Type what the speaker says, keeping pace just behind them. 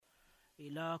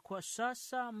ila kwa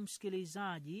sasa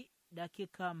msikilizaji,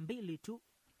 dakika 2 tu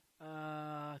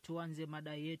tuanze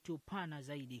mada yetu pana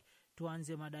zaidi.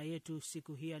 Tuanze mada yetu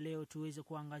siku hii ya leo, tuweze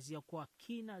kuangazia kwa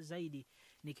kina zaidi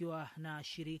nikiwa na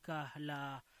shirika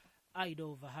la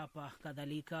IDOV hapa,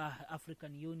 kadhalika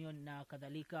African Union na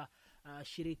kadhalika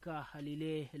shirika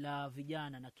lile la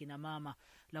vijana na kina mama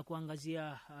la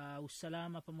kuangazia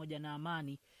usalama pamoja na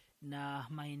amani na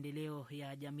maendeleo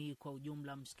ya jamii kwa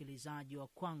ujumla. Msikilizaji wa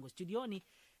kwangu, studioni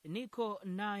niko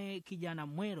naye kijana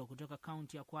Mwero kutoka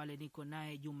kaunti ya Kwale, niko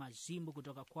naye Juma Zimbu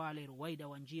kutoka Kwale, Ruwaida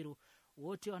Wanjiru,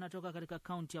 wote wanatoka katika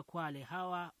kaunti ya Kwale.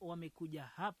 Hawa wamekuja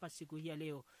hapa siku hii ya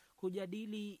leo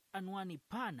kujadili anwani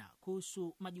pana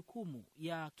kuhusu majukumu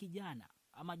ya kijana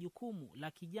ama jukumu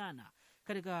la kijana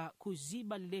katika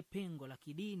kuziba lile pengo la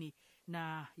kidini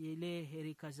na ile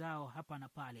rika zao hapa na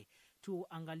pale.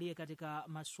 Tuangalie katika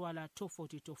masuala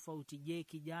tofauti tofauti. Je,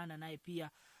 kijana naye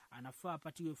pia anafaa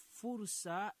apatiwe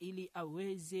fursa ili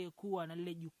aweze kuwa na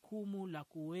lile jukumu la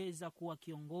kuweza kuwa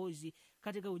kiongozi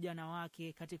katika ujana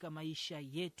wake, katika maisha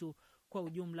yetu kwa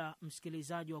ujumla?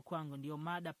 Msikilizaji wa kwangu, ndio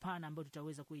mada pana ambayo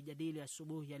tutaweza kuijadili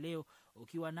asubuhi ya leo,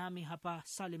 ukiwa nami hapa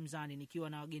Salim Zani, nikiwa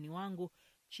na wageni wangu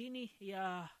chini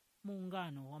ya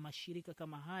muungano wa mashirika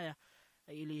kama haya,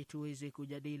 ili tuweze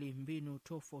kujadili mbinu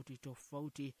tofauti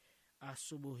tofauti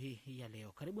asubuhi ya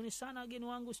leo. Karibuni sana wageni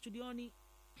wangu studioni.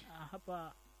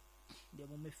 Hapa ndio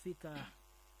mmefika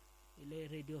ile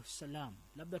Radio Salam.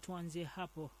 Labda tuanze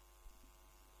hapo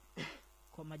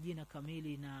kwa majina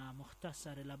kamili na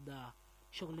mukhtasari, labda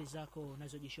shughuli zako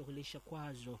unazojishughulisha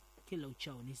kwazo kila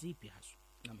uchao ni zipi hasa?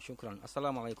 Naam, shukran.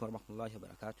 Assalamu alaykum warahmatullahi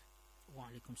wabarakatuh. Wa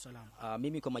alaykum salam.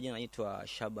 Mimi kwa majina naitwa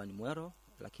Shaban Mwero,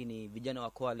 lakini vijana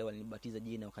wa Kwale walinibatiza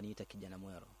jina wakaniita kijana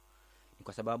Mwero. Ni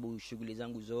kwa sababu shughuli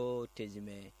zangu zote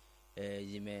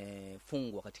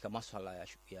zimefungwa katika masuala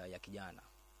ya kijana.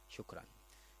 Shukran.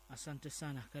 Asante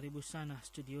sana. Karibu sana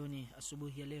studioni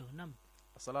asubuhi ya leo. Naam.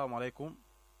 Assalamu alaykum.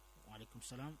 Wa alaykum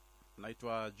salam.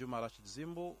 Naitwa Juma Rashid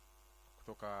Zimbu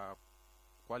kutoka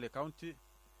Kwale County.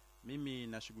 Mimi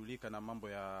nashughulika na mambo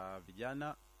ya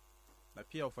vijana na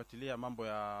pia ufuatilia mambo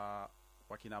ya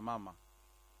wakina mama.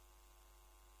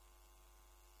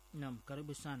 Naam,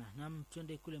 karibu sana. Naam,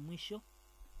 twende kule mwisho.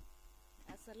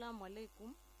 Assalamu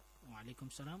alaykum. Wa alaykum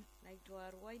salam.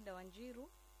 Naitwa Ruwaida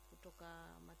Wanjiru kutoka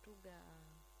Matuga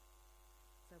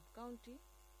Sub County.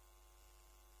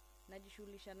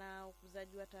 Najishughulisha na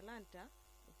ukuzaji wa talanta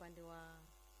upande wa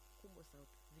Kubwa South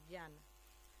vijana.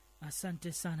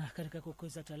 Asante sana katika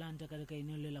kukuza talanta katika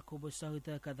eneo la Kubwa South,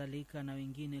 kadhalika na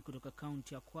wengine kutoka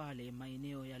kaunti ya Kwale,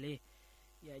 maeneo yale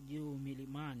ya juu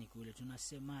milimani kule.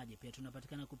 Tunasemaje, pia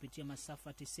tunapatikana kupitia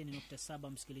masafa 90.7.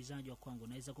 msikilizaji wa kwangu,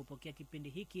 unaweza kupokea kipindi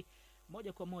hiki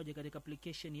moja kwa moja katika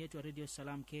application yetu ya Radio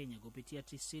Salam Kenya kupitia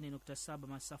 90.7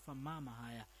 masafa mama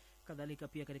haya, kadhalika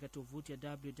pia katika tovuti ya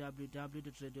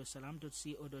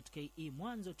www.radiosalam.co.ke.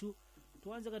 Mwanzo tu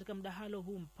tuanze katika mdahalo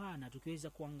huu mpana tukiweza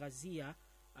kuangazia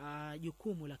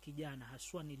jukumu la kijana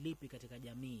haswa ni lipi katika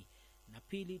jamii, na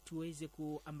pili tuweze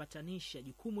kuambatanisha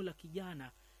jukumu la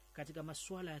kijana katika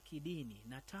masuala ya kidini,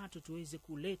 na tatu tuweze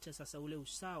kuleta sasa ule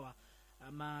usawa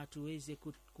ama tuweze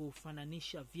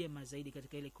kufananisha vyema zaidi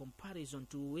katika ile comparison,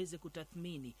 tuweze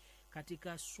kutathmini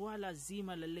katika swala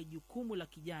zima la lile jukumu la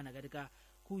kijana katika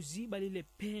kuziba lile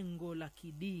pengo la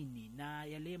kidini na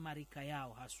yale marika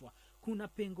yao haswa. Kuna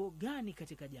pengo gani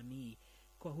katika jamii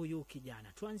kwa huyu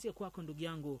kijana? Tuanzie kwako ndugu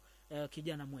yangu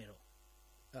kijana Mwero.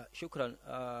 Shukran.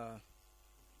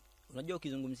 Unajua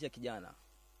ukizungumzia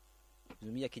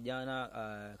kijana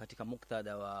katika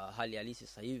muktadha wa hali halisi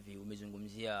sasa hivi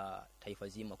umezungumzia taifa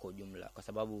zima kwa ujumla, kwa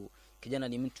sababu kijana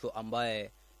ni mtu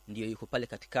ambaye ndio yuko pale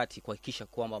katikati kuhakikisha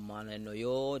kwamba maneno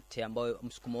yote ambayo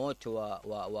msukumo wote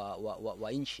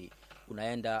wa nchi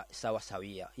unaenda sawa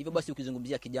sawia. Hivyo basi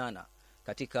ukizungumzia kijana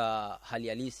katika hali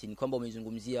halisi ni kwamba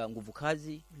umezungumzia nguvu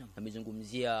kazi na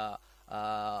umezungumzia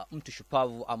mtu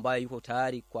shupavu ambaye yuko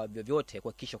tayari kwa vyovyote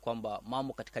kuhakikisha kwamba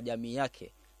mambo katika jamii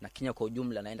yake na Kenya kwa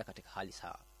ujumla naenda katika hali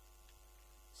sawa.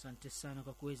 Asante sana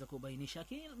kwa kuweza kubainisha.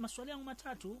 Lakini maswali yangu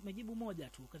matatu umejibu moja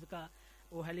tu katika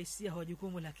uhalisia wa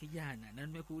jukumu la kijana, na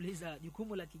nimekuuliza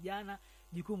jukumu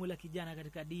la kijana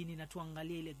katika dini, na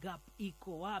tuangalie ile gap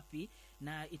iko wapi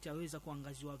na itaweza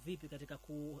kuangaziwa vipi katika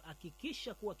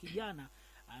kuhakikisha kuwa kijana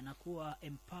anakuwa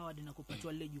empowered na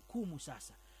kupatiwa lile jukumu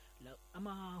sasa.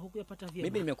 Ama hukuyapata vyema?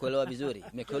 Mimi nimekuelewa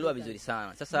vizuri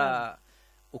sana. Sasa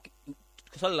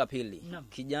swali la pili,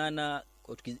 kijana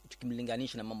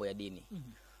tukimlinganisha na mambo ya dini.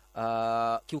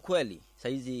 Kiukweli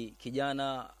saizi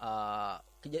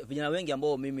vijana wengi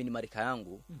ambao mimi ni marika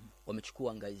yangu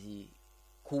wamechukua ngazi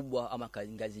kubwa ama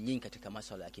ngazi nyingi katika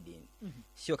masuala ya kidini.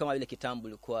 Sio kama vile kitambo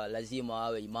ilikuwa lazima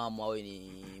awe imamu, awe ni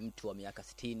mtu wa miaka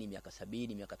 60, miaka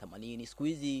 70, miaka 80. Siku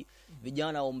hizi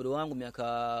vijana wa umri wangu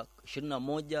miaka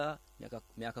 21,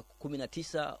 miaka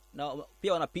 19 na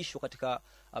pia wanapishwa katika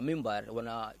mimbar,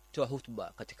 wanatoa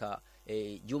hutuba katika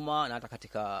Juma na hata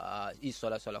katika hii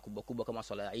swala kubwa kama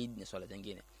swala ya Eid na swala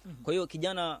zingine. Kwa hiyo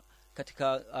kijana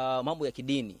katika mambo ya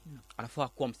kidini anafaa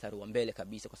kuwa mstari wa mbele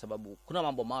kabisa, kwa sababu kuna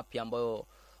mambo mapya ambayo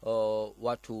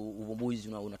watu uvumbuzi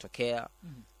unatokea.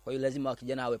 Kwa hiyo lazima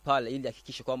kijana awe pale ili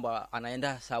hakikishe kwamba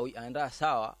anaenda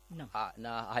sawa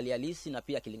na hali halisi, na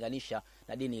pia akilinganisha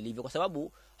na dini ilivyo, kwa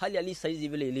sababu hali halisi hizi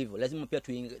vile ilivyo lazima pia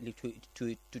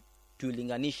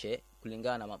tuilinganishe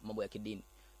kulingana na mambo ya kidini,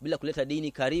 bila kuleta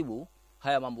dini karibu.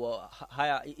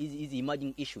 Haya hizi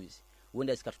emerging issues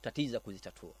huenda zikatutatiza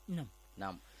kuzitatua.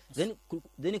 Naam.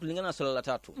 Then kulingana na swala la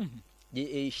tatu,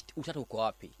 utata uko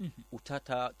wapi?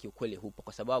 Utata kiukweli hupo,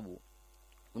 kwa sababu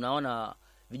unaona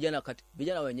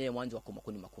vijana wenyewe mwanzo wako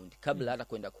makundi kabla hata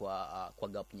kwenda kwa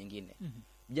gap nyingine.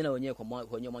 Vijana wenyewe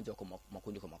wenyewe mwanzo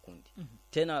wako makundi.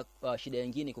 Tena shida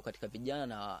nyingine iko katika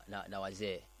vijana na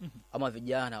wazee, ama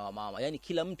vijana wa mama. Yaani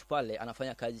kila mtu pale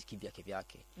anafanya kazi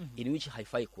kivyake. In which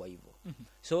haifai kuwa hivyo.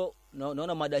 So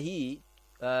naona mada hii,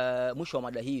 mwisho wa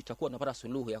mada hii tutakuwa tunapata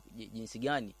suluhu ya jinsi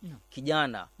gani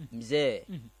kijana, mzee,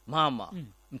 mama,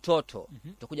 mtoto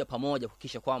tutakuja pamoja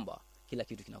kuhakikisha kwamba kila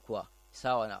kitu kinakuwa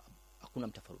sawa na hakuna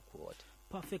mtafaruku wote.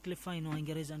 Perfectly fine.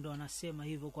 Waingereza ndo wanasema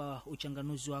hivyo kwa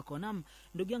uchanganuzi wako. Naam,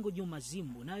 ndugu yangu Juma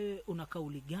Zimbu, nawe una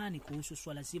kauli gani kuhusu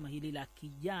swala zima hili la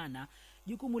kijana,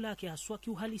 jukumu lake haswa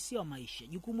kiuhalisia wa maisha,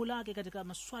 jukumu lake katika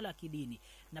masuala ya kidini,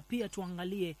 na pia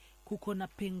tuangalie kuko na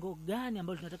pengo gani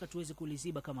ambalo tunataka tuweze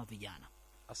kuliziba kama vijana?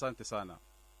 Asante sana.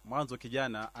 Mwanzo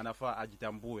kijana anafaa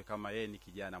ajitambue kama yeye ni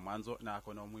kijana mwanzo na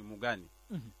ako na umuhimu gani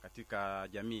katika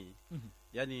jamii.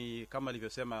 Yaani kama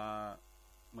alivyosema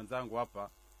mwenzangu hapa,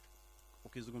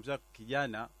 ukizungumzia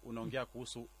kijana unaongea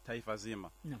kuhusu taifa zima.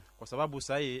 Kwa sababu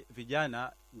sasa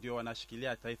vijana ndio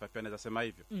wanashikilia taifa, pia naweza sema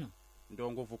hivyo.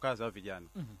 Ndio nguvu kazi wa vijana.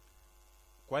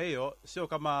 Kwa hiyo sio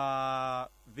kama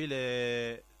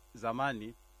vile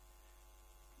zamani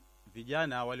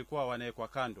vijana walikuwa wanawekwa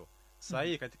kando.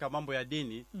 Sasa katika mambo ya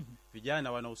dini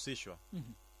vijana wanahusishwa.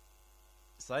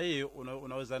 Sasa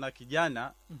unaweza na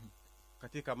kijana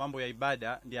katika mambo ya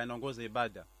ibada ndiye anaongoza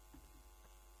ibada.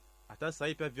 Hata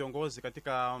sasa pia viongozi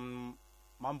katika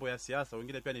mambo ya siasa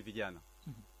wengine pia ni vijana.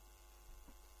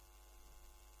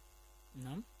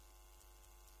 Naam.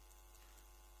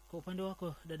 Kwa upande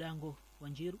wako dadangu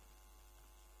Wanjiru?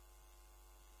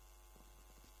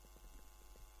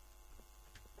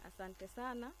 Asante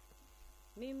sana.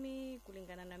 Mimi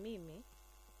kulingana na mimi,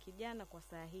 kijana kwa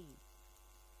saa hii,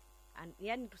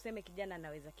 yani tuseme kijana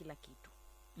anaweza kila kitu.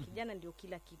 Kijana ndio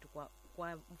kila kitu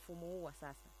kwa mfumo huu wa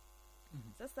sasa.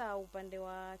 Sasa upande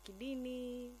wa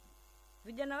kidini,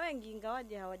 vijana wengi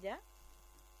ingawaje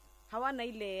hawana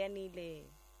ile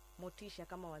motisha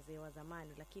kama wazee wa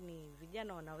zamani, lakini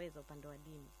vijana wanaweza upande wa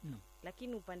dini.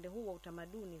 Lakini upande huu wa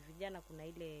utamaduni vijana kuna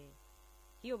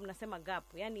hiyo mnasema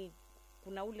gap, yani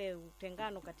kuna ule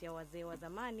utengano kati ya wazee wa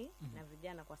zamani na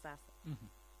vijana kwa sasa.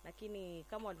 Lakini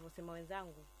kama walivyosema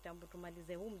wenzangu, tambo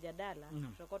tumalize huu mjadala,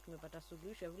 tutakuwa tumepata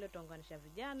suluhisho ya vile tuunganisha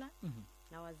vijana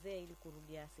na wazee ili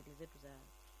kurudia asili zetu za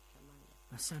zamani.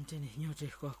 Asanteni nyote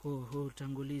kwa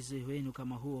utangulizi wenu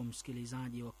kama huo,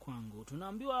 msikilizaji wa kwangu.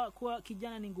 Tunaambiwa kuwa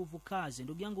kijana ni nguvu kazi.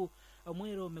 Ndugu yangu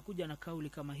Mwero umekuja na kauli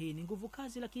kama hii, ni nguvu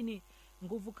kazi, lakini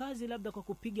nguvu kazi labda kwa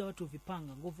kupiga watu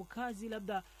vipanga, nguvu kazi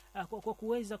labda kwa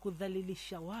kuweza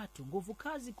kudhalilisha watu, nguvu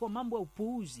kazi kwa mambo ya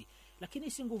upuuzi,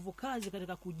 lakini si nguvu kazi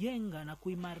katika kujenga na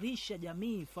kuimarisha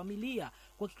jamii, familia,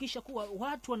 kuhakikisha kuwa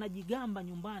watu wanajigamba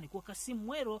nyumbani. Kwa Kasim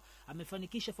Mwero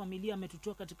amefanikisha familia,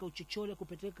 ametutoa katika uchochole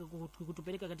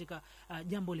kutupeleka katika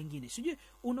jambo lingine. Sijui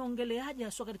unaongeleaje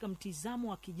haswa katika mtizamo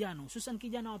wa kijana, hususan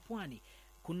kijana wa pwani?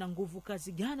 Kuna nguvu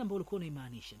kazi gani ambayo ulikuwa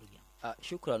unaimaanisha ndugu yangu?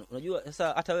 Shukrani. Unajua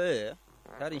sasa hata wewe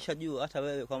tayari nishajua hata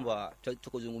wewe kwamba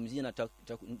tukuzungumzia na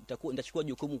nitachukua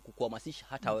jukumu kukuhamasisha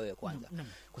hata wewe kwanza.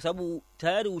 Kwa sababu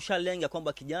tayari ushalenga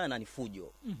kwamba kijana ni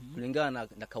fujo kulingana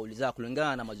na kauli zako,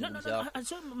 kulingana na mazungumzo yako.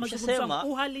 Ushasema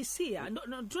uhalisia.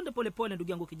 Twende pole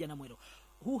ndugu yangu kijana Mwero.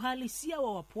 Uhalisia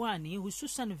wa wapwani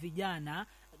hususan vijana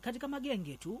katika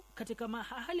magenge tu, katika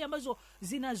hali ambazo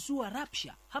zinazua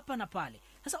rapsha hapa na pale.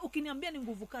 Sasa ukiniambia ni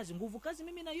nguvu kazi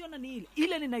mimi naiona ni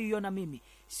ile ninaiona mimi.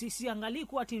 Siangalii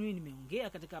kwa ati mimi nimeongea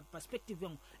katika perspective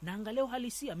yangu, naangalia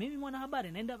uhalisia. Mimi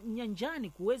mwanahabari naenda nyanjani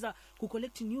kuweza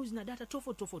kucollect news na data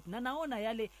tofauti, na naona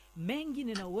yale mengi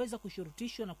ninaweza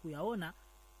kushurutishwa na kuyaona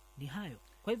ni hayo.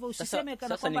 Kwa hivyo usiseme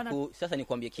kana sasa kwamba sasa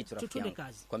nikwambie kitu rafiki tutunde yangu.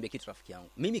 kazi. Kwambie kitu rafiki yangu.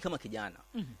 Mimi kama kijana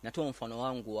natoa mfano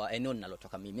wangu wa eneo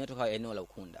ninalotoka mimi. Natoka eneo la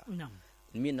Ukunda. Naam.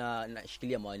 Mimi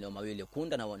nashikilia maeneo mawili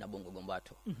Ukunda na Bongo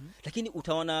Gombato. Lakini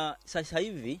utaona sasa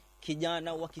hivi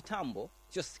kijana wa kitambo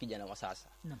sio sisi kijana wa sasa.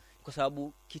 Naam. Kwa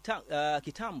sababu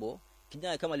kitambo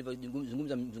kijana kama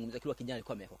alivyozungumza kile kijana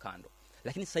alikuwa amewekwa kando.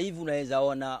 Lakini sasa hivi unaweza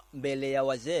ona mbele ya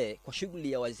wazee kwa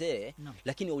shughuli ya wazee,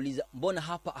 lakini uuliza mbona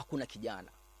hapa hakuna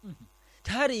kijana?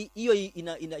 Tayari hiyo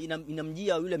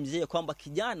inamjia yule mzee kwamba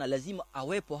kijana lazima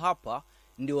awepo hapa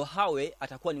ndio hawe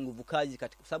atakuwa ni nguvu kazi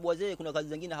katika sababu wazee kuna kazi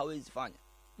zingine hawezi fanya.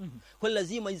 Kwa hiyo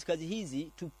lazima hizi kazi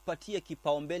hizi tupatie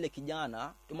kipaumbele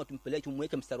kijana, tumpeleke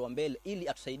tumweke mstari wa mbele ili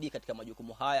atusaidie katika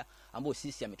majukumu haya ambayo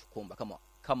sisi ametukumba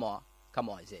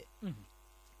kama wazee.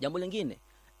 Jambo lingine,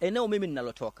 eneo mimi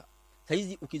ninalotoka. Sasa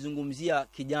hizi ukizungumzia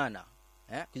kijana,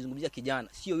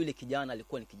 sio yule kijana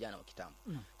alikuwa ni kijana wa kitambo.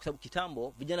 Kwa sababu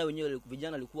kitambo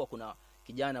vijana walikuwa kuna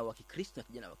kijana wa Kikristo na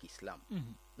kijana wa Kiislamu.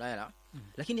 Unaona?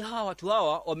 Lakini hawa watu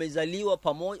wamezaliwa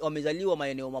pamoja, wamezaliwa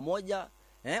maeneo mamoja,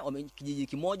 kijiji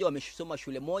kimoja, wamesoma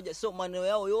shule moja, so maneno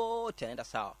yao yote yanaenda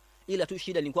sawa. Ila tu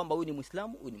shida ni kwamba huyu ni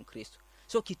Muislamu, huyu ni Mkristo.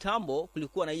 So kitambo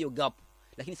kulikuwa na hiyo gap.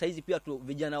 Lakini sasa hizi pia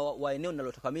vijana wa eneo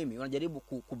ninalotoka mimi wanajaribu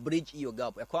kubridge hiyo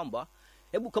gap ya kwamba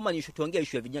hebu kama ni tuongee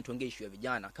issue ya vijana, tuongee issue ya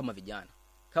vijana kama vijana.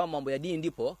 Kama mambo ya dini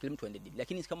ndipo kila mtu aende dini.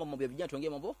 Lakini kama mambo ya vijana tuongee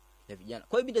mambo ya vijana.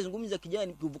 Kwa hiyo mimi nitazungumza kijana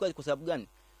ni nguvu kazi kwa sababu gani?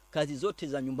 Kazi zote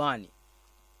za nyumbani,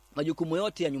 majukumu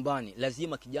yote ya nyumbani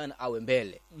lazima kijana awe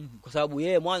mbele. Kwa sababu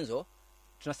yeye mwanzo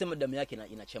tunasema damu yake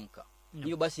inachemka.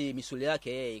 Hiyo basi misuli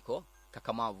yake yeye iko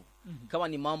kakamavu. Kama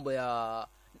ni mambo ya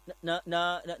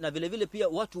na vile vile pia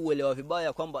watu huelewa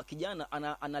vibaya kwamba kijana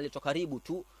analetwa karibu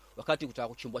tu wakati kutaka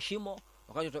kuchimbwa shimo,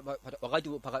 wakati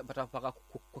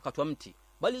kukatwa mti.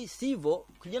 Bali sivyo,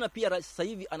 kijana pia sasa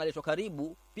hivi analetwa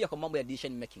karibu pia kwa mambo ya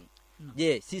decision making.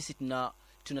 Je, sisi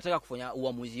tunataka kufanya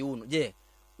uamuzi huu. Je,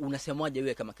 unasemaje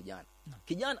wewe kama kijana?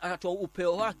 Kijana atatoa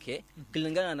upeo wake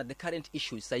kulingana na the current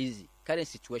issues saizi, current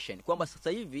situation. Kwamba sasa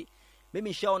hivi mimi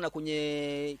nishaona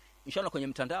kwenye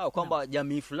mtandao kwamba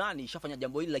jamii fulani ishafanya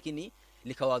jambo hili lakini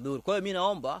likawadhuru. Kwa hiyo mimi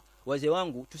naomba wazee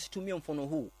wangu tusitumie mfano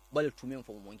huu bali tutumie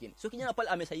mfano mwingine. Sio kijana pale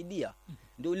amesaidia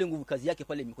ndio ile nguvu kazi yake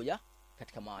pale imekuja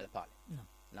katika mahali pale.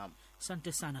 Naam.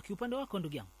 Asante sana. Kiupande wako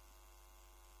ndugu yangu?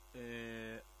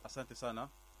 Asante sana.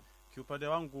 Kiupande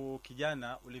wangu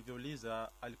kijana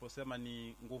ulivyouliza aliposema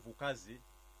ni nguvu kazi.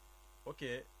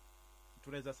 Okay,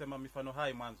 tunaweza sema mifano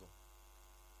hai mwanzo.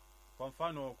 Kwa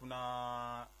mfano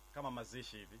kuna kama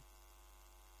mazishi hivi.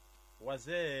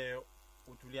 Wazee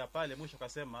utulia pale mwisho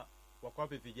kasema wako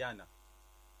wapi vijana?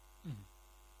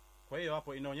 Kwa hiyo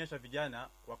hapo inaonyesha vijana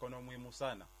wako na umuhimu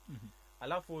sana.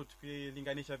 Alafu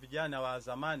tukilinganisha vijana wa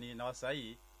zamani na wa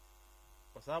sasa,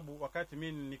 kwa sababu wakati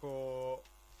mimi nilikuwa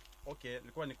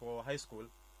niko high school,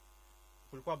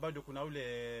 kulikuwa bado kuna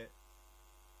ule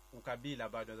ukabila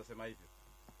bado naweza sema hivyo.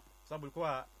 Kwa sababu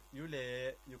ilikuwa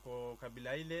yule yuko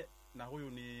kabila ile na huyu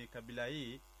ni kabila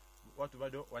hii, watu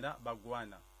bado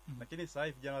wanabaguana. Lakini sasa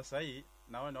hivi vijana sasa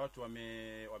naona watu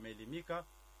wameelimika,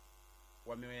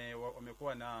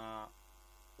 wamekuwa na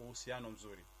uhusiano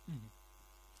mzuri.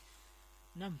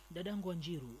 Naam, dadangu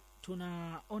Wanjiru,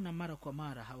 tunaona mara kwa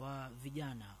mara hawa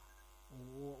vijana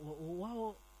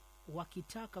wao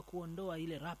wakitaka kuondoa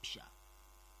ile rapsha,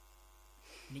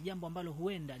 ni jambo ambalo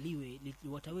huenda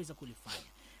wataweza kulifanya,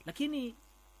 lakini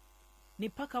ni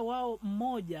paka wao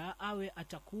mmoja awe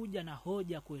atakuja na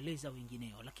hoja kueleza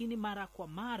wengineo. Lakini mara kwa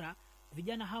mara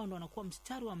vijana hao ndio wanakuwa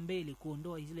mstari wa mbele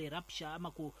kuondoa zile rapsha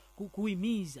ama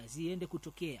kuhimiza ziende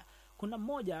kutokea. Kuna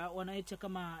mmoja wanaita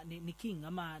kama ni king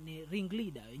ama ni ring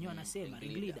leader, wenyewe anasema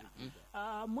ring leader.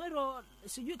 Mwero,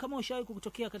 sijui kama ushawahi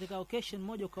kutokea katika occasion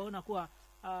moja ukaona kuwa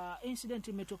incident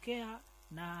imetokea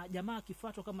na jamaa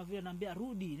akifuatwa kama vile anaambia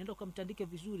rudi nenda ukamtandike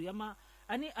vizuri, ama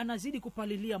anazidi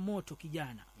kupalilia moto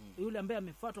kijana yule ambaye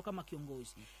amefuatwa kama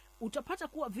kiongozi. Utapata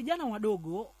kuwa vijana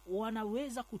wadogo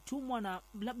wanaweza kutumwa na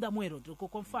labda Mwero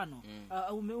kwa mfano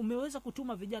umeweza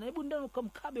kutuma vijana, hebu ndio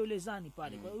ukamkabe yule zani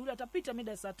pale. Kwa yule atapita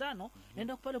mida saa 5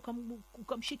 nenda pale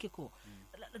ukamshike ko.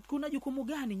 Kuna jukumu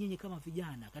gani nyinyi kama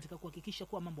vijana katika kuhakikisha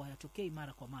kuwa mambo hayatokei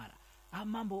mara kwa mara?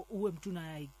 Mambo uwe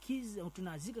tunayaikiza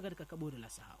tunazika katika kaburi la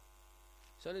sahau?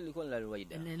 Swali lilikuwa la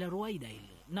Ruwaida. La Ruwaida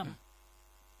ile. Naam.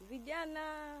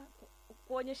 Vijana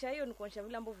kuonyesha hiyo ni kuonyesha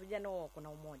vile ambavyo vijana wako na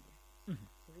umoja.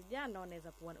 Vijana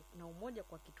wanaweza kuwa na umoja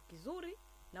kwa kitu kizuri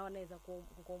na wanaweza kuwa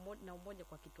na umoja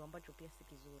kwa kitu ambacho pia si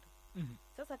kizuri.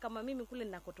 Sasa kama mimi kule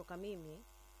ninakotoka mimi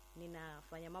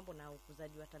ninafanya mambo na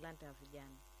ukuzaji wa talanta ya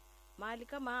vijana. Mahali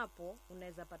kama hapo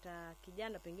unaweza pata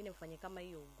kijana pengine ufanye kama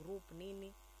hiyo group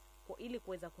nini ili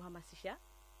kuweza kuhamasisha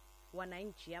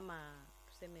wananchi ama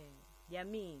tuseme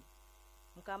jamii,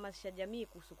 mkahamasisha jamii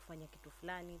kuhusu kufanya kitu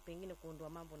fulani, pengine kuondoa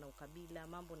mambo na ukabila,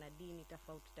 mambo na dini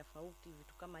tofauti,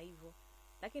 vitu kama hivyo.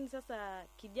 Lakini sasa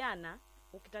kijana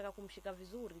ukitaka kumshika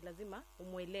vizuri lazima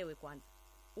umuelewe kwanza.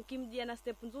 Ukimjia na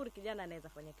step nzuri, kijana anaweza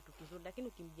fanya kitu kizuri, lakini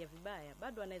ukimjia vibaya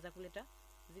bado anaweza kuleta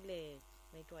zile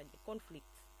naitwaje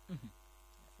conflicts.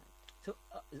 So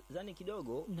zani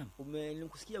kidogo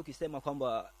nilikusikia ukisema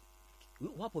kwamba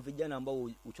wapo vijana ambao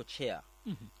uchochea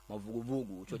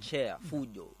mavuguvugu, uchochea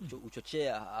fujo,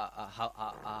 uchochea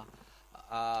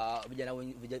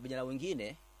vijana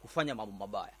wengine kufanya mambo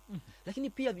mabaya. Lakini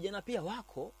pia vijana pia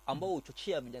wako ambao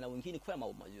uchochea vijana wengine kufanya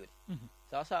mambo mazuri.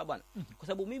 Sawa sawa bwana. Kwa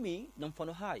sababu mimi na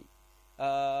mfano hai,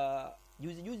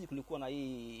 juzi kulikuwa na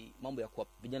hii mambo ya kwa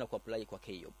vijana kuapply kwa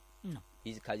KYOB.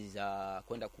 Hizi kazi za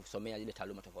kwenda kusomea zile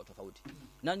taaluma tofauti.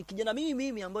 Na ni kijana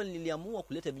mimi ambaye niliamua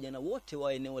kuleta vijana wote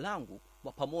wa eneo langu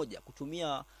kwa pamoja,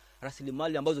 kutumia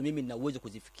rasilimali ambazo mimi nina uwezo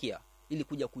kuzifikia ili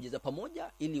kuja kujeza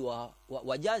pamoja, ili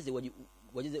wajaze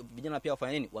vijana pia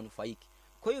wafanye nini, wanufaiki.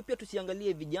 Kwa hiyo pia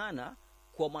tusiangalie vijana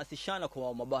kuhamasishana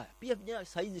kwa mabaya, pia vijana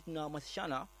saizi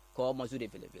tunahamasishana kwa mazuri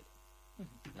vile vile.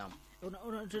 Naam.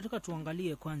 Tunataka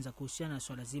tuangalie kwanza kuhusiana na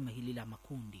swala zima hili la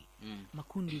makundi.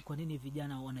 Makundi, kwa nini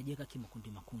vijana wanajeka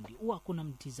makundi? Huwa kuna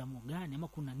mtizamo gani ama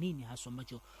kuna nini hasa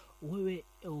ambacho wewe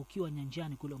ukiwa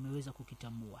nyanjani kule umeweza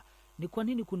kukitambua? Ni kwa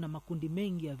nini kuna makundi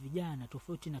mengi ya vijana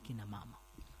tofauti na kina mama?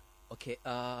 Okay,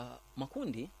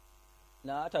 makundi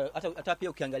na hata pia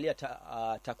ukiangalia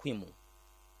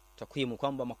takwimu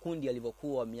kwamba makundi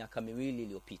yalivyokuwa miaka 2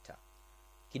 iliyopita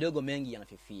kidogo mengi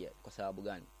yanafifia. Kwa sababu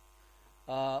gani?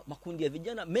 Makundi ya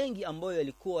vijana mengi ambayo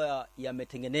yalikuwa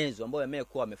yametengenezwa, ambayo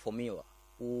yamekuwa yamefomiwa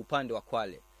upande wa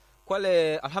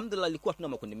Kwale alhamdulillah ilikuwa tuna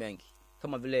makundi mengi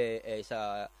kama vile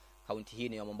kaunti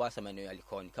hii ya Mombasa, maeneo ya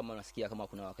Likoni, kama unasikia kama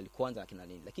kuna wakali kwanza na kina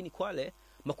nini. Lakini Kwale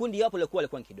makundi yapo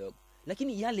yalikuwa kidogo.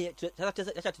 Lakini yale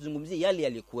acha tuzungumzie yale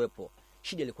yalikuwepo.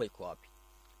 Shida ilikuwa iko wapi?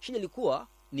 Shida ilikuwa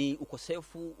ni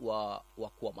ukosefu wa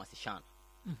kuhamasishana.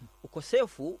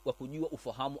 Ukosefu wa kujua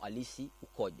ufahamu halisi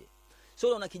ukoje.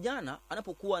 So na kijana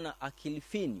anapokuwa na akili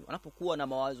finyu, anapokuwa na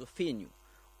mawazo finyu,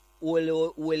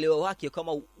 uelewa wake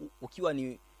kama ukiwa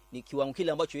ni kiwango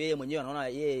kile ambacho yeye mwenyewe anaona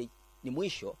yeye ni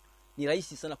mwisho, ni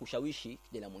rahisi sana kushawishi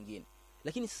kijana mwingine.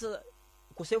 Lakini sasa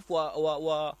ukosefu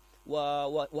wa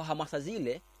hamasa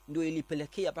zile ndio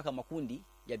ilipelekea paka makundi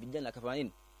ya vijana yakafanya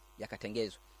nini,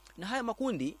 yakatengezwa. Na haya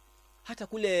makundi hata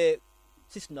kule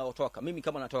sisi tunaotoka, mimi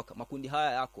kama natoka, makundi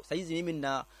haya yako saizi, mimi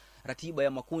nina ratiba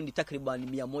ya makundi takriban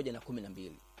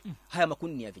 112. Haya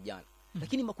makundi ni ya vijana.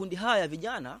 Lakini makundi haya ya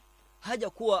vijana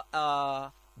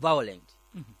hajakuwa violent.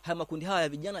 Haya makundi haya ya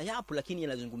vijana yapo, lakini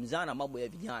yanazungumzana mambo ya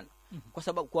vijana. Kwa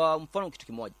sababu kwa mfano kitu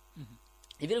kimoja,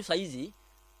 hivi saizi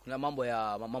kuna mambo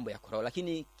ya korona,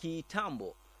 lakini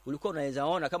kitambo ulikuwa unaweza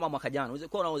ona kama mwaka jana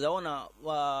unaweza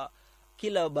ona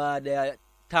kila baada ya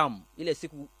tamu ile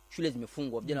siku shule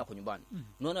zimefungwa, vijana wako nyumbani.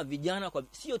 Unaona vijana kwa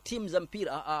sio timu za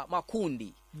mpira,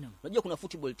 makundi. Unajua kuna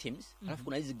football teams, alafu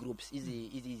kuna hizi groups,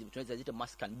 hizi tunaweza ziita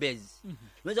mask and base.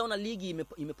 Unaweza ona ligi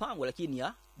imepangwa, lakini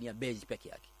ni ya base peke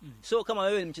yake. So kama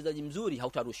wewe ni mchezaji mzuri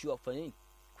hautarushiwa kufanya nini,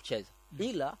 kucheza.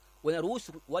 Ila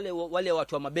wanaruhusu wale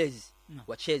watu wa mabezi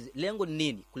wacheze. Lengo ni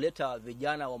nini? Kuleta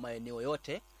vijana wa maeneo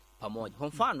yote pamoja. Kwa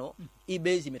mfano, hii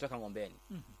base imetoka Ngombeni.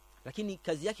 Lakini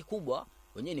kazi yake kubwa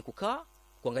wenyewe ni kukaa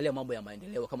kuangalia mambo ya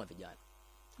maendeleo kama vijana.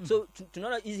 So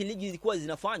tunaona hizi ligi zilikuwa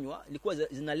zinafanywa, ilikuwa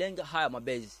zinalenga haya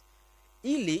mabezi,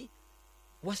 ili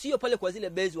wasio pale kwa zile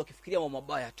bezi wakifikiria mambo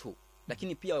mabaya tu,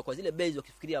 lakini pia kwa zile bezi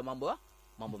wakifikiria mambo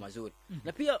mazuri.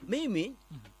 Na pia mimi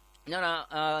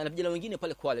na vijana wengine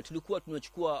pale Kwale tulikuwa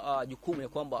tunachukua jukumu ya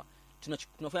kwamba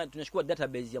tunachukua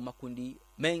database ya makundi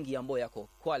mengi ambayo yako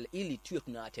Kwale ili tuwe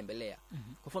tunatembelea.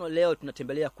 Kwa mfano leo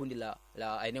tunatembelea kundi la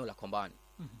eneo la Kombani.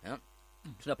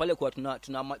 Tuna pale kwa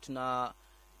tunatoa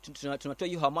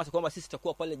hiyo hamasa kwamba sisi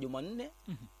tutakuwa pale Jumanne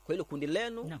kwa ile kundi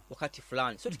lenu wakati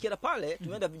fulani. So tukienda pale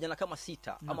tumeenda vijana kama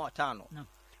 6 ama 5.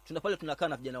 Tuna pale tunakaa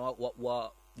na vijana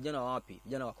vijana wapi?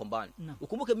 Vijana wa Kombani.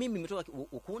 Ukumbuke mimi nimetoka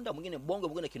Ukunda, mwingine Bongo,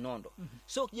 mwingine Kinondo.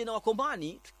 So kijana wa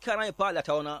Kombani tukikaa naye pale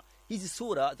ataona hizi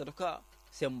sura zitatoka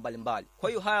sehemu mbalimbali. Kwa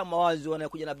hiyo haya mawazo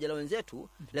yanayokuja na vijana wenzetu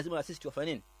lazima na sisi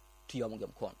tuwafanye nini? Tuyaunge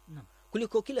mkono.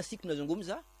 Kuliko kila siku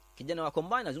tunazungumza kijana wa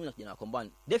Kombani nazungumza kijana wa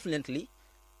Kombani. Definitely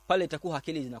pale itakuwa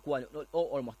akili zinakuwa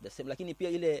almost the same. Lakini pia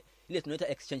ile tunaita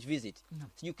exchange visit.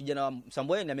 Sijui kijana wa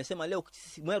Msambweni amesema leo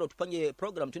Mwero tupange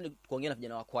program tuende kuongea na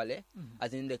vijana wa Kwale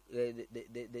as in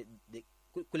the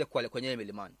kule Kwale kwenye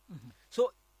milimani.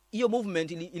 So hiyo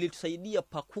movement ilitusaidia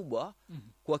pakubwa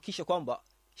kuhakikisha kwamba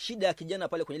shida ya kijana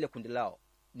pale kwenye ile kundi lao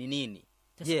ni nini.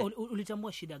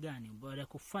 Ulitambua shida gani baada ya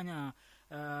kufanya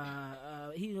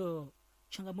hiyo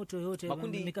changamoto yoyote,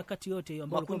 Makundi- mikakati yote hiyo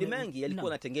ambayo makundi ulikuwa mengi yalikuwa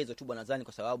Naam. yanatengezwa tu bwana Zani,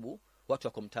 kwa sababu watu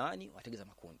wako mtaani watengeza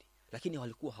makundi, lakini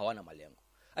walikuwa hawana malengo.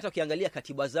 Hata ukiangalia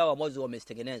katiba zao ambazo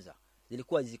wamezitengeneza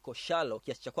zilikuwa ziko shallow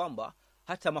kiasi cha kwamba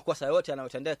hata makosa yote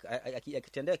yanayotendeka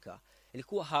yakitendeka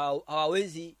ilikuwa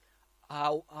hawawezi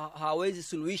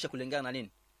suluhisha kulingana na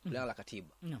nini, kulingana na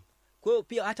katiba. Naam. Kwa hiyo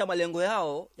pia hata malengo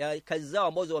yao ya kazi zao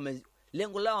ambazo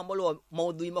lengo lao ambalo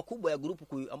maudhui makubwa ya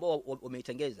grupu ambao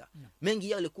wameitengeza mengi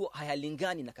yao yalikuwa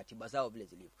hayalingani na katiba zao vile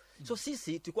zilivyo. So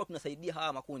sisi tulikuwa tunasaidia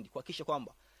hawa makundi kuhakikisha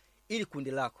kwamba ili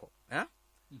kundi lako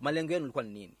malengo yenu yalikuwa ni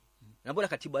nini, na mbona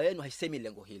katiba yenu haisemi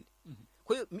lengo hili.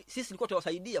 Kwa hiyo sisi tulikuwa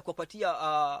tunawasaidia kuwapatia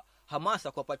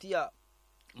hamasa, kuwapatia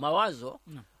mawazo,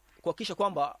 kuhakikisha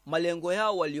kwamba malengo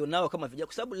yao walionao kama vijana,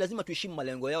 kwa sababu lazima tuheshimu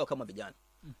malengo yao kama vijana.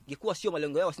 Ingekuwa sio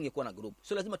malengo yao singekuwa na group.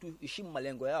 So lazima tuheshimu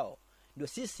malengo yao, ndio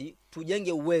sisi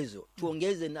tujenge uwezo,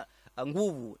 tuongeze na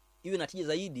nguvu, iwe na tija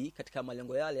zaidi katika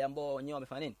malengo yale ambao wenyewe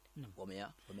wamefanya nini,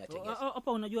 wameyatengeza.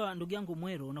 Hapa unajua ndugu yangu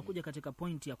Mwero, unakuja katika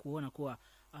pointi ya kuona kuwa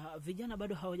vijana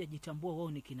bado hawajajitambua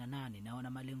wao ni kina nani na wana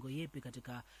malengo yepi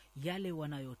katika yale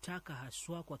wanayotaka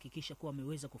haswa kuhakikisha kuwa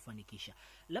wameweza kufanikisha.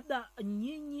 Labda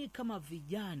nyinyi kama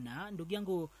vijana, ndugu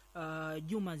yangu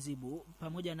Juma Zibu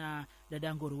pamoja na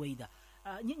dadangu Ruweida,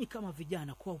 nyinyi kama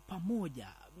vijana kwa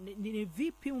pamoja ni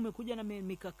vipi umekuja na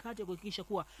mikakati ya kuhakikisha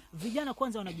kuwa vijana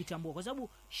kwanza wanajitambua? Kwa sababu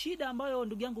shida ambayo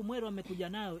ndugu yangu Mwero amekuja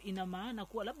nayo ina maana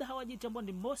kuwa labda hawajitambua,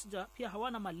 ni moja pia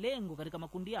hawana malengo katika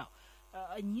makundi yao.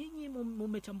 Nyinyi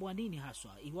mumetambua nini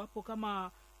haswa, iwapo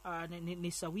kama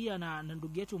ni sawia na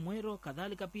ndugu yetu Mwero,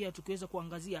 kadhalika pia tukiweza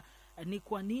kuangazia ni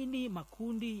kwa nini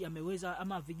makundi yameweza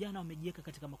ama vijana wamejiweka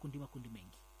katika makundi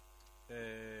mengi?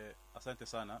 Asante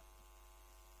sana.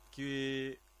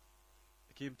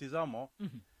 Kimtizamo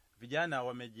vijana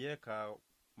wamejiweka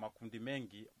makundi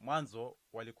mengi. Mwanzo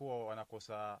walikuwa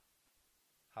wanakosa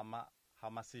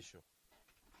hamasisho.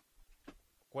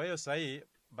 Kwa hiyo sasa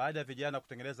baada ya vijana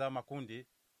kutengeneza makundi,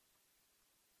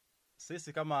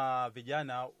 sisi kama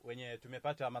vijana wenye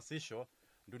tumepata hamasisho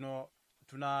ndio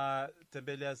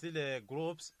tunatembelea zile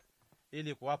groups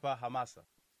ili kuwapa hamasa.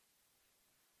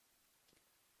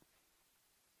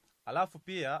 Alafu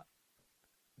pia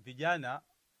vijana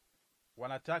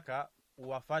wanataka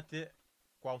uwafate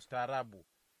kwa ustaarabu.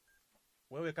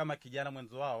 Wewe kama kijana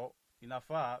mwenzo wao,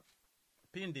 inafaa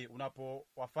pindi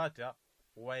unapowafata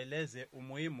uwaeleze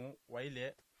umuhimu wa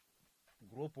ile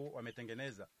grupu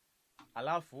wametengeneza,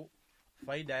 alafu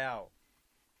faida yao.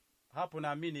 Hapo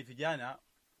naamini vijana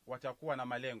watakuwa na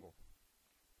malengo.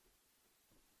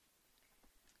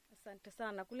 Asante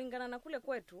sana. Kulingana na kule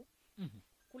kwetu,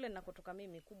 kule nakotoka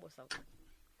mimi Kubwa South,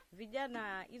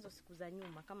 vijana hizo siku za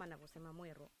nyuma kama anavyosema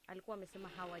Mwero, alikuwa amesema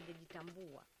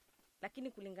hawajajitambua.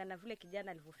 Lakini kulingana vile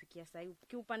kijana alivyofikia sasa,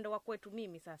 kiupande wa kwetu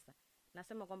mimi sasa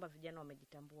nasema kwamba vijana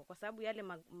wamejitambua, kwa sababu yale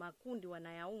makundi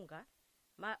wanayaunga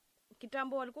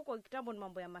kitambo, walikuwa kwa kitambo ni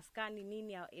mambo ya maskani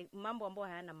nini, mambo ambayo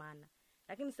hayana maana.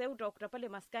 Lakini sasa utakuta pale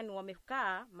maskani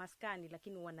wamekaa maskani,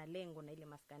 lakini wana lengo na ile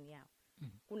maskani yao.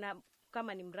 Kuna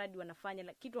kama ni mradi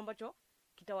wanafanya kitu ambacho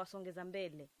kitawasongeza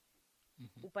mbele.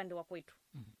 Upande wa kwetu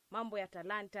mambo ya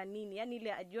talanta nini, yani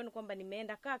ile ajione kwamba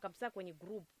nimeenda kaa kabisa kwenye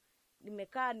group,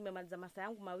 nimekaa nimemaliza masaa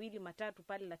yangu 2 3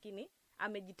 pale, lakini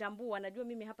amejitambua, anajua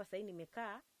mimi hapa sasa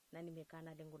nimekaa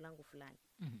na lengo langu fulani.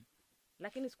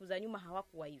 Lakini siku za nyuma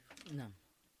hawakuwa hivyo. Naam.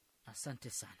 Asante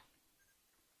sana.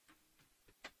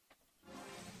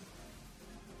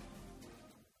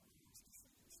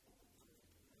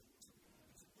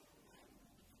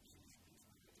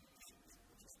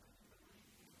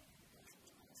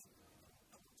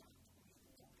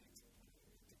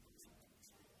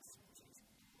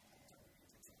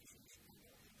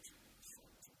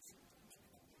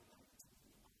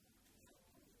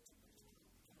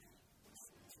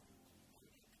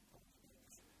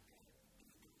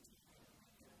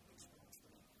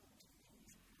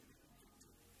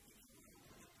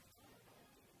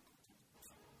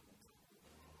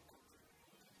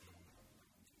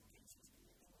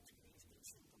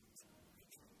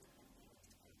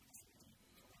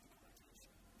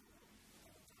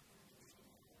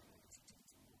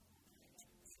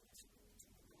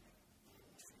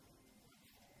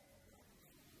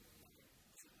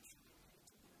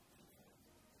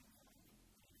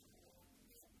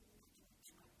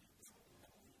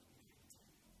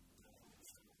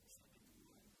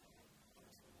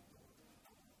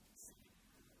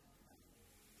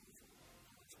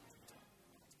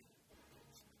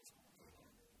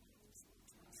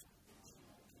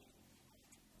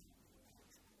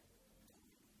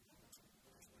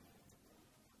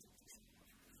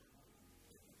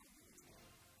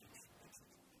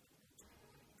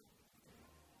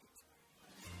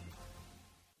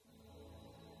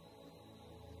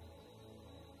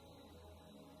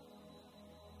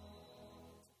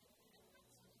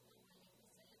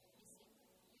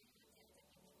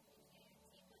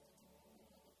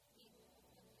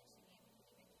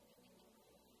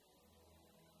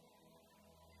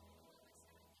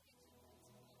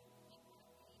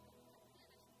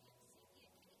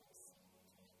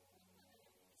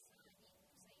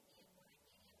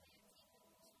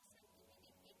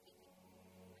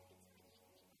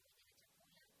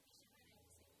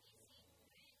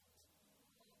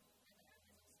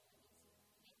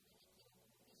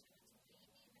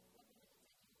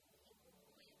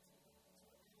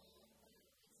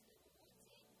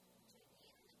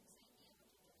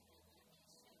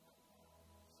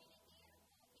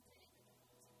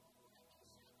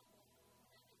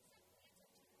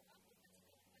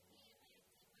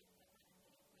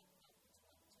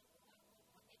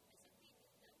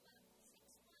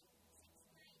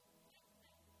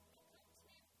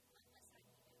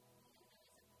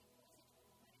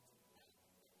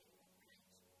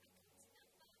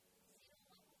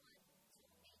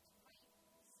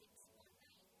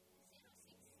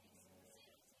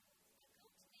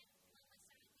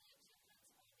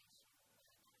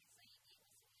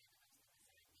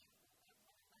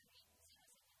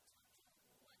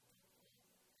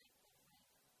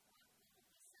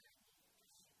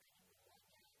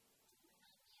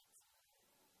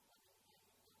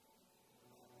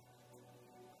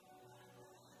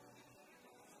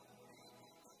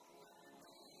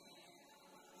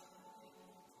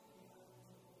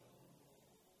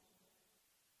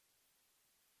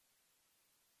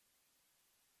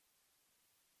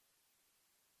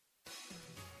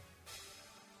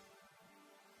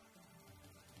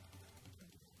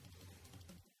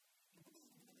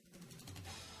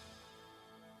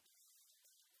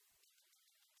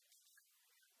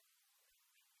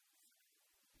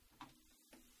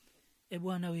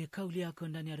 Bwana we, kauli yako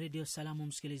ndani ya redio Salamu,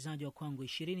 msikilizaji wa kwangu.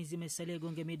 20 zimesalia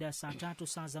gonge mida ya saa 3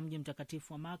 saa za mji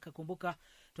mtakatifu wa Maka. Kumbuka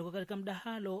tuko katika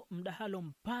mdahalo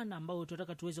mpana ambao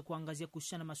tunataka tuweze kuangazia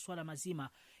kuhusiana na masuala mazima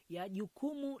ya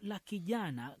jukumu la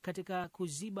kijana katika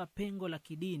kuziba pengo la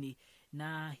kidini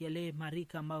na yale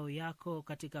marika ambayo yako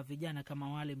katika vijana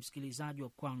kama wale, msikilizaji wa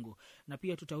kwangu. Na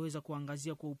pia tutaweza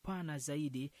kuangazia kwa upana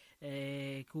zaidi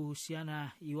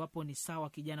kuhusiana iwapo ni sawa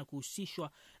kijana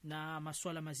kuhusishwa na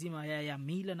masuala mazima ya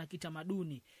mila na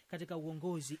kitamaduni katika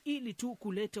uongozi, ili tu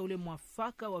kuleta ule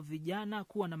mwafaka wa vijana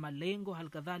kuwa na malengo,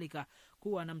 halikadhalika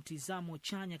kuwa na mtizamo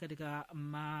chanya katika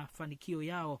mafanikio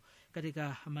yao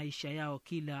katika maisha yao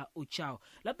kila uchao.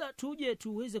 Labda tuje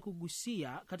tuweze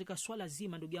kugusia katika swala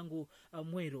zima, ndugu yangu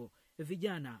Mwero,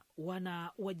 vijana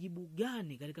wana wajibu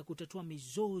gani katika kutatua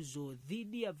mizozo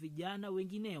dhidi ya vijana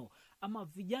wengineo, ama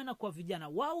vijana kwa vijana,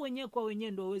 wao wenyewe kwa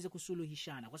wenyewe ndio waweze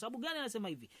kusuluhishana? Kwa sababu gani anasema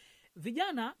hivi?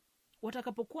 Vijana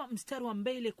watakapokuwa mstari wa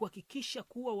mbele kuhakikisha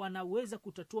kuwa wanaweza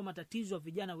kutatua matatizo ya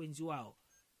vijana wenzi wao,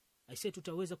 aise,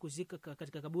 tutaweza kuzika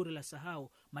katika kaburi la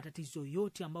sahau matatizo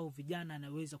yote ambayo vijana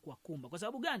anaweza kuwakumba. Kwa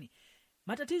sababu gani?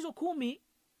 Matatizo 10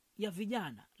 ya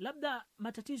vijana, labda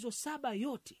matatizo 7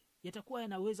 yote yatakuwa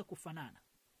yanaweza kufanana.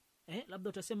 Labda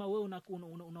utasema wewe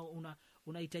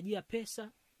unahitajia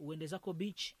pesa uende zako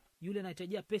beach, yule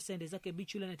anahitajia pesa ende zake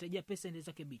beach, yule anahitajia pesa ende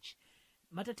zake beach.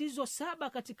 Matatizo 7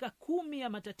 katika 10 ya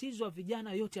matatizo ya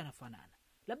vijana yote yanafanana,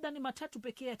 labda ni 3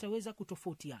 pekee yataweza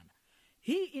kutofautiana.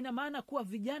 Hii ina maana kuwa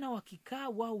vijana wakikaa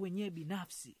wao wenyewe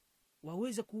binafsi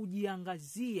waweze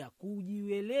kujiangazia,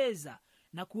 kujieleza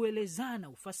na kuelezana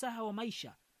ufasaha wa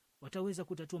maisha, wataweza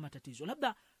kutatua matatizo.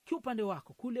 Labda kiupande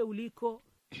wako kule uliko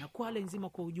na Kwale nzima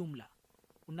kwa ujumla,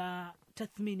 una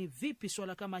tathmini vipi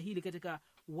swala kama hili katika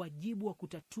wajibu wa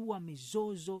kutatua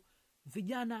mizozo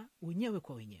vijana wenyewe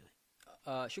kwa wenyewe?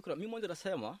 Shukran. Mimi mwanzo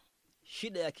nasema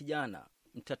shida ya kijana,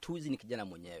 mtatuzi ni kijana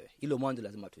mwenyewe. Hilo mwanzo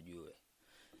lazima tujue.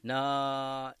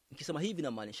 Na nikisema hivi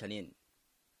na maanisha nini?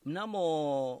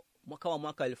 Mnamo mwaka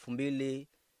 2000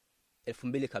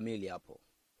 kamili hapo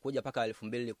kuja paka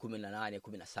 2018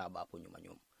 17 hapo nyuma.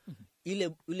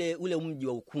 Ule mji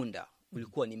wa Ukunda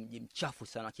ulikuwa ni mji mchafu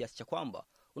sana, kiasi cha kwamba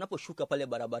unaposhuka pale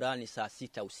barabarani saa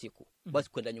 6 usiku, basi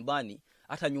kwenda nyumbani,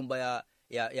 hata nyumba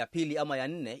ya pili ama ya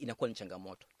 4 inakuwa ni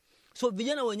changamoto. So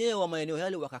vijana wenyewe wa maeneo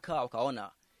yale wakakaa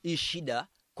wakaona hii shida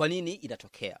kwa nini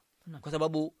inatokea. Kwa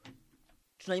sababu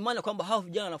tuna imani kwamba hao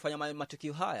vijana wanafanya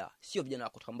matukio haya sio vijana wa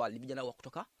kutoka mbali, vijana wa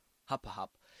kutoka hapa.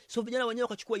 So vijana wenyewe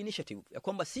wakachukua initiative ya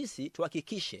kwamba sisi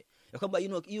tuhakikishe ya kwamba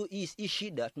hii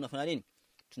shida tunafanya nini,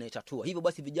 tunaitatua. Hivyo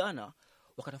basi vijana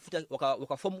wakatafuta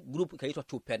wakaform group ikaitwa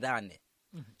Tupendane.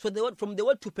 So from the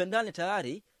word Tupendane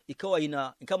tayari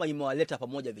ikawa kama imewaleta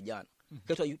pamoja vijana.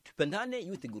 Ikaitwa Tupendane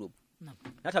Youth Group.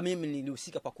 Hata mimi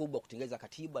nilihusika pakubwa kutengeneza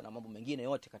katiba na mambo mengine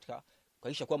yote katika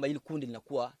kuhakikisha kwamba hili kundi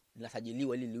linakuwa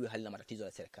linasajiliwa ili liwe halina matatizo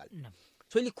ya serikali.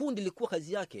 So hili kundi lilikuwa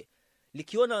kazi yake,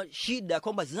 likiona shida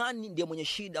kwamba Zani ndiye mwenye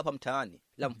shida hapa mtaani,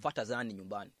 la mfuata Zani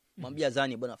nyumbani. Mwambia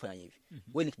Zani, bwana fanya hivi.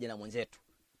 Wewe ni kijana mwenzetu.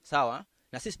 Sawa?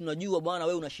 Na sisi tunajua bwana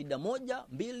wewe una shida 1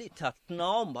 2 3.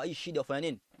 Tunaomba hii shida ufanye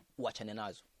nini? Uachane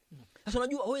nazo. Sasa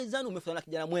unajua wewe Zani umefanya na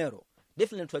kijana Mwero.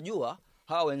 Definitely tunajua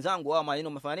hawa wenzangu hawa maneno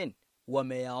umefanya nini?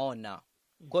 Wameyaona.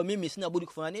 Kwa mimi sina budi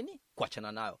kufanya nini?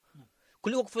 Kuachana nayo.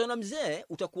 Kuliko kufanya na mzee,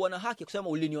 utakuwa na haki kusema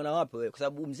uliniona wapi wewe, kwa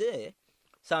sababu mzee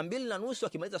saa 2:30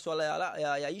 akimaliza swala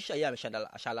ya Isha yeye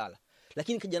ameshalala.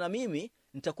 Lakini kijana mimi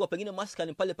nitakuwa pengine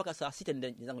maskani pale paka saa 6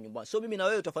 ndio zangu nyumbani. So mimi na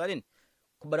wewe tutafanya nini?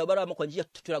 Kwa barabara ama kwa njia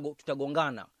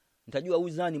tutagongana. Nitajua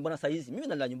uzani mbona saa hizi mimi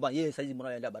naenda nyumbani, yeye saa hizi mbona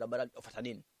anaenda barabara, ufuata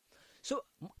nini? So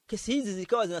kesi hizi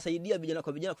zikawa zinasaidia vijana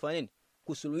kwa vijana kufanya nini?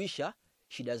 Kusuluhisha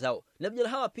shida zao. Na vijana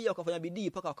hawa pia wakafanya bidii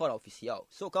paka wakawa na ofisi yao.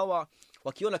 So kama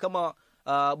wakiona kama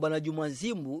Bwana Juma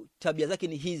Zimbu tabia zake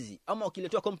ni hizi, ama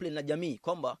wakiletea complaint na jamii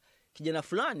kwamba kijana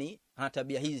fulani ana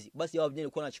tabia hizi, basi hao vijana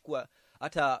walikuwa wanachukua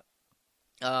hata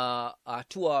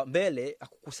hatua mbele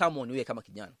akukusummon wewe kama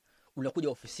kijana. Unakuja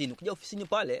ofisini, ukija ofisini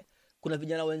pale kuna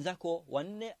vijana wenzako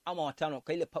 4 ama 5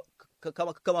 kaile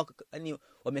kama yani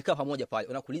wamekaa pamoja pale,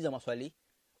 wanakuuliza maswali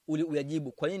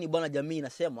uyajibu. Kwa nini bwana jamii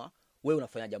inasema wewe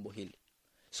unafanya jambo hili?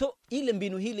 So ile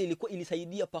mbinu hili ilikuwa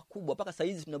ilisaidia pakubwa mpaka saa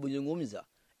hizi tunapozungumza.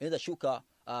 Inaweza shuka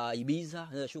Ibiza,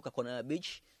 inaweza shuka Kona Beach,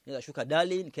 inaweza shuka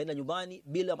Darling, kaenda nyumbani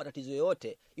bila matatizo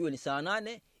yote, iwe ni saa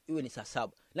 8, iwe ni saa 7.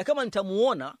 Na kama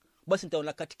nitamuona, basi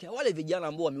nitaona katika wale vijana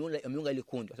ambao wameunga ile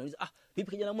kundi. Wataniuliza,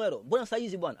 vipi kijana Mwero? Mbona saa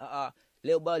hizi bwana?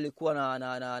 Leo bado nilikuwa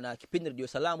na kipindi Radio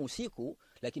Salamu usiku,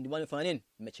 lakini ndio nimefanya nini?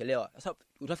 Nimechelewa. Sasa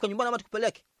utafika nyumbani ama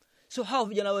tukupeleke? So hao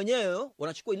vijana wenyewe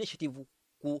wanachukua initiative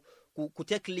ku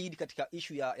take lead katika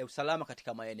issue ya usalama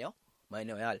katika maeneo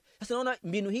yale. Sasa naona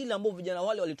mbinu hili ambayo vijana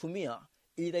wale walitumia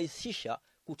ilirahisisha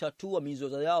kutatua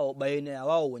mizozo yao baina ya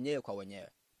wao wenyewe kwa wenyewe.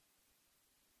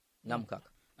 Naam kaka.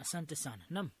 Asante sana.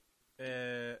 Naam.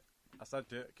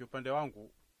 Asante. Kiupande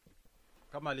wangu,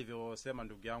 kama alivyosema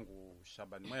ndugu yangu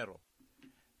Shaban Mwero,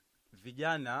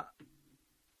 vijana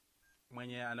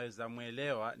mwenye anaweza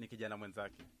muelewa ni kijana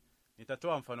mwenzake.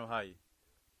 Nitatoa mfano hai.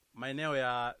 Maeneo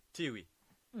ya Tiwi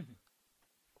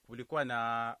kulikuwa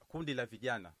na kundi la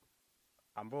vijana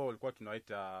ambao walikuwa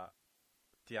tunawaita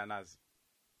tianazi.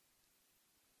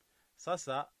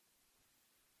 Sasa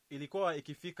ilikuwa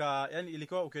ikifika, yani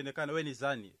ilikuwa ukionekana wewe ni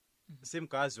zani, si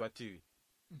mkazi wa Tiwi,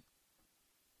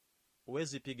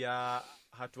 uwezi piga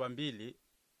hatua mbili,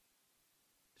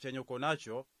 chenye uko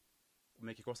nacho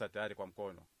umekikosa tayari kwa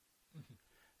mkono.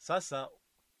 Sasa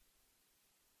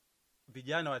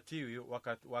vijana wa Tiwi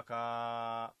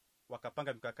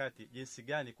wakapanga mikakati jinsi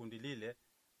gani kundi lile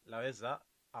laweza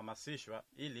hamasishwa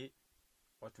ili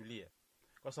watulie,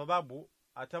 kwa sababu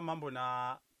hata mambo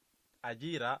na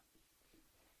ajira,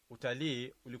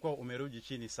 utalii ulikuwa umerudi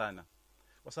chini sana,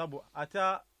 kwa sababu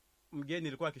hata mgeni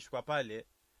alikuwa akishuka pale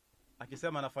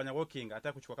akisema anafanya walking,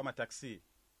 hata kuchukua kama taksi,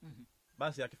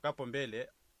 basi akifika hapo mbele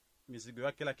mizigo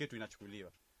yake kila kitu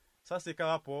inachukuliwa. Sasa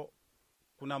ikawa hapo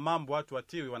kuna mambo watu wa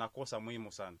Tiwi wanakosa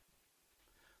muhimu sana.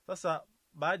 Sasa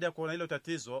baada ya kuona hilo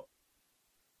tatizo,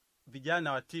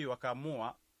 vijana wa Tiwi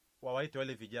wakaamua wawaite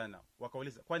wale vijana,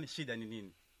 wakauliza kwani shida ni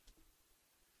nini.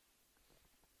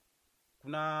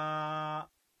 Kuna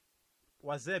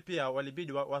wazee pia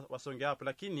walibidi wasonge hapo,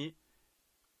 lakini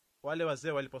wale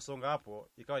wazee waliposonga hapo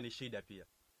ikawa ni shida pia.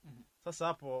 Sasa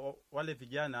hapo wale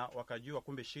vijana wakajua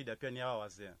kumbe shida pia ni hawa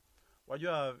wazee.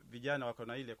 Wajua vijana wako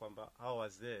na ile kwamba hawa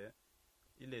wazee,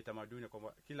 ile tamaduni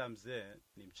kwamba kila mzee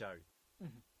ni mchawi.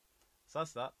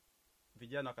 Sasa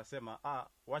vijana wakasema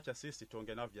wacha sisi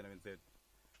tuongee nao vijana wenzetu.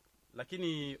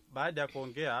 Lakini baada ya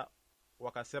kuongea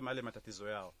wakasema yale matatizo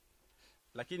yao.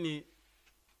 Lakini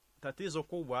tatizo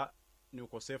kubwa ni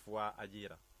ukosefu wa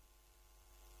ajira.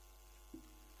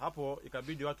 Hapo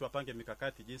ikabidi watu wapange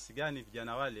mikakati jinsi gani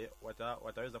vijana wale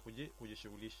wataweza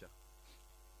kujishughulisha.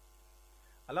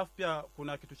 Alafu pia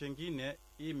kuna kitu chengine,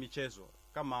 hii michezo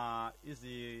kama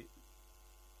hizi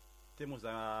timu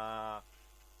za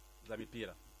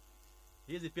mipira.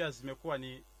 Hizi pia zimekuwa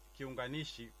ni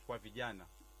kiunganishi kwa vijana.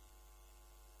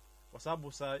 Kwa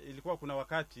sababu ilikuwa kuna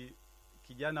wakati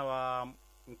kijana wa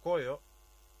Mkoyo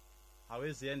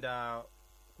hawezi enda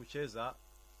kucheza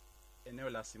eneo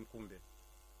la Simkumbe.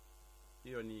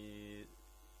 Hiyo ni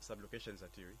sublocation za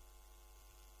Tiwi.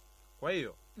 Kwa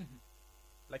hiyo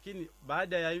lakini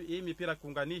baada ya hii mipira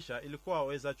kuunganisha, ilikuwa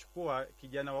waweza chukua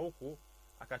kijana wa huku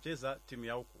akacheza timu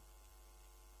ya huku.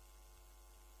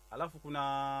 Alafu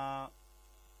kuna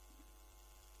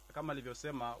kama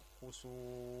alivyosema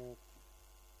kuhusu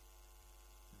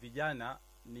vijana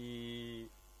ni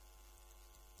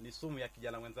sumu ya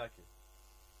kijana mwenzake.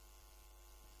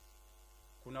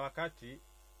 Kuna wakati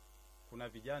kuna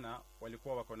vijana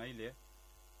walikuwa wako na ile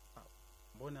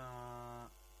mbona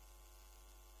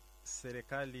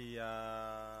serikali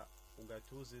ya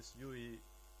ugatuzi sijui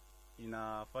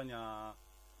inafanya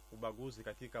ubaguzi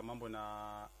katika mambo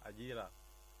na ajira.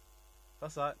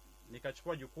 Sasa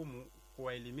nikachukua jukumu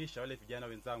kuwaelimisha wale vijana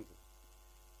wenzangu.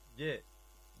 Je,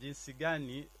 jinsi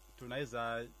gani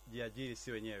tunaweza jiajiri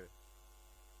si wenyewe?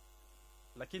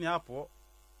 Lakini hapo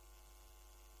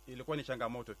ilikuwa ni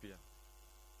changamoto pia.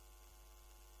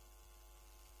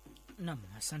 Naam,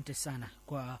 asante sana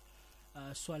kwa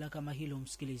swala kama hilo,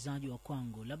 msikilizaji wa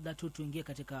kwangu. Labda tu tuingie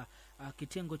katika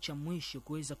kitengo cha mwisho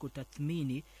kuweza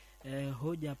kutathmini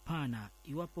hoja pana,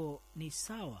 iwapo ni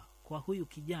sawa kwa huyu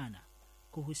kijana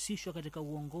kuhusishwa katika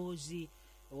uongozi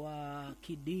wa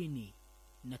kidini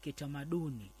na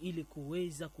kitamaduni ili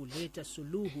kuweza kuleta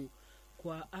suluhu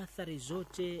kwa athari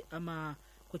zote ama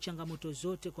kwa changamoto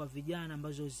zote kwa vijana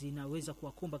ambazo zinaweza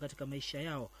kuwakumba katika maisha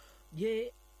yao.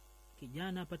 Je,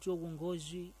 kijana apatiwa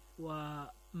uongozi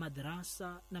wa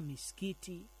madrasa na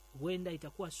misikiti huenda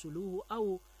itakuwa suluhu,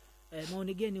 au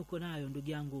maoni gani uko nayo ndugu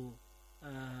yangu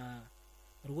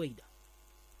Ruwaida?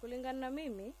 Kulingana na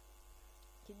mimi,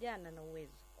 kijana na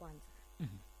uwezo kwanza.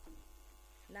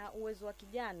 Na uwezo wa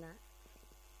kijana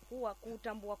huwa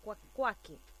kutambua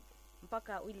kwake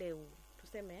mpaka ile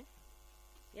tuseme,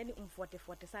 yani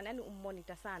umfuate sana, yani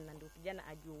ummonitor sana, ndio kijana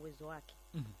ajue uwezo wake.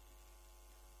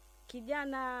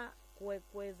 Kijana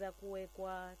kuweza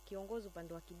kuwekwa kiongozi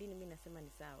upande wa kidini, mimi nasema ni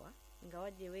sawa,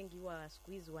 ingawaje wengi wa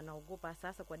siku hizi wanaogopa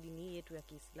sasa kwa dini hii yetu ya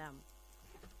Kiislamu.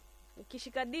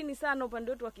 Ukishika dini sana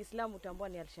upande wetu wa Kiislamu utambua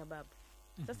ni Al-Shabaab.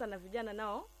 Sasa na vijana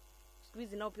nao siku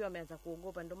hizi nao pia wameanza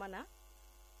kuogopa, ndio maana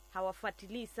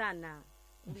hawafuatilii sana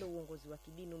ule uongozi wa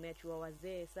kidini umeachiwa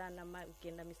wazee sana.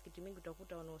 Ukienda misikiti mingi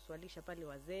utakuta wanaoswalisha pale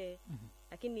wazee.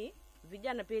 Lakini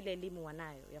vijana pia ile elimu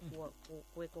wanayo ya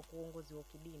kuweko uongozi wa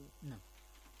kidini.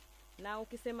 Na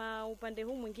ukisema upande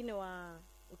huu mwingine wa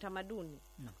utamaduni,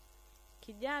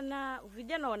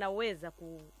 vijana wanaweza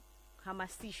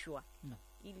kuhamasishwa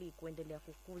ili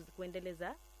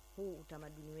kuendeleza huu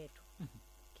utamaduni wetu.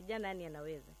 Kijana yani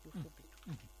anaweza kiufupi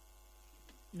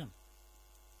tu.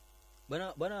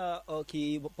 Bwana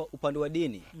upande wa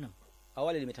dini,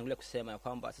 awali nimetangulia kusema ya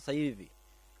kwamba sasa hivi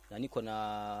na niko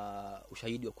na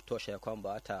ushahidi wa kutosha ya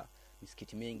kwamba hata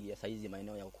misikiti mingi ya saizi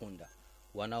maeneo ya Ukunda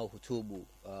wanao hutubu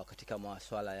katika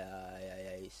masuala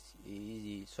ya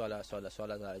hizi swala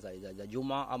za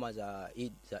Juma ama za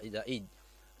Eid.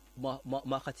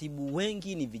 Makatibu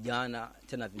wengi ni vijana,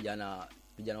 tena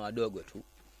vijana wadogo tu.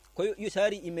 Kwa hiyo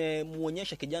tayari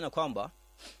imemuonyesha kijana kwamba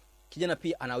kijana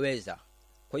pia anaweza.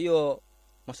 Kwa hiyo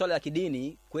masuala ya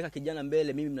kidini kuweka kijana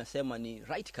mbele, mimi nasema ni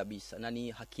right kabisa na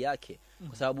ni haki yake,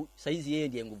 kwa sababu saizi yeye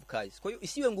ndiye nguvu kazi. Kwa hiyo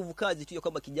isiwe nguvu kazi tu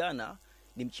kwamba kijana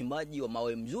ni mchimbaji wa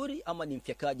mawe mzuri ama ni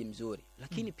mfyakaji mzuri,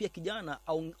 lakini pia kijana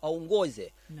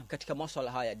aongoze katika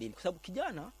masuala haya ya dini, kwa sababu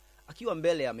kijana akiwa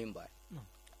mbele ya mimbar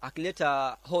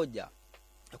akileta hoja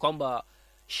kwamba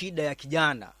shida ya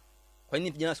kijana, kwa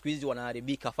nini vijana siku hizi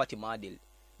wanaharibika, afati maadili,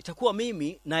 itakuwa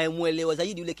mimi nayemuelewa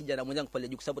zaidi yule kijana mwenzangu pale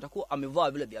juu, kwa sababu atakuwa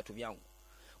amevaa vile viatu vyangu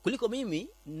kuliko mimi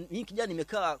kijana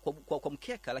nimekaa kwa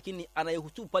mkeka, lakini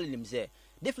anayehutubu pale ni mzee.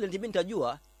 Definitely mimi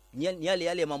nitajua ni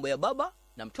yale mambo ya baba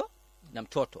na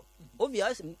mtoto.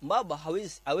 Obvious baba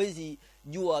hawezi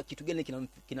jua kitu gani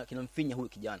kinamfinya huyu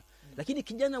kijana, lakini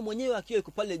kijana mwenyewe akiwa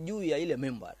yuko pale juu ya ile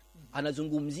member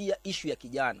anazungumzia issue ya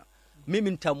kijana,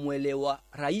 mimi nitamuelewa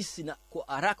rahisi na kwa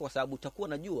haraka, kwa sababu utakuwa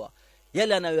najua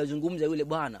yale anayozungumza yule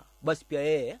bwana, basi pia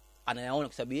yeye anayaona,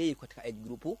 kwa sababu yeye katika age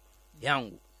group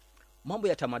yangu. Mambo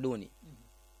ya tamaduni,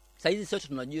 saizi sote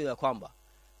tunajua ya kwamba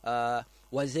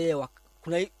wazee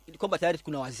kwamba tayari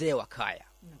kuna wazee wa kaya.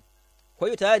 Kwa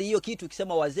hiyo tayari hiyo kitu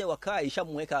ikisema wazee wa kaya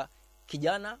ishamweka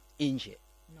kijana nje.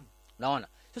 Naona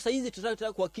sasa hizi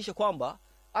tunataka kuhakikisha kwamba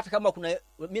hata kama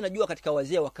mimi najua katika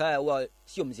wazee wa kaya huwa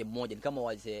sio mzee mmoja, ni kama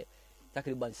wazee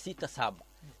takriban 6-7.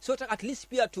 So at least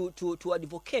pia to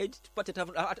advocate, tupate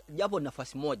japo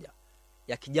nafasi moja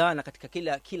ya kijana katika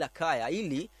kila kaya,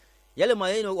 ili yale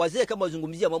maneno wazee kama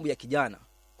wazungumzia mambo ya kijana,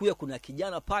 kuya kuna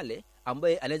kijana pale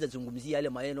ambaye anaweza zungumzia yale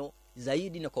maneno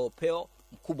zaidi na kwa upeo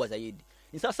mkubwa zaidi.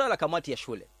 Ni sasa la kamati ya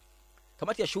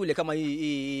shule kama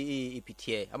hii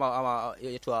PTA ama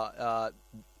yetu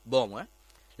bomo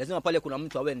lazima pale kuna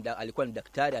mtu alikuwa ni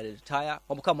daktari, aliretire,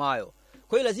 mambo kama hayo.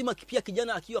 Kwa hiyo lazima pia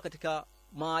kijana akiwa katika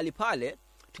mahali pale,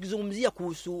 tukizungumzia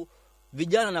kuhusu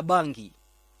vijana na bangi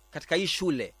katika hii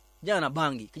shule, vijana na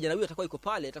bangi, kijana huyo atakuwa yuko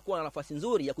pale, atakuwa na nafasi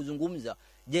nzuri ya kuzungumza.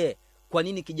 Je, kwa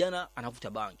nini kijana anavuta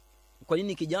bangi? Kwa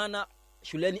nini kijana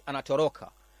shuleni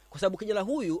anatoroka? Kwa sababu kijana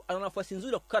huyu ana nafasi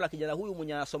nzuri ya kukaa kijana huyu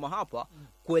mwenye anasoma hapa,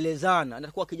 kuelezana.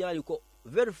 Atakuwa kijana yuko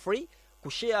very free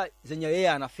kushare zenye yeye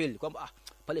ana feel kwamba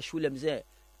pale shule mzee,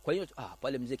 kwa hiyo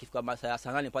pale mzee kifika masaa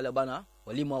saa 8 pale bana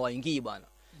walimu hawaingii bana.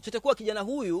 So itakuwa kijana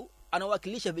huyu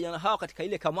anawakilisha vijana hao katika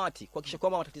ile kamati kuhakikisha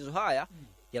kwamba matatizo haya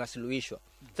yanasuluhishwa.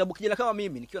 Sababu kijana kama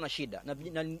mimi nikiwa na shida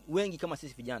na wengi kama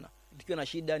sisi vijana tukiwa na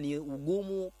shida, ni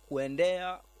ugumu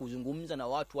kuzungumza na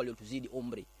watu waliotuzidi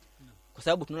umri, kwa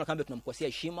sababu tunaona kama tunamkosea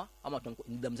heshima ama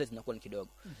nidhamu zetu zinakuwa ni kidogo.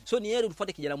 So ni heri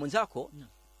ufuate kijana mwenzako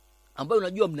ambaye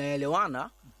unajua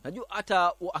mnaelewana, najua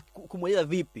hata kumweleza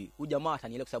vipi huyu jamaa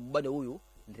atanielewa, kwa sababu bado huyu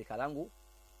ni rika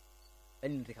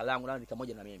langu na rika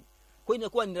moja na mimi. Kwa hiyo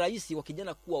inakuwa ni rahisi kwa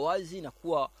kijana kuwa wazi na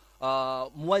kuwa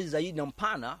mwazi zaidi na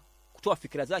mpana, kutoa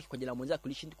fikra zake kwa kijana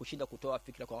mwenzake kushinda kutoa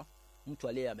fikra kwa mtu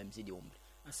aliye amemzidi umri.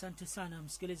 Asante sana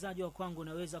msikilizaji wa kwangu,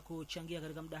 unaweza kuchangia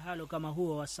katika mdahalo kama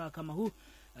huo wa saa kama huu.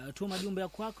 Tuma jumbe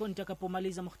kwako,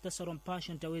 nitakapomaliza mukhtasari wa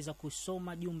mpasho nitaweza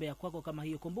kusoma jumbe ya kwako kama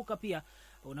hiyo. Kumbuka pia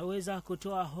unaweza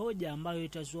kutoa hoja ambayo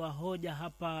itazua hoja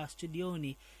hapa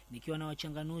studioni, nikiwa na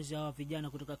wachanganuzi wa vijana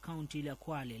kutoka kaunti ile ya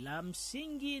Kwale. La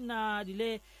msingi na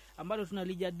lile ambalo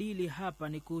tunalijadili hapa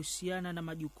ni kuhusiana na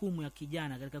majukumu ya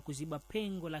kijana katika kuziba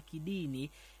pengo la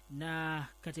kidini na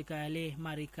katika yale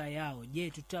marika yao.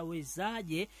 Je,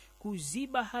 tutawezaje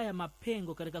kuziba haya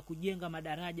mapengo katika kujenga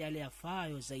madaraja yale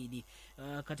yafayo zaidi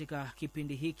katika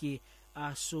kipindi hiki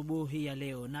asubuhi ya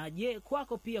leo? Na je,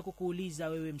 kwako pia kukuuliza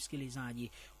wewe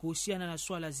msikilizaji kuhusiana na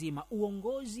swala zima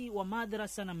uongozi wa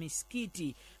madrasa na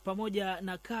misikiti pamoja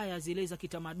na kaya zile za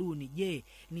kitamaduni. Je,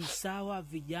 ni sawa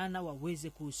vijana waweze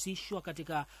kuhusishwa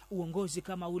katika uongozi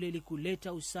kama ule ili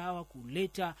kuleta usawa,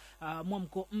 kuleta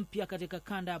mwamko mpya katika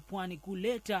kanda ya Pwani,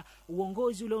 kuleta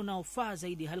uongozi ule unaofaa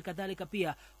zaidi, halikadhalika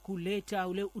pia kuleta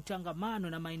ule utangamano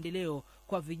na maendeleo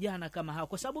kwa vijana kama hao.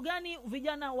 Kwa sababu gani?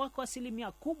 Vijana wako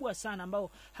asilimia kubwa sana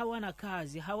ambao hawana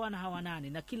kazi, hawanani,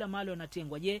 na kila mahali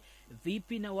wanatengwa. Je,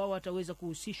 vipi na wao wataweza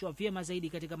kuhusishwa vyema zaidi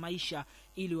katika maisha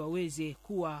ili waweze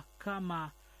kuwa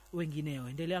kama wengineo?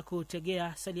 Endelea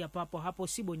kutegea, salia papo hapo,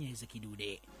 sibonyeze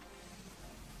kidude.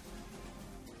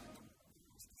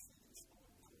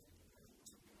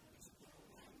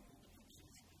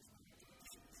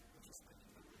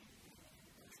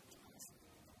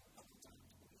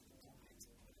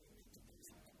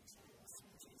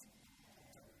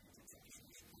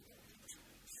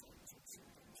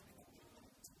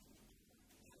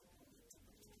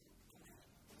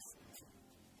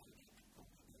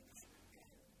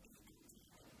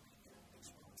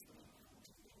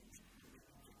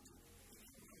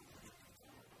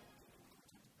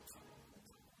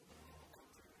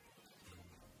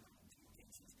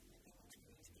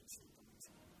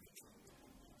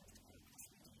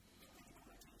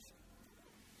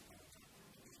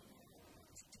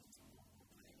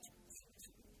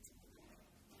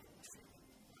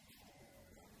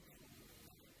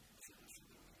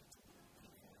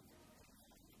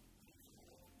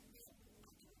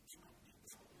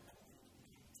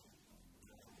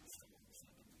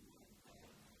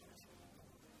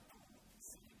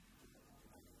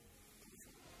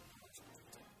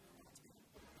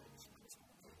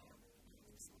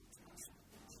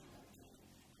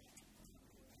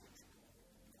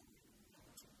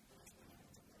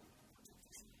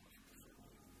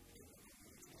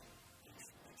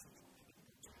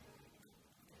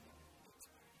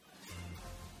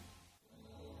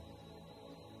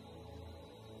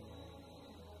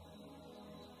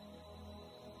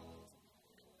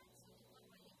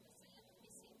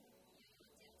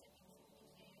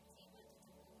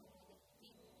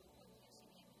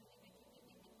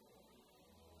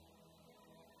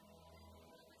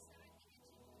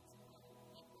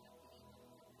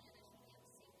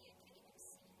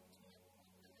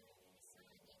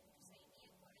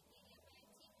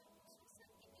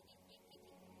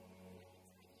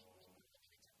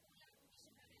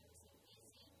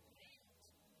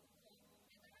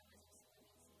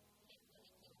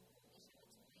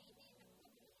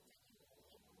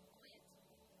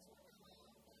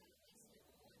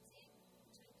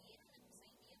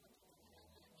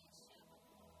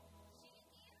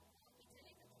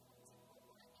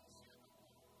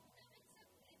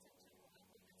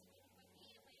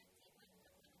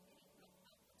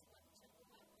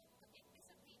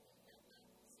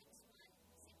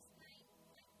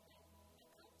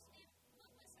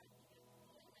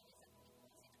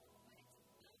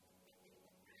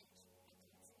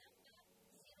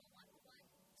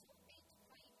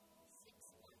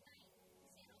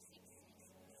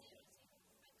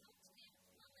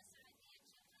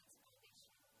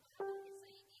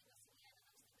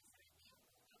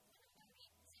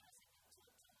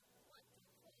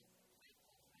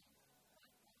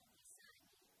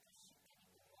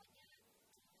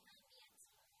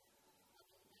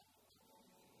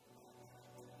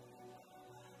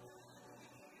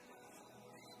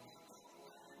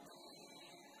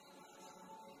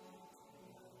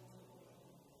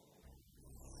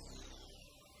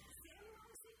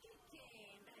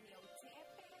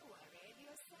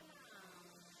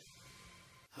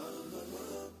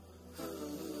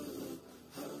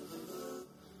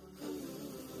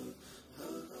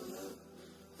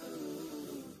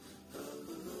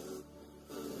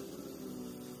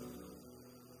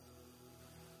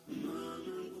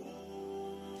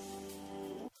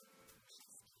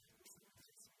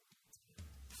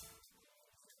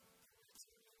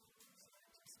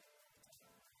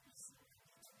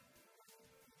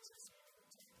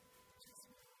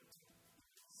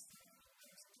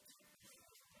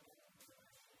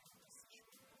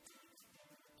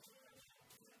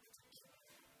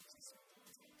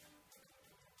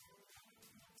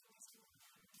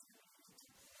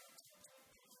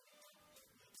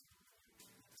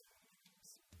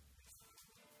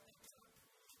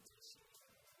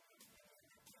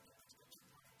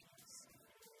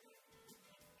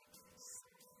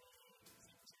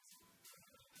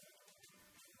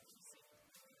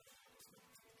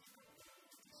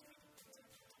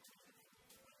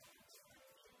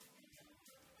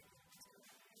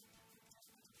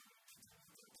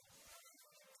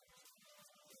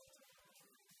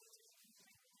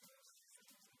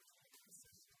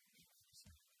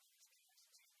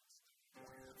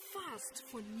 Fast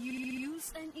for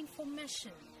news and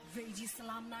information. Radio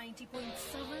Salam 90.7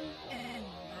 and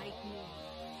Night Moon.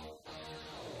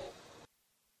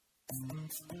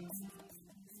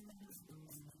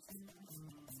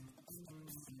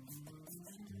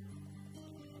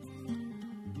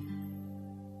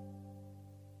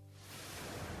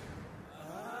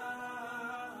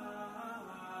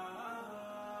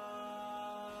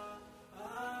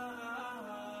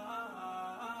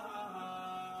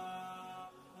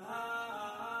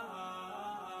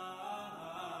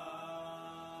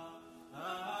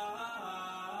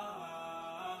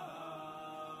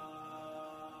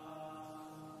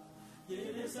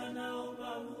 Jeneza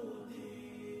naomba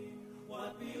rudi,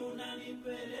 wapi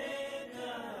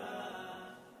unanipeleka?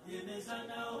 Jeneza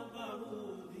naomba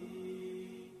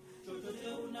rudi, chochote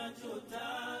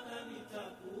unachotaka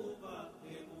nitakupa,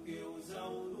 hebu geuza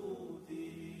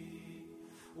urudi,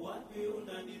 wapi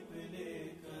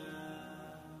unanipeleka?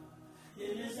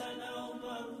 Jeneza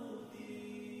naomba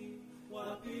rudi,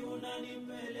 wapi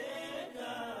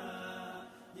unanipeleka?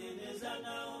 Jeneza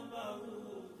naomba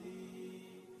rudi,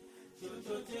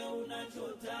 chochote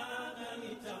unachotaka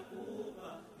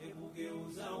nitakupa, hebu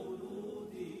geuza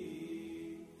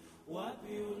urudi,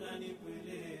 wapi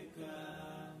unanipeleka?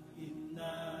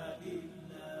 Inna lillahi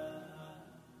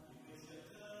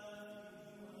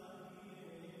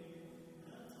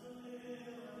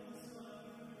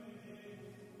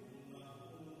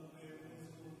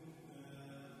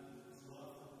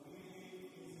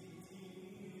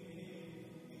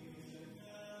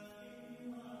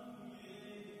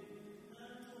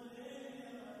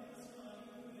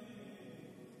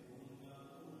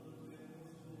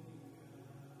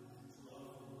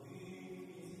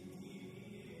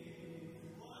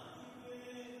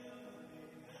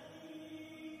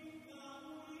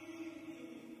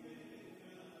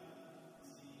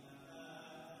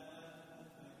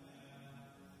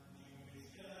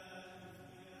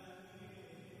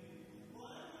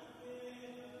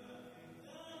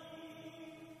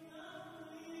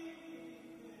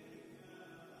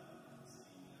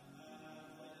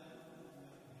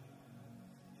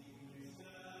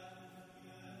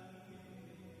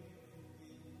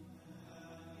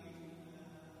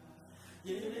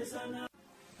Jeneza na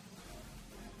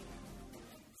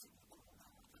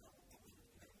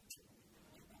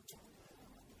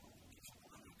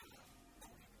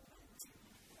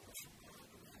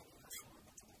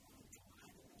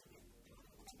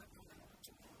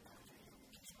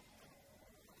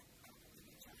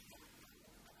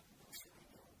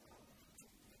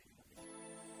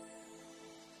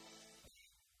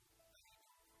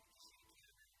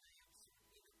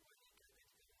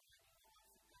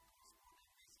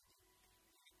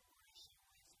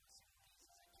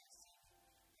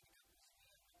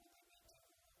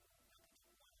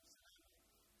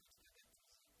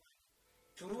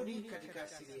turudi katika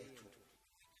asili yetu.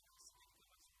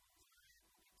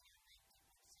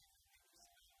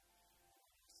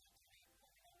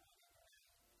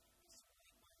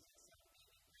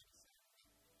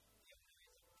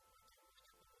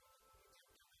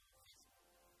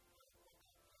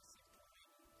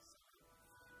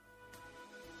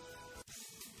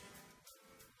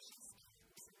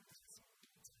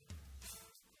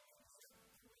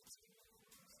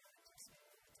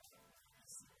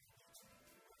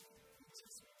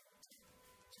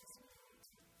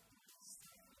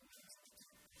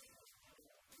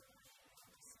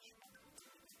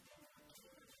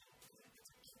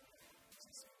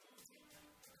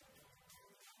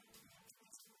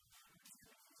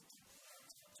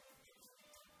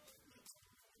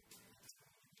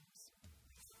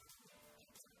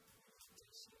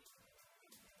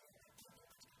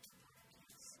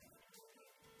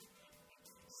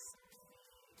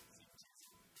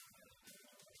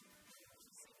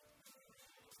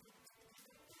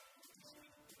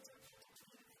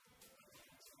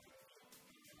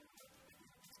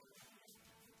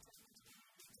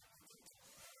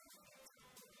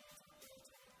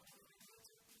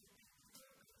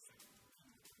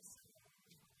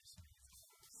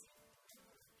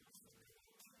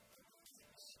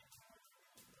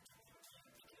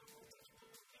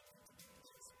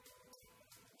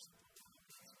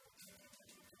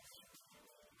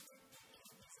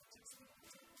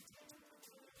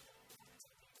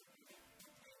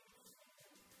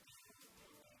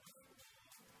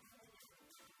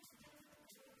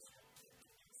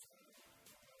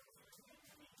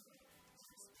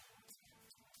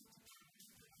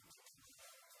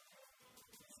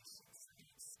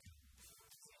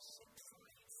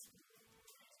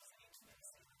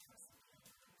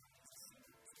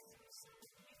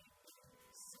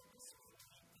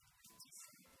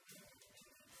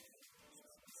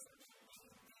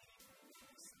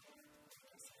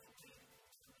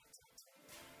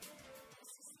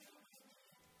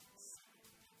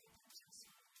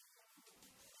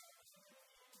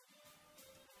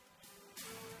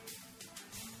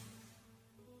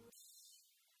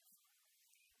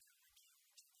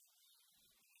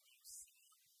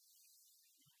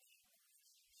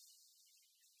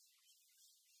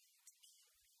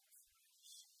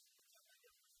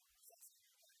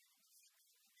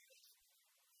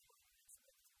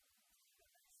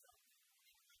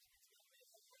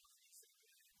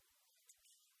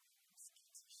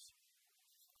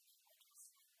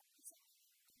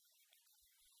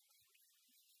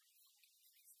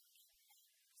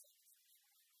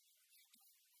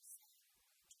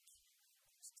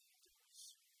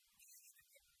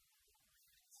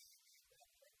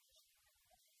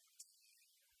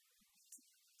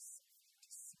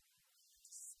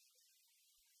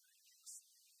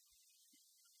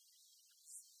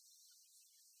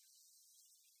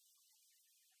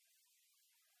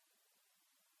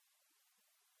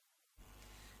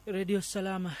 Radio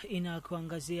Salama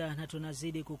inakuangazia na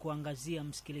tunazidi kukuangazia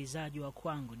msikilizaji wa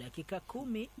kwangu. Dakika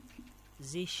 10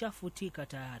 zishafutika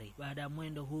tayari baada ya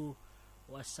mwendo huu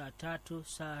wa saa 3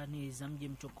 saa ni za mji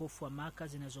mtukufu wa Maka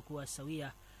zinazokuwa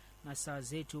sawia na saa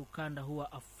zetu ukanda huu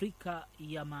wa Afrika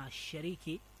ya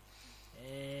Mashariki.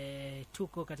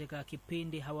 Tuko katika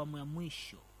kipindi awamu ya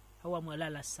mwisho, awamu ya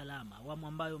lala salama, awamu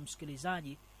ambayo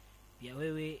msikilizaji pia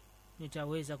wewe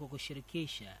nitaweza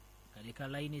kukushirikisha katika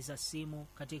laini za simu,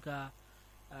 katika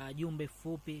jumbe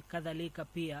fupi, kadhalika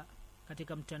pia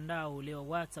katika mtandao ule wa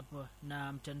WhatsApp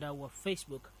na mtandao wa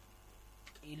Facebook,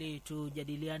 ili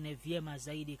tujadiliane vyema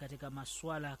zaidi katika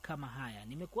masuala kama haya.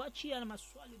 Nimekuachia na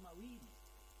maswali mawili.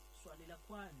 Swali la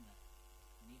kwanza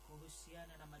ni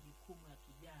kuhusiana na majukumu ya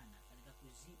kijana katika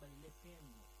kuziba lile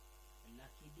pengo la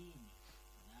kidini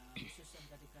na hususan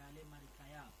katika yale marika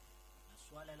yao. Na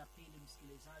swala la pili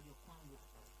msikilizaji wa kwangu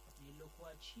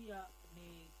nililokuachia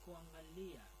ni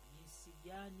kuangalia jinsi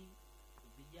gani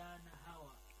vijana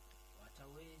hawa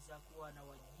wataweza kuwa na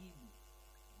wajibu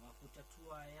wa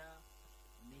kutatua ya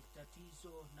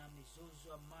mitatizo na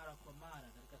mizozo mara kwa mara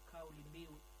katika kauli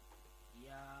mbiu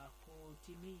ya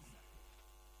kutimiza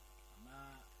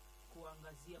ama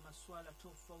kuangazia masuala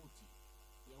tofauti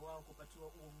ya wao kupatiwa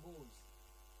uongozi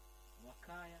wa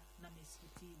kaya na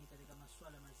misikitini katika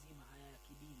masuala mazima haya ya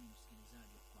kidini.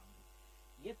 Msikilizaji wa kwangu,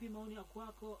 yepi maoni ya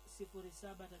kwako?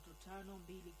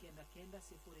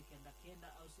 0735299099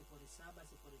 au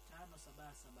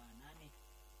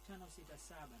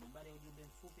 0705778567. nambari ya ujumbe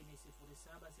mfupi ni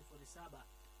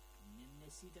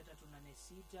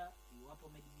 0707463886. Iwapo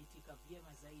umejijitika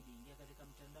vyema zaidi, ingia katika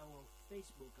mtandao wa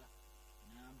Facebook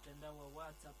na mtandao wa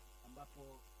WhatsApp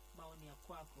ambapo maoni ya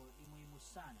kwako ni muhimu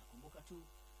sana. Kumbuka tu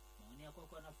maoni ya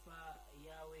kwako yanafaa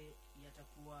yawe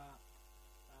yatakuwa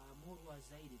murwa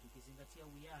zaidi, tukizingatia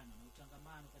uwiano na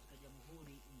utangamano katika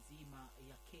jamhuri nzima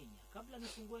ya Kenya. Kabla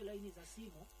nifungue laini za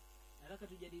simu, nataka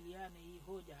tujadiliane hii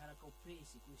hoja haraka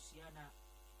upesi kuhusiana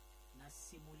na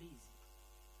simulizi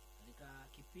katika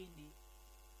kipindi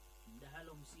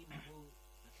mdahalo mzima huu,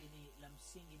 lakini la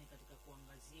msingi ni katika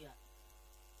kuangazia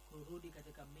kurudi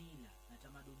katika mila na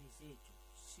tamaduni zetu.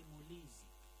 Simulizi,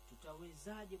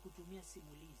 tutawezaje kutumia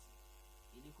simulizi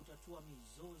ili kutatua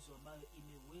mizozo ambayo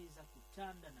imeweza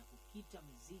kutanda na kukita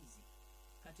mizizi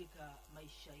katika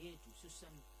maisha yetu,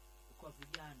 hususan kwa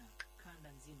vijana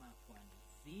kanda nzima ya pwani?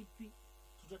 Vipi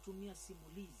tutatumia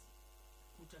simulizi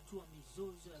kutatua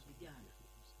mizozo ya vijana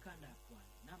kanda ya pwani?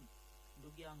 Naam,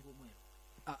 ndugu yangu Mwero.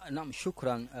 Naam,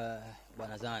 shukran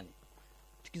bwana Zani.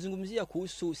 Tukizungumzia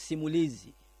kuhusu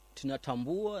simulizi,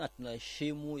 tunatambua na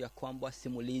tunaheshimu ya kwamba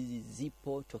simulizi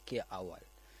zipo tokea awali,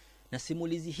 na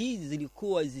simulizi hizi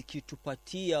zilikuwa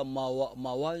zikitupatia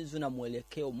mawazo na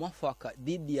mwelekeo mwafaka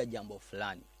dhidi ya jambo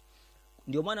fulani.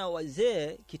 Ndio maana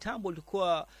wazee kitambo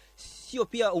walikuwa sio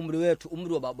pia umri wetu,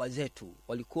 umri wa baba zetu,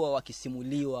 walikuwa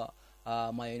wakisimuliwa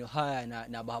maneno haya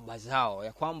na baba zao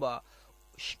ya kwamba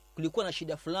kulikuwa na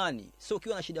shida fulani. So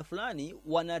ukiwa na shida fulani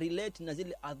wana relate na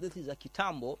zile hadithi za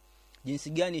kitambo, jinsi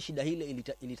gani shida ile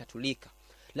ilitatulika.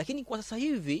 Lakini kwa sasa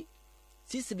hivi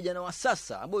sisi vijana wa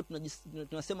sasa ambao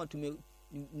tunasema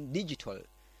digital,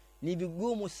 ni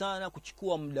vigumu sana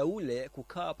kuchukua muda ule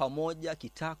kukaa pamoja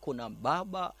kitako na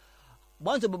baba.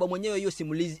 Mwanzo baba mwenyewe hiyo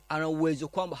simulizi ana uwezo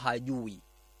kwamba hajui.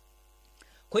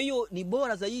 Kwa hiyo ni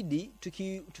bora zaidi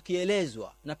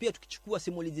tukielezwa, na pia tukichukua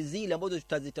simulizi zile ambazo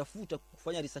tutazitafuta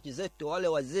kufanya research zetu, wale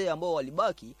wazee ambao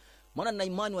walibaki, maana na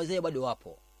imani wazee bado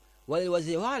wapo. Wale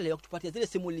wazee wale wakutupatia zile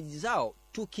simulizi zao,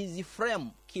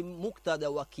 tukiziframe kimuktadha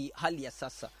wa hali ya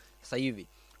sasa hivi.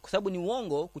 Kwa sababu ni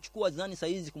uongo kuchukua Zani saa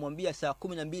hizi kumwambia saa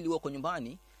 12 uko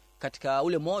nyumbani katika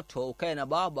ule moto ukae na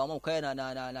baba ama ukae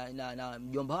na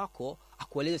mjomba wako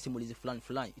akueleze simulizi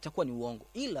fulani, itakuwa ni uongo.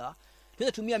 Ila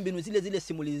tunaweza tumia mbinu zile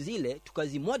simulizi zile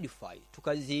tukazimodify,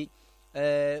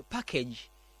 package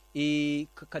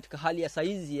katika hali ya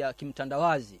saizi ya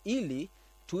kimtandawazi, ili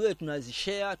tuwe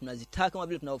tunazishare, tunazitaka kama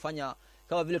vile tunaofanya,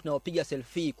 kama vile tunaopiga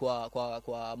selfie kwa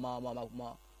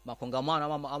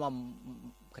makongamano ama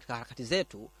katika harakati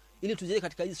zetu, ili tuziweke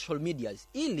katika hizo social medias,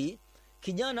 ili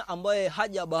kijana ambaye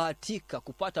hajabahatika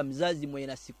kupata mzazi mwenye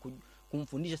na siku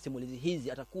kumfundisha simulizi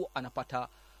hizi atakuwa anapata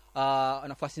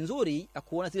nafasi nzuri ya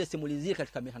kuona zile simulizi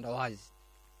katika mitandawazi,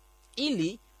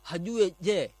 ili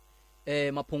hajue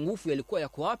mapungufu yalikuwa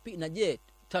yako wapi, na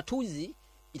tatuzi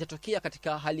itatokea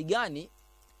katika hali gani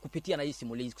kupitia na hii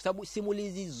simulizi. Kwa sababu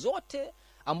simulizi zote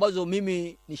ambazo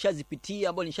mimi nishazipitia,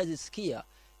 ambazo nishazisikia,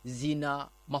 zina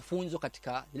mafunzo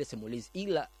katika zile simulizi,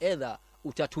 ila either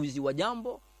utatuzi wa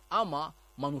jambo ama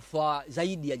manufaa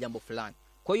zaidi ya jambo fulani.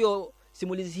 Kwa hiyo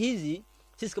simulizi hizi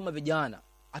sisi kama vijana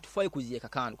hatufai kuziweka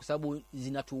kando kwa sababu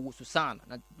zinatuhusu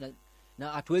sana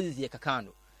na hatuwezi ziweka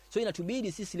kando. So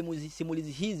inatubidi sisi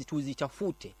simulizi hizi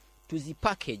tuzichafute,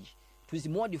 tuzipackage,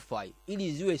 tuzimodify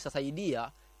ili ziwe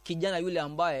sasaidia kijana yule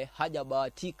ambaye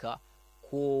hajabahatika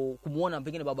kumuona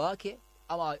pengine baba yake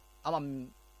ama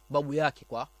babu yake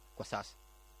kwa sasa.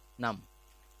 Naam.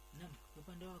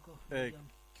 Upande wako?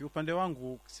 Kiupande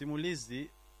wangu simulizi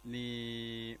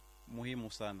ni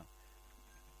muhimu sana.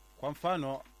 Kwa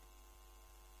mfano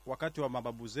wakati wa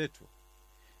mababu zetu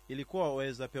ilikuwa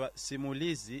waweza pewa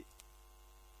simulizi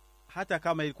hata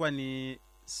kama ilikuwa ni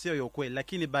sio ya ukweli,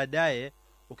 lakini baadaye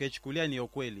ukaichukulia ni ya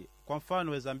ukweli. Kwa mfano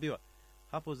waweza ambiwa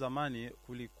hapo zamani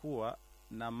kulikuwa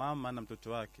na mama na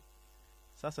mtoto wake.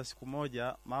 Sasa siku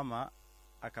moja mama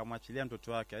akamwachilia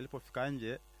mtoto wake, alipofika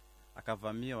nje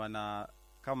akavamiwa na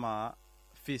kama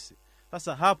fisi.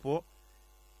 Sasa hapo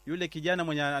yule kijana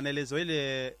mwenye anaelezwa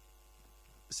ile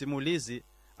simulizi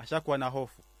ashakuwa na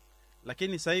hofu.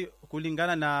 Lakini sasa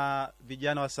kulingana na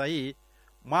vijana wa sasa,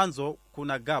 mwanzo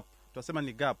kuna gap, tunasema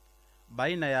ni gap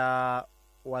baina ya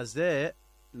wazee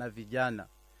na vijana,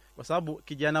 kwa sababu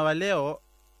kijana wa leo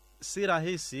si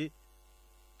rahisi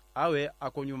awe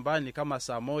ako nyumbani kama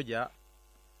saa moja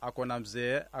ako na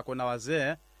mzee, ako na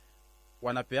wazee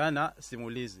wanapeana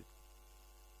simulizi.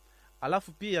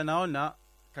 Alafu pia naona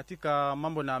katika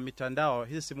mambo na mitandao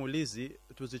hizi simulizi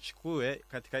tuzichukue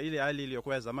katika ile hali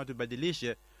iliyokuwa ya zamani,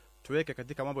 tubadilishe tuweke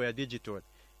katika mambo ya digital,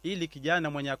 ili kijana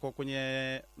mwenye ako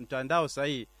kwenye mtandao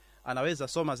sahihi anaweza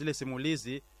soma zile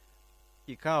simulizi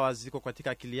ikawa ziko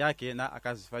katika akili yake na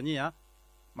akazifanyia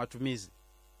matumizi.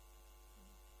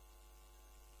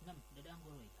 Naam, dadangu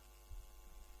Roida.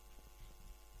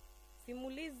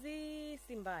 Simulizi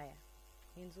si mbaya,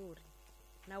 ni nzuri.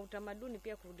 Na utamaduni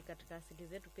pia kurudi katika asili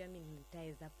zetu pia mimi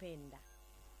nitaweza penda.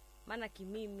 Maana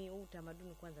kimimi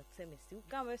utamaduni kwanza tuseme si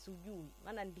kama wewe usijui.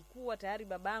 Maana ndikuwa tayari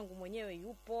babangu mwenyewe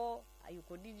yupo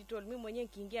digital, mimi mwenyewe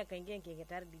kaingia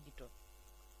tayari digital.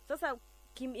 Sasa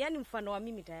yani mfano wa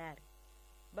mimi tayari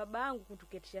babangu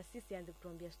kutuketisha sisi anze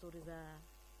kutuambia stories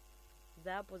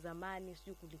za hapo zamani,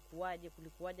 sijui kulikuwaje,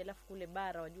 alafu kule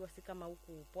bara wajua si kama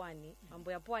huku pwani,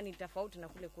 mambo ya pwani tofauti na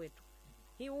kule kwetu.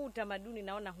 Hii utamaduni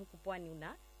naona huku pwani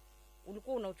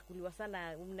ulikuwa unauchukuliwa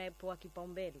sana, unapewa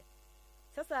kipaumbele.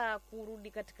 Sasa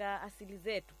kurudi katika asili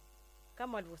zetu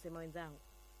kama walivyosema wenzangu,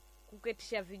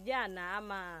 kuketisha vijana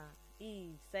ama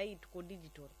hii sasa tuko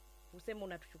digital, useme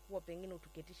unatuchukua pengine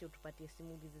utuketishe utupatie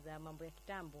simulizi za mambo ya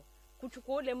kitambo,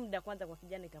 kuchukua ule muda kwanza kwa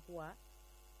kijana itakuwa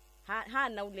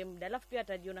hana ule muda, alafu pia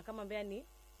atajiona kama mbani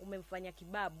umemfanya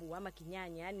kibabu ama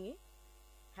kinyanya, yani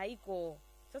haiko.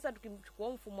 Sasa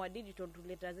tukimchukua mfumo wa digital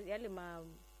tuleta yale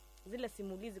zile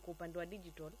simulizi kwa upande wa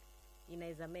digital,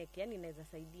 inaweza yani inaweza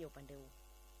saidia upande huu.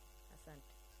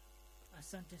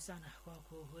 Asante sana kwa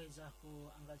kuweza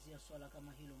kuangazia swala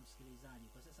kama hilo msikilizaji.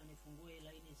 Kwa sasa nifungue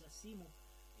laini za simu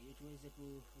ili tuweze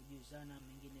kujuzana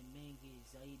mengine mengi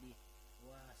zaidi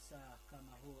wa saa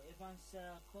kama huu. Evans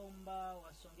Komba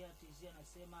wasongea TZ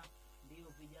anasema ndio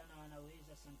vijana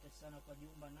wanaweza. Asante sana kwa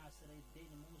Jumba. Nasreddin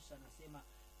Musa anasema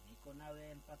niko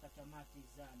nawe mpaka tamati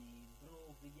zani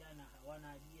bro, vijana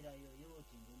hawana ajira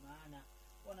yoyote ndio maana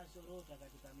wanazorota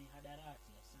katika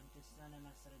mihadarati. Asante sana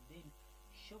Nasreddin.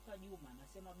 Shoka Juma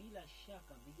anasema bila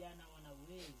shaka vijana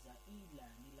wanaweza, ila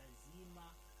ni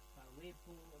lazima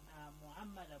pawepo na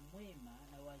muamala mwema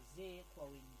na wazee kwa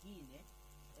wengine.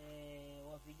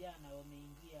 Wa vijana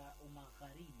wameingia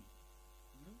umagharibi,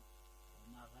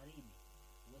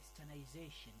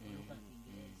 westernization kwa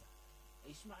Kiingereza.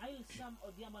 Ismail Sam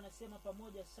Odhiambo anasema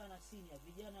pamoja sana senior,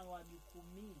 vijana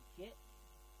wajukumike,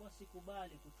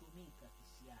 wasikubali kutumika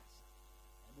kisiasa.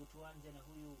 Hebu tuanze na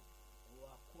huyu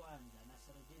wa kwanza.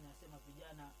 Nasreddin anasema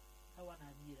vijana hawana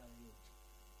ajira yoyote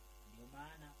ndio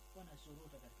maana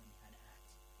wanazorota katika mihadarati.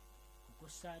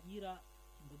 Kukosa ajira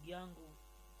ndugu yangu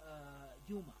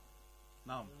Juma,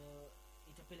 naam,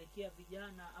 itapelekea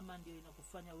vijana ama ndio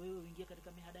inakufanya wewe uingie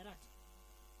katika mihadarati?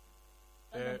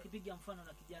 Nikipiga mfano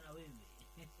na kijana wewe.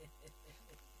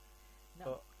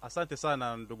 Asante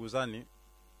sana ndugu zani.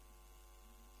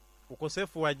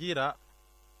 Ukosefu wa ajira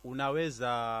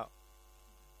unaweza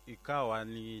ikawa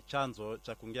ni chanzo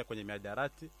cha kuingia kwenye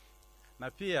mihadarati,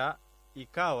 na pia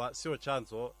ikawa sio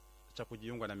chanzo cha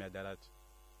kujiunga na mihadarati.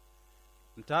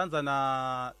 Nitaanza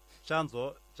na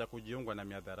chanzo cha kujiunga na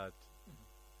mihadarati.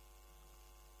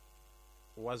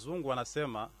 Wazungu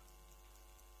wanasema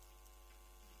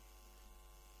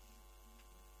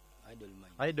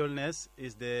idleness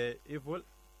is the evil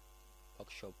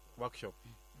workshop.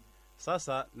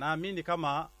 Sasa naamini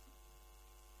kama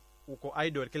uko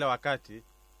idle kila wakati,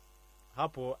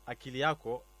 hapo akili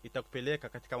yako itakupeleka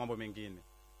katika mambo mengine.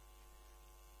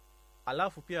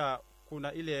 Alafu pia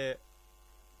kuna ile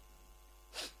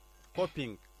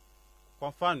coping. Kwa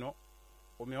mfano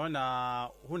umeona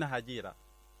huna ajira,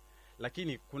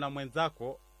 lakini kuna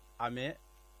mwenzako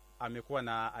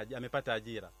amepata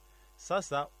ajira.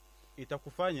 Sasa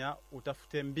itakufanya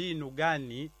utafute mbinu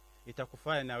gani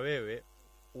itakufanya na wewe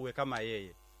uwe kama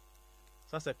yeye.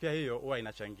 Sasa pia hiyo huwa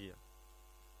inachangia.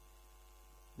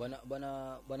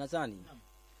 Bwana Zani,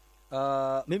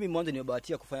 mimi mwanzo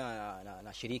nimebahatia kufanya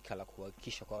na shirika la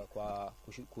kuhakikisha kwa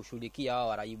kushughulikia hao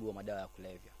waraibu wa madawa ya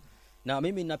kulevya. Na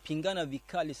mimi napingana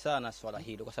vikali sana swala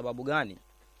hilo. Kwa sababu gani?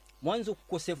 Mwanzo,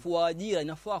 ukosefu wa ajira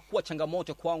inafaa kuwa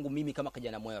changamoto kwangu mimi kama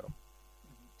kijana Mwero.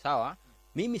 Sawa?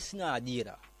 Mimi sina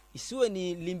ajira. Isiwe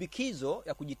ni limbikizo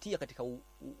ya kujitia katika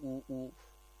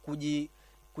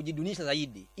kujidunisha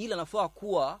zaidi. Ila nafaa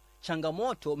kuwa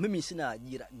changamoto, mimi sina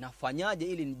ajira, nafanyaje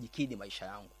ili nijikidi maisha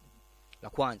yangu? La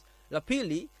kwanza. La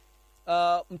pili,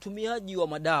 mtumiaji wa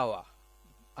madawa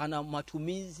ana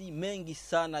matumizi mengi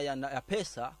sana ya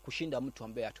pesa kushinda mtu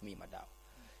ambaye hatumii madawa.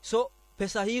 So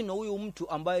pesa hii na huyu mtu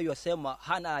ambaye yasema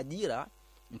hana ajira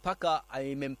mpaka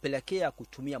imempelekea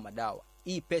kutumia madawa,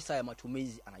 hii pesa ya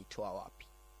matumizi anaitoa wapi?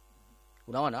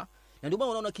 Unaona? Na ndio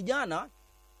maana unaona kijana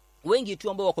wengi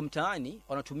tu ambao wako mtaani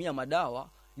wanatumia madawa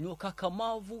ni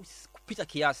wakakamavu kupita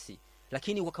kiasi,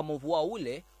 lakini wakakamavu wao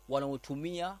ule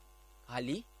wanaotumia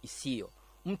hali isiyo.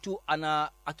 Mtu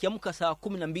akiamka saa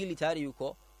 12 tayari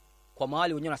yuko kwa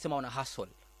mahali wenyewe wanasema wana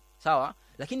hustle. Sawa?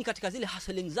 Lakini katika zile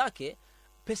hustling zake,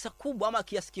 pesa kubwa ama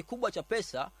kiasi kikubwa cha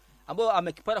pesa ambayo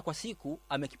amekipata kwa siku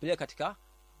amekipeleka katika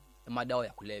madawa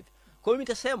ya kulevya. Kwa hiyo mimi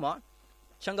nitasema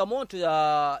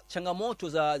changamoto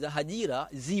za ajira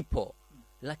zipo,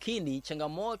 lakini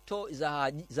changamoto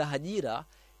za ajira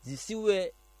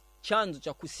zisiwe chanzo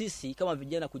cha kusisi kama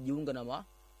vijana kujiunga na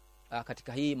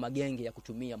katika hii magenge ya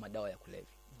kutumia madawa ya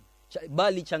kulevya.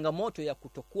 Bali changamoto ya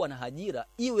kutokuwa na ajira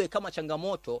iwe kama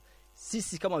changamoto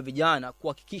sisi kama vijana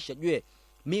kuhakikisha, je,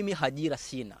 mimi ajira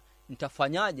sina,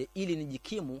 nitafanyaje ili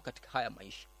nijikimu katika haya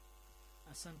maisha?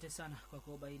 Asante sana kwa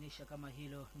kubainisha kama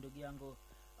hilo ndugu yangu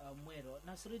Mwero.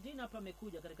 Nasruddin hapa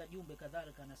amekuja katika jumbe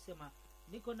kadhalika, anasema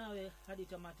niko nawe hadi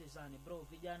tamati Zani. Bro,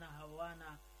 vijana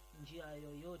hawana njia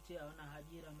yoyote, hawana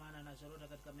ajira, maana nazorota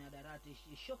katika mihadarati.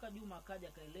 Shoka Juma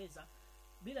akaja kaeleza,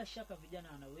 bila shaka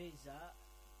vijana wanaweza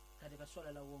katika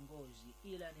swala la uongozi,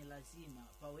 ila ni lazima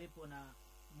pawepo na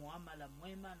muamala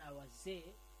mwema na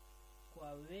wazee.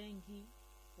 Kwa wengi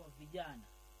wa vijana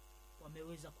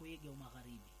wameweza kuiga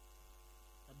umagharibi.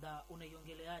 Labda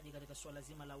unaiongeleaje katika swala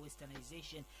zima la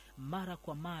westernization? Mara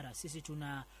kwa mara sisi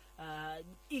tuna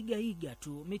iga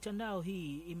tu. Mitandao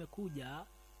hii imekuja,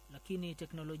 lakini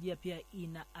teknolojia pia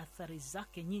ina athari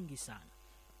zake nyingi sana.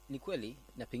 Ni kweli,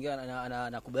 napingana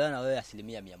na kubaliana na wewe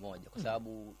 100% kwa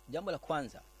sababu jambo la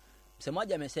kwanza,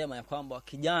 msemaji amesema ya kwamba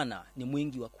kijana ni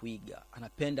mwingi wa kuiga,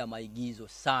 anapenda maigizo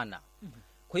sana.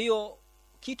 Kwa hiyo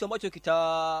kitu ambacho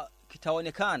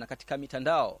kitaonekana katika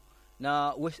mitandao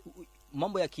na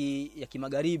mambo ya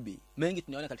kimagharibi mengi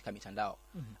tunaona katika mitandao,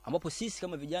 ambapo sisi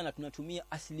kama vijana tunatumia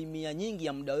asilimia nyingi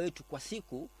ya muda wetu kwa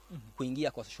siku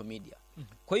kuingia kwa social media.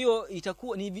 Kwa hiyo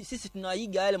itakuwa ni sisi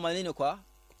tunaiga yale maneno kwa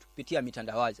kupitia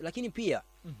mitandao. Lakini pia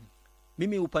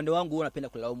mimi upande wangu huwa napenda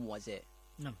kulaumu wazee.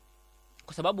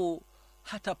 Kwa sababu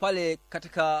hata pale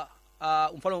katika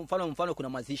mfano kuna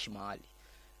mazishi mahali,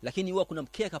 lakini huwa kuna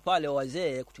mkeka pale wa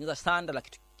wazee kutengeneza sanda la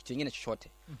kitu kingine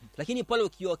chochote. Lakini pale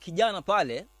ukiwa kijana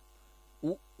pale,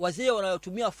 wazee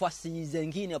wanayotumia fasi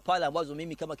zingine pale ambazo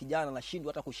mimi kama kijana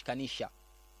nashindwa hata kushikanisha.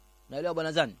 Naelewa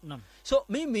bwana Zani? So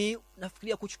mimi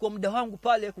nafikiria kuchukua muda wangu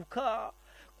pale kukaa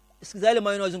sikiza ile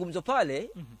maneno yazungumzo pale,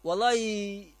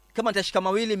 wallahi kama nitashika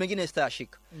mawili mengine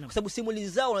sitashika. Kwa sababu simulizi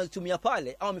zao wanazitumia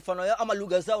pale ama mifano yao ama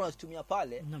lugha zao wanazitumia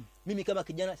pale. Mimi kama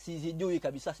kijana sizijui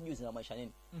kabisa, sijui zina maisha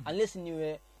nini. Unless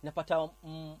niwe napata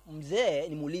mzee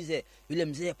nimuulize yule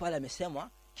mzee pale amesema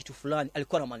kitu fulani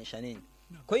alikuwa anamaanisha nini.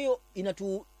 Kwa hiyo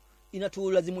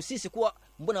inatulazimu sisi kuwa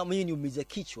mbona mimi niumize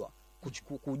kichwa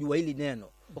kujua hili neno,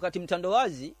 wakati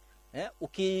mtandawazi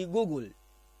ukigoogle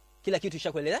kila kitu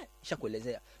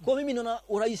ishakuelezea. Kwa mimi naona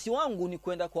urahisi wangu ni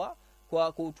kwenda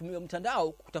kwa kutumia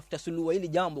mtandao kutafuta suluhu hili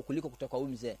jambo kuliko kutoka kwa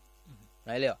mzee.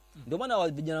 Naelewa? Ndio maana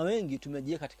vijana wengi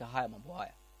tumejiweka katika haya mambo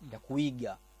haya ya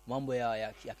kuiga mambo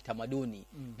ya kitamaduni.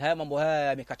 Na haya mambo haya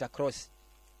yamekata cross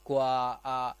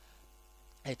kwa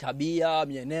tabia,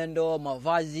 mienendo,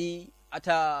 mavazi,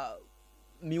 hata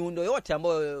miundo yote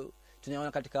ambayo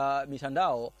tunaona katika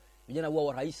mitandao. Vijana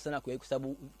huwa rahisi sana kwa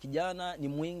sababu kijana ni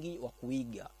mwingi wa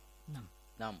kuiga.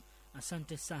 Naam.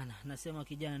 Asante sana. Nasema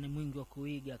kijana ni mwingi wa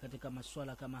kuiga katika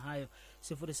masuala kama hayo.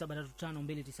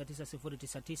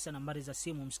 0735299099 nambari za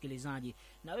simu msikilizaji.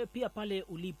 Na wewe pia pale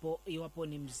ulipo, iwapo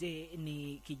ni mzee,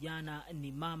 ni kijana,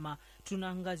 ni mama,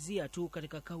 tunaangazia tu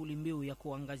katika kauli mbiu ya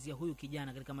kuangazia huyu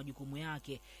kijana katika majukumu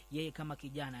yake yeye kama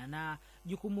kijana, na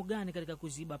jukumu gani katika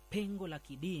kuziba pengo la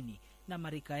kidini na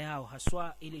marika yao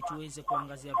haswa, ili tuweze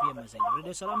kuangazia vyema zaidi.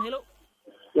 Radio Salam, hello.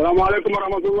 Assalamu alaykum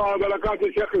warahmatullahi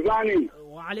wabarakatuh. Sheikh Zani.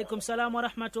 Wa alaykum salam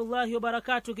warahmatullahi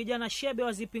wabarakatuh. Kijana Shebe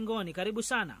wa Zipingoni, karibu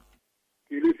sana.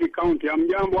 Kilifi County,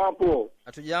 amjambo hapo?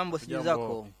 Hatujambo, sijui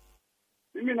zako.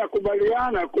 Mimi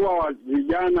nakubaliana kuwa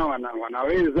vijana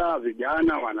wanaweza,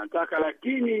 vijana wanataka,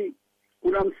 lakini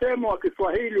kuna msemo wa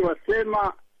Kiswahili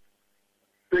wasema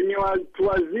penye watu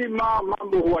wazima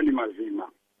mambo huwa ni mazima,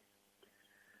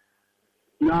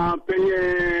 na penye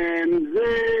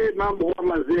mzee mambo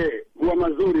huwa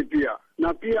mazuri pia,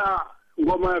 na pia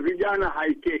ngoma ya vijana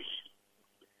haikeshi.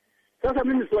 Sasa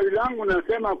mimi swali langu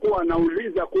nasema kuwa,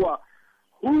 nauliza kuwa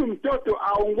huyu mtoto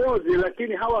aongoze,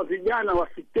 lakini hawa vijana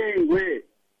wasitengwe.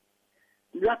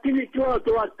 Lakini ikiwa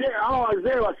hawa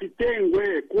wazee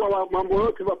wasitengwe, kuwa mambo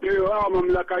yote wapewe wao,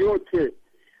 mamlaka yote.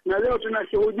 Na leo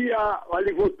tunashuhudia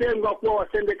walivyotengwa kuwa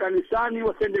wasende kanisani,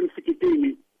 wasende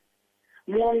msikitini.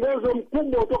 Muongozo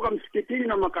mkubwa kutoka msikitini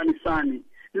na makanisani.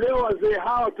 Leo wazee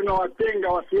hawa tunawatenga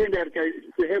wasiende katika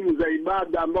sehemu za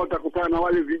ibada ambao utakutana na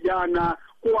wale vijana,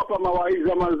 kuwapa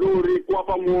mawaidha mazuri,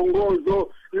 kuwapa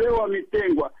muongozo. Leo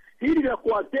wametengwa. Hili la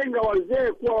kuwatenga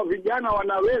wazee kuwa vijana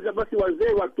wanaweza, basi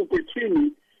wazee watupe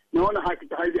chini, naona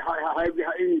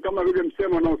kama vile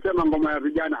msemo unaosema ngoma ya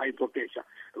vijana haitokesha.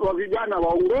 Wa vijana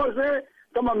waongoze,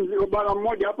 kama bwana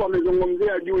mmoja hapo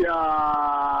amezungumzia juu ya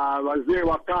wazee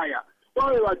wa kaya.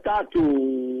 Wawe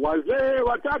wazee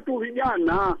watatu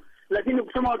vijana, lakini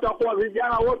kusema watakuwa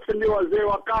vijana wote ndio wazee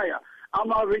wa kaya,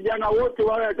 ama vijana wote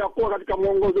wale watakuwa katika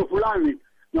mwongozo fulani,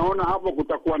 naona hapo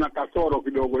kutakuwa na kasoro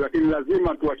kidogo. Lakini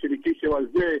lazima tuwashirikishe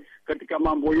wazee katika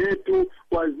mambo yetu.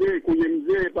 Wazee, kwenye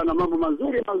mzee pana mambo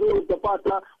mazuri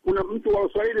utapata. Kuna mtu wa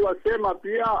Kiswahili wasema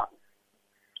pia,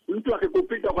 mtu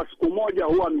akikupita kwa siku moja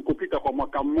huwa amekupita kwa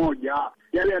mwaka mmoja.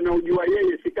 Yale anayojua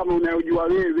yeye si kama unayojua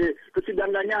wewe.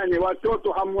 Tusidanganyane.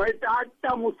 Watoto hamwezi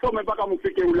hata msome mpaka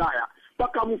mfike Ulaya,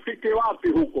 mpaka mfike wapi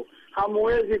huko,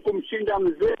 hamwezi kumshinda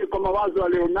mzee kwa mawazo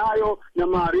alionayo na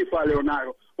maarifa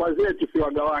alionayo. Wazee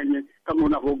tusiwagawanye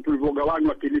kama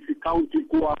tulivyogawanywa Kilifi County,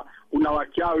 kuwa kuna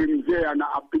wachawi, mzee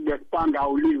anapiga panga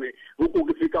auliwe. Huku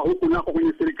ukifika huku nako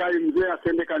kwenye serikali, mzee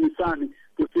asende kanisani.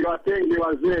 Tusiwatenge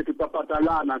wazee, tutapata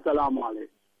laana. Asalamu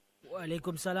alaykum. Wa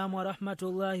alaykum salam wa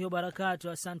rahmatullahi wa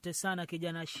barakatuh. Asante sana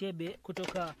kijana Shebe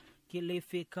kutoka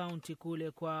Kilifi County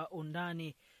kule kwa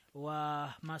undani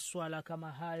wa masuala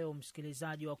kama hayo.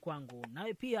 Msikilizaji wa kwangu,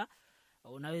 nawe pia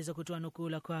unaweza kutoa nukuu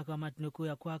la kwako ama nukuu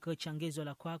ya kwako, changizo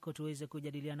la kwako, tuweze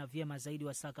kujadiliana vyema zaidi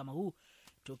wa saa kama huu,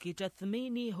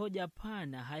 tukitathmini hoja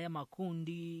pana, haya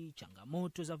makundi,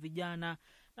 changamoto za vijana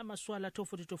na masuala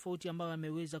tofauti ambayo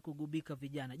yameweza kugubika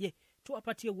vijana. Je,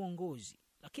 tuwapatie uongozi?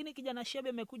 Lakini kijana Shebe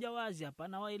amekuja wazi hapa,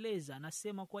 anawaeleza,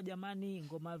 anasema kwa jamani,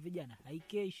 ngoma ya vijana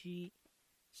haikeshi.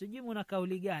 Sijui mna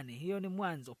kauli gani? Hiyo ni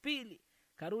mwanzo. Pili,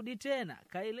 karudi tena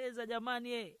kaeleza,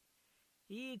 jamani,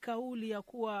 hii kauli ya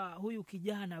kuwa huyu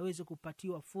kijana aweze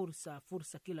kupatiwa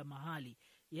fursa kila mahali.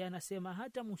 Yeye anasema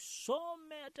hata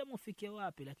musome, hata mufike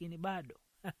wapi, lakini bado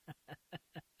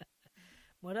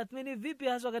mwatathmini vipi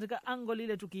haswa katika angle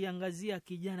ile, tukiangazia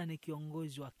kijana ni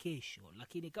kiongozi wa kesho?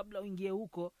 Lakini kabla uingie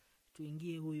huko,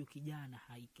 tuingie huyu kijana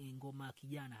ngoma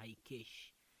kijana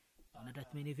haikeshi.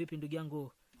 Unatathmini vipi ndugu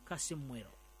yangu Kasim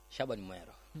Mwero? Shaban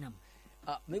Mwero. Naam.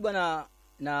 Mimi bwana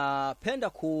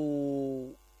napenda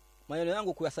maneno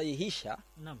yangu kuyasahihisha.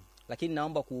 Naam. Lakini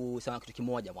naomba kusema kitu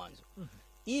kimoja mwanzo.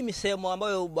 Hii misemo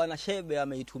ambayo bwana Shebe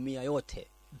ameitumia yote,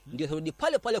 ndio turudi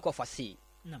pale kwa fasihi.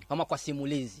 Naam. Kama kwa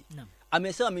simulizi. Naam.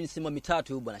 Amesema misemo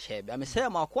mitatu huyu bwana Shebe.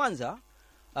 Amesema wa kwanza,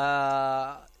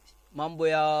 mambo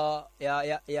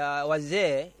ya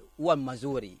wazee huwa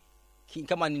mazuri,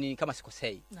 kama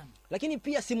sikosei. Naam. Lakini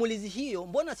pia simulizi hiyo,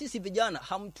 mbona sisi vijana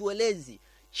hamtuelezi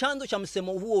chanzo cha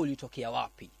msemo huo ulitokea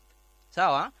wapi?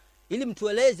 Sawa? Ili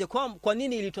mtueleze kwa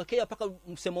nini ilitokea paka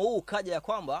msemo huu ukaja ya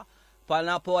kwamba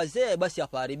panapo wazee basi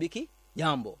hapaharibiki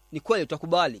jambo. Ni kweli,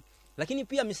 tutakubali. Lakini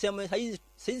pia misemo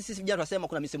sisi vijana tunasema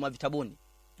kuna misemo ya vitabuni.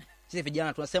 Sisi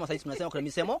vijana tunasema kuna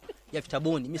misemo ya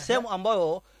vitabuni. Misemo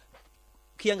ambayo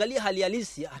kiangalia hali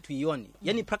halisi hatuioni.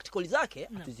 Yaani practical zake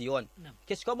hatuzioni.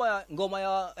 Kiasi kwamba ngoma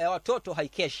ya watoto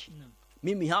haikeshi.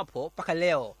 Mimi hapo paka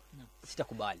leo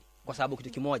sitakubali kwa sababu kitu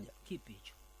kimoja. Kipi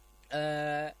hicho?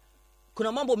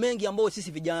 Kuna mambo mengi ambayo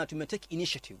sisi vijana tumetake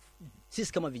initiative.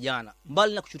 Sisi kama vijana,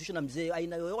 mbali na kushurutisha na mzee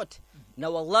aina yoyote, na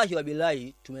wallahi wa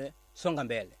billahi tumesonga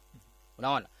mbele.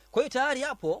 Unaona? Kwa hiyo tayari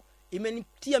hapo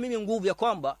imenitia mimi nguvu ya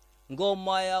kwamba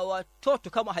ngoma ya watoto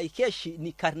kama haikeshi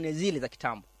ni karne zile za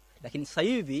kitambo, lakini sasa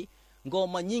hivi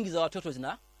ngoma nyingi za watoto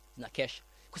zinakesha,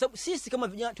 kwa sababu sisi kama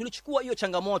vijana tulichukua hiyo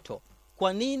changamoto.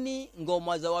 Kwa nini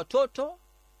ngoma za watoto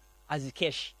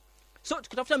hazikeshi? So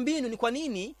tukitafuta mbinu ni kwa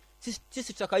nini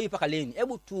sisi tutakai paka leni.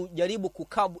 Hebu tujaribu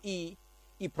kukabu hii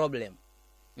problem,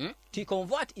 to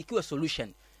convert ikiwa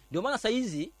solution. Ndio maana sasa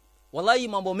hizi wallahi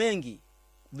mambo mengi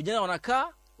vijana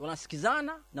wanakaa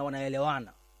wanasikizana na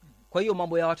wanaelewana. Kwa hiyo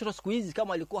mambo ya watoto siku hizi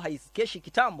kama ilikuwa haikeshi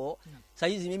kitambo, sasa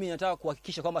hizi mimi nataka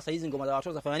kuhakikisha kwamba sasa hizi ngoma za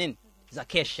watoto zafanya nini? Za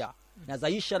kesha. Na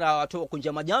zaisha na watu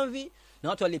kunja majamvi, na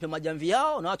watu walipe majamvi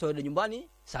yao, na watu waende nyumbani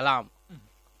salama.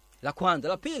 La kwanza.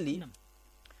 La pili,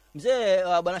 mzee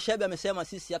bwana Shabi amesema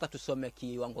sisi hata tusome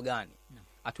kiwango gani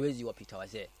hatuwezi wapita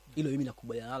wazee. Hilo mimi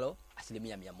nakubaliana nalo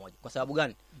 100%. Kwa sababu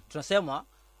gani? Tunasema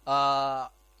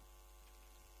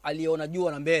aliona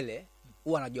jua na mbele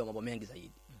huwa anajua mambo mengi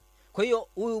zaidi. Kwa hiyo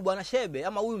huyu bwana Shebe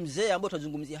ama huyu mzee ambaye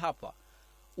tunazungumzia hapa,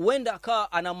 huenda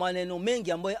akawa ana maneno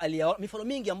mengi ambayo mifano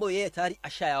mingi ambayo yeye tayari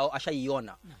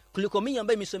ashaiona kuliko mimi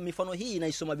ambaye mifano hii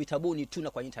naisoma vitabuni tu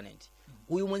na kwa internet.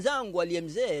 Huyu mwenzangu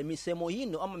aliyemzee misemo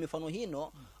hino ama mifano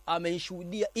hino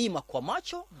ameishuhudia ima kwa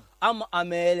macho ama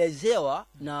ameelezewa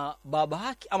na baba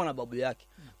yake ama na babu yake.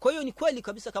 Kwa hiyo ni kweli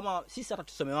kabisa kama sisi hata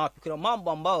tusome wapi, kuna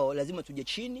mambo ambayo lazima tuje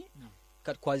chini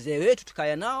kwa wazee wetu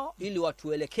tukaya nao ili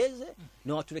watuelekeze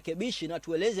na waturekebishe na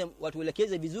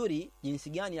watuelekeze vizuri jinsi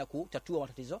gani ya kutatua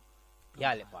matatizo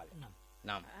yale pale.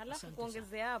 Naam. Halafu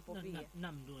kuongezea hapo pia.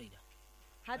 Naam, Ndoida.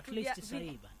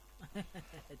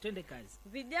 Twende kazi.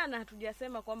 Vijana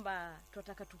hatujasema kwamba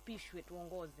tunataka tupishwe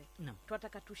tuongoze.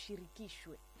 Tunataka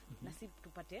tushirikishwe na sisi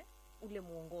tupate ule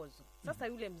muongozo. Sasa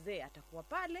yule mzee atakuwa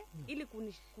pale ili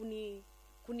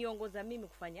kuniongoza mimi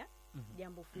kufanya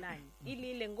jambo fulani,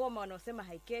 ili ile ngoma wanaosema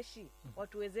haikeshi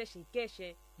watuwezeshe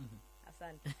ikeshe.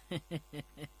 Asante.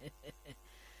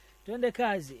 Twende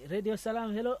kazi. Radio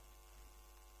Salam, hello.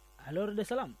 Hello Radio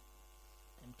Salam.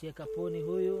 Mtie kaponi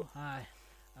huyu. Haya.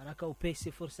 Haraka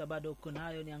upesi, fursa bado uko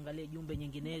nayo, niangalie jumbe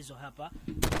nyinginezo hapa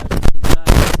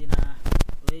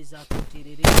zinaweza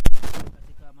kutiririka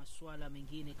katika masuala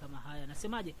mengine kama haya.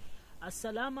 Nasemaje?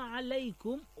 Assalamu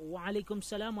alaikum. Wa alaikum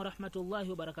salam wa rahmatullahi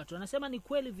wa barakatuh. Anasema ni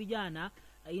kweli vijana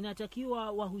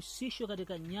inatakiwa wahusishwe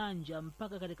katika nyanja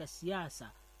mpaka katika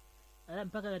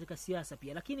siasa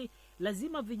pia, lakini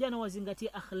lazima vijana wazingatie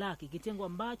akhlaki, kitengo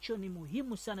ambacho ni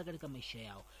muhimu sana katika maisha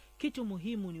yao. Kitu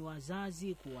muhimu ni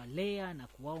wazazi kuwalea na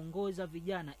kuwaongoza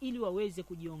vijana ili waweze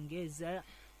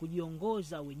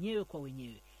kujiongoza wenyewe kwa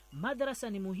wenyewe. Madrasa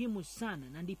ni muhimu sana,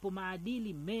 na ndipo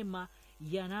maadili mema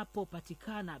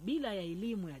yanapopatikana. Bila ya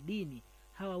elimu ya dini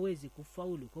hawawezi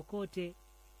kufaulu kokote.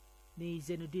 Ni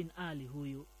Zenuddin Ali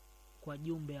huyu kwa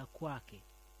jumbe ya kwake.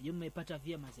 Jumbe ipata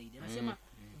vyema zaidi. Anasema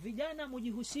vijana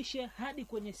mjihusishe hadi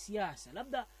kwenye siasa.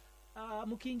 Labda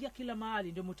mkiingia kila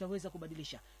mahali ndio mtaweza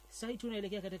kubadilisha. Sasa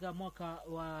tunaelekea katika mwaka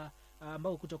wa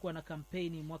ambao kutakuwa na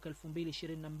kampeni mwaka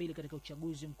 2022 katika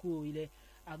uchaguzi mkuu ile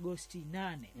Agosti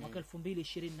 8 mwaka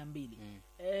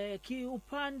 2022.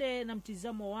 Kiupande na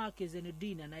mtizamo wake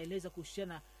Zenuddin anaeleza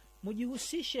kuhusiana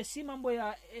mjihusishe si mambo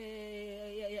ya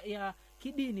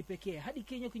kidini pekee hadi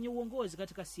kwenye uongozi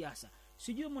katika siasa.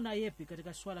 Sijui mna yepi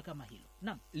katika swala kama hilo.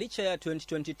 Naam. Licha ya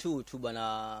 2022 tu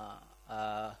bana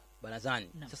Zani.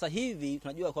 Sasa hivi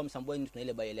tunajua kwa Msambweni tuna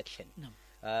ile by election. Naam.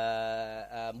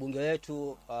 Mbunge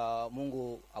wetu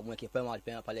Mungu amweke pema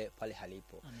pale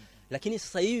halipo. Amen. Lakini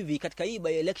sasa hivi katika hii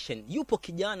by election yupo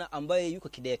kijana ambaye yuko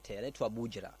kidete, anaitwa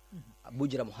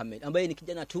Bujra Muhammad, ambaye ni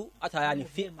kijana tu hata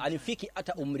anifiki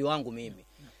hata umri wangu mimi.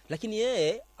 Lakini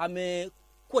yeye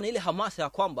amekuwa na ile hamasa ya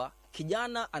kwamba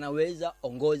kijana anaweza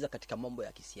ongoza katika mambo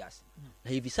ya kisiasa.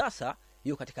 Na hivi sasa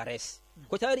yuko katika race.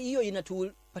 Kwa tayari hiyo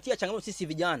inatupatia changamoto sisi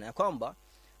vijana ya kwamba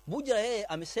Bujra yeye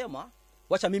amesema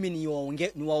wacha mimi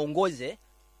niwaongoze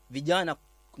vijana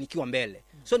nikiwa mbele.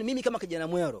 So ni mimi kama kijana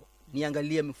mwero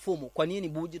niangalie mfumo kwa nini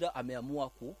Bujra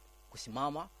ameamua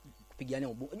kusimama kupigania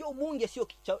ubunge. Unajua ubunge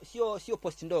sio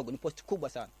posti ndogo, ni posti kubwa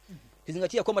sana.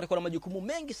 Kizingatia kwamba atakuwa na majukumu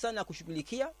mengi sana ya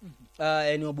kushughulikia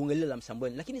ni wabunge lile la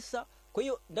Msambweni. Lakini sasa kwa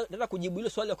hiyo nataka kujibu hilo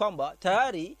swali kwamba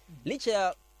tayari licha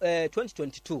ya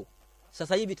 2022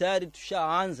 sasa hivi tayari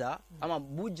tushaanza ama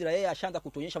Bujra yeye ashaanza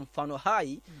kutuonyesha mfano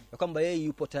hai ya kwamba yeye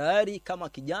yupo tayari kama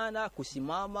kijana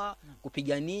kusimama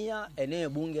kupigania eneo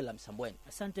bunge la Msambweni.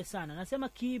 Asante sana. Nasema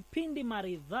kipindi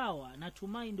maridhawa,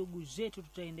 natumai ndugu zetu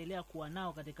tutaendelea kuwa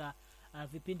nao katika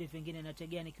vipindi vingine.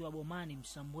 Nategea nikiwa Bomani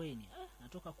Msambweni.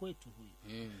 Natoka kwetu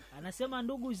huyu. Anasema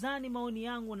ndugu Zani, maoni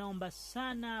yangu naomba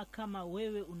sana kama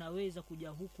wewe unaweza kuja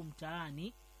huku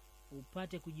mtaani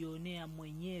upate kujionea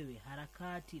mwenyewe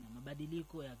harakati na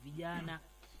mabadiliko ya vijana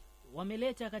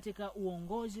wameleta katika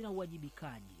uongozi na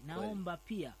uwajibikaji. Naomba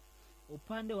pia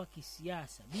upande wa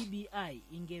kisiasa BBI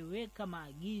ingeweka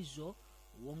maagizo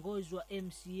uongozi wa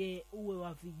MCA uwe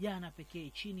wa vijana pekee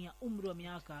chini ya umri wa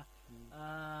miaka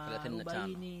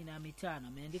 45.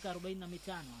 Ameandika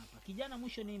 45 hapa. Kijana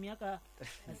mwisho ni miaka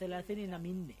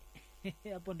 34.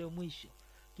 Hapo ndio mwisho.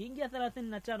 Kiingia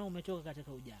 35 umetoka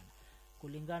katika ujana.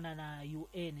 Kulingana na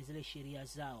UN zile sheria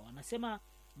zao. Anasema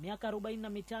miaka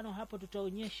 45 hapo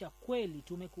tutaonyesha kweli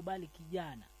tumekubali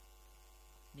kijana.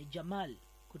 Ni Jamal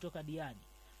kutoka Diani.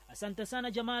 Asante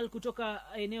sana Jamal kutoka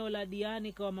eneo la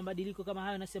Diani kwa mabadiliko kama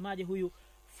hayo. Anasemaje huyu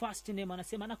First Name?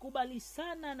 Anasema nakubali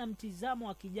sana na mtizamo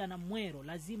wa kijana Mwero.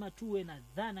 Lazima tuwe na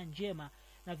dhana njema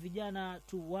na vijana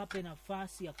tuwape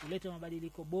nafasi ya kuleta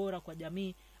mabadiliko bora kwa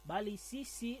jamii, bali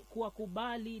sisi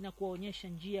kuwakubali na kuwaonyesha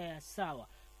njia ya sawa.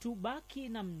 Tubaki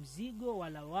na mzigo wa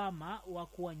lawama wa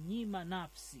kuwanyima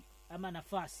nafsi ama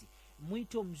nafasi.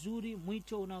 Mwito mzuri,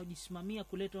 mwito unaojisimamia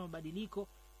kuleta mabadiliko.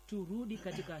 Turudi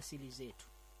katika asili zetu.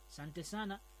 Asante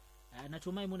sana.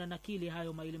 Natumai mna nakili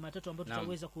hayo maili matatu ambayo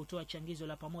tutaweza kutoa changizo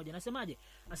la pamoja. Nasemaje?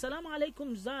 Asalamu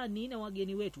alaikum Zani na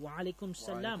wageni wetu. Wa alaikum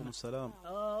salam.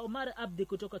 Omar Abdi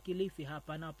kutoka Kilifi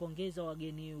hapa. Napongeza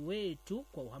wageni wetu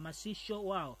kwa uhamasisho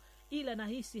wao. Ila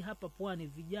nahisi hapa Pwani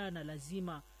vijana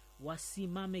lazima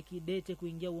wasimame kidete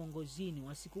kuingia uongozini,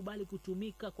 wasikubali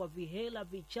kutumika kwa vihela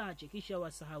vichache kisha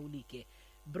wasahaulike.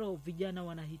 Bro, vijana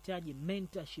wanahitaji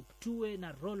mentorship. Tuwe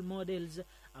na role models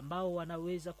ambao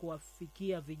wanaweza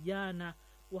kuwafikia vijana,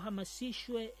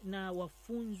 wahamasishwe na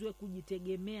wafunzwe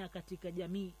kujitegemea katika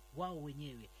jamii wao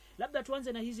wenyewe. Labda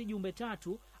tuanze na hizi jumbe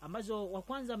tatu ambazo wa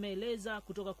kwanza ameeleza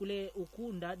kutoka kule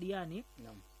Ukunda Diani.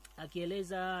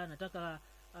 Akieleza nataka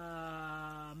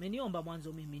ameniomba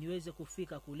mwanzo mimi niweze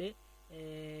kufika kule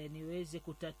niweze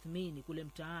kutathmini kule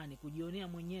mtaani, kujionea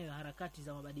mwenyewe harakati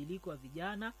za mabadiliko ya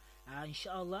vijana.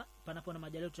 Inshallah panapo na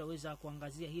majaliwa tutaweza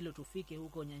kuangazia hilo, tufike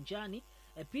huko nyanjani.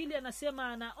 Pili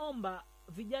anasema anaomba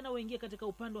vijana waingie katika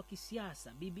upande wa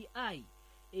kisiasa. BBI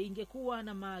ingekuwa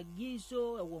na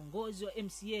maagizo ya uongozi wa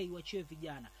MCA uachiwe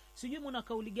vijana. Sijui mna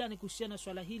kauli gani kuhusiana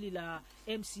swala hili la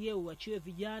MCA uachiwe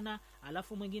vijana,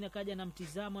 alafu mwingine kaja na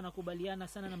mtizamo na kubaliana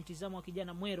sana na mtizamo wa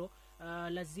kijana Mwero.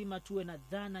 Lazima tuwe na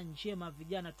dhana njema,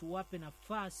 vijana tuwape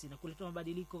nafasi na kuleta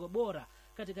mabadiliko bora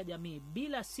katika jamii,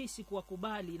 bila sisi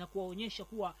kuwakubali na kuwaonyesha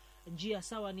kuwa njia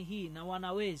sawa ni hii na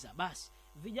wanaweza, basi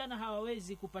vijana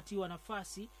hawawezi kupatiwa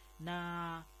nafasi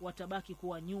na watabaki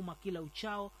kuwa nyuma kila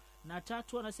uchao. Na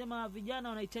tatu anasema vijana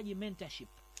wanahitaji mentorship,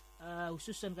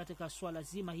 hususan katika swala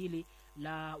zima hili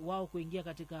la wao kuingia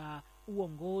katika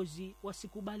uongozi,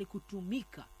 wasikubali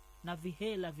kutumika na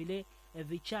vihela vile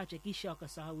vichache kisha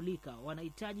wakasahaulika.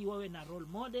 Wanahitaji wawe na role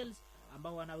models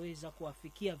ambao wanaweza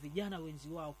kuwafikia vijana wenzi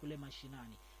wao kule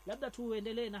mashinani. Labda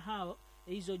tuendelee na hao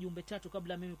hizo jumbe tatu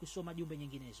kabla mimi kusoma jumbe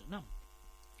nyinginezo. Naam.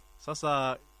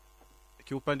 Sasa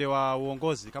kiupande wa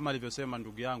uongozi kama alivyosema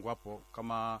ndugu yangu hapo,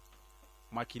 kama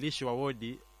mwakilishi wa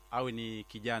wodi au ni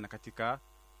kijana katika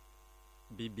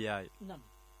BBI. Naam.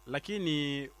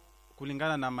 Lakini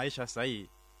kulingana na maisha sahihi,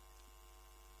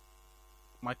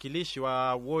 mwakilishi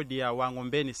wa wodi ya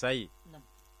Wangombeni sahihi,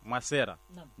 Mwasera,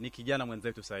 ni kijana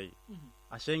mwenzetu sahihi.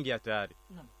 Ashaingia tayari.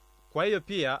 Kwa hiyo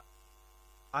pia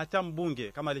hata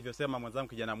mbunge kama alivyosema mwenzangu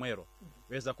kijana Mwero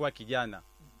weza kuwa kijana.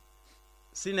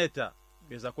 Senator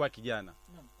weza kuwa kijana.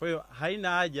 Kwa hiyo haina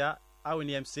haja au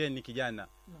ni MCA ni kijana.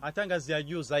 Hata ngazi ya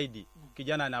juu zaidi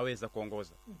kijana anaweza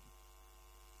kuongoza.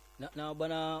 Na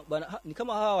bwana ni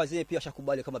kama hawa wazee pia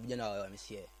washakubali kama vijana wa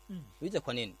MCA. Ulize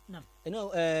kwa nini?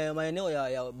 Maeneo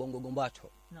ya Bongo Gombato.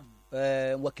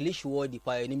 Mwakilishi wodi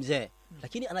pale ni mzee,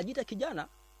 lakini anajiita kijana.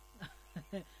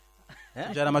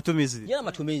 Kijana matumizi. Kijana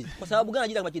matumizi. Kwa sababu gani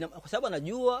anajiita kijana? Kwa sababu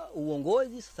anajua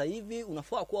uongozi sasa hivi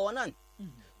unafaa kuwa wanani.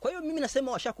 Kwa hiyo mimi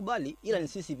nasema washakubali, ila ni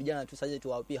sisi vijana tu sasa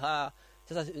tuwapia.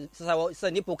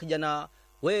 Sasa ndipo kijana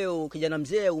wewe kijana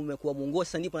mzee umekuwa muongozi,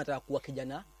 sasa ndipo nataka kuwa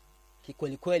kijana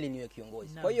kweli kweli niwe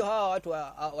kiongozi. Kwa hiyo hawa watu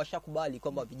washakubali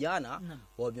kwamba vijana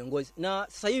wa viongozi. Na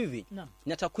sasa hivi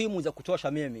na takwimu za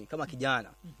kutosha mimi kama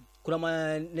kijana. Kuna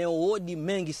maeneo wodi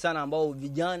mengi sana ambao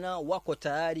vijana wako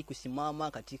tayari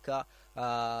kusimama katika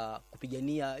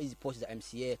kupigania hizi posti za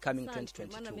MCA coming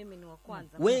 2022. Maana mimi ni wa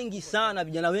kwanza. Wengi sana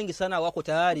vijana wengi sana wako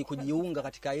tayari kujiunga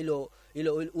katika hilo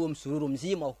msururu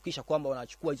mzima kuhakikisha kwamba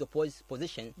wanachukua hizo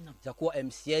position za kuwa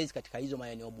MCAs katika hizo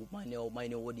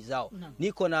maeneo wodi zao.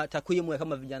 Niko na takwimu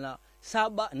kama vijana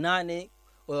 7-8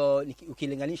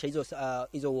 ukilinganisha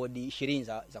hizo wodi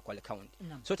 20 za Kwale County.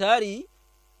 So tayari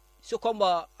sio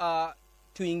kwamba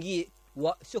tuingie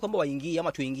sio kwamba waingie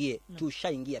ama tuingie,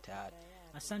 tushaingia tayari.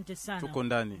 Asante sana. Tuko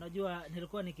ndani. Unajua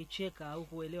nilikuwa nikicheka au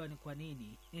kuelewa ni kwa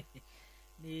nini.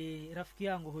 Ni rafiki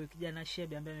yangu huyu kijana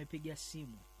Shebe ambaye amepiga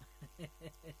simu.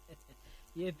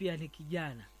 Yeye pia ni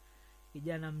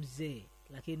kijana mzee,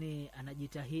 lakini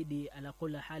anajitahidi ala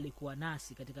kula hali kuwa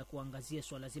nasi katika kuangazia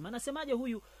swala zima. Anasemaje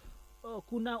huyu?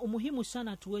 Kuna umuhimu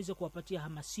sana tuweze kuwapatia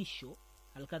hamasisho,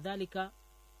 halikadhalika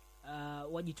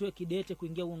wajitoe kidete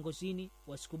kuingia uongozini,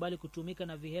 wasikubali kutumika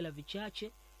na vihela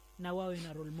vichache, na wawe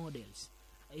na role models.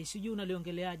 Sijui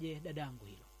unaliongeleaje dadangu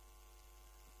hilo?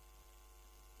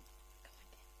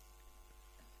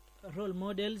 Role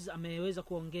models ameweza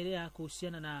kuongelea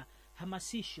kuhusiana na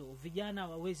hamasisho, vijana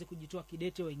waweze kujitoa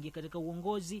kidete, waingie katika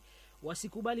uongozi,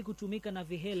 wasikubali kutumika na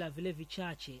vihela vile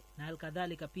vichache, na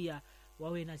halikadhalika pia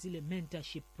wawe na zile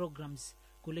mentorship programs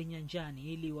kule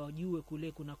nyanjani ili wajue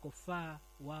kule kunakofaa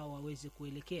wao waweze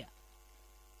kuelekea.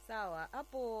 Sawa,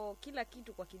 hapo kila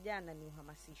kitu kwa kijana ni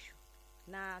uhamasisho.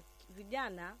 Na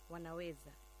vijana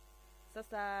wanaweza.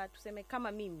 Sasa tuseme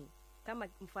kama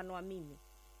mfano wa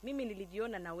mimi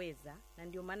nilijiona naweza, na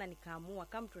ndio maana nikaamua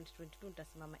kama 2022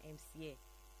 nitasimama MCA.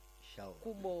 Inshallah.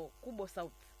 Kubo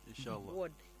South. Inshallah.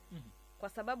 Ward. Kwa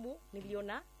sababu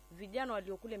niliona vijana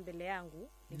waliokule mbele yangu,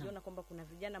 niliona kwamba kuna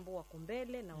vijana ambao wako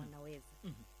mbele na wanaweza.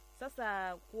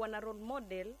 Sasa kuwa na role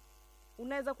model,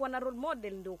 unaweza kuwa na role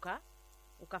model ndio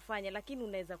ukafanya, lakini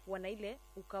unaweza kuwa na ile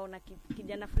ukaona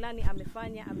kijana fulani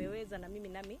amefanya, ameweza, na mimi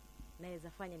nami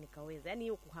naweza fanya nikaweza. Yaani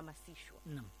hiyo kuhamasishwa.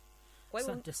 Naam. Kwa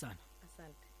hiyo asante sana.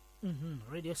 Asante.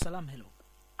 Radio Salam, hello.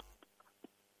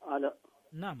 Halo.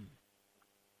 Naam.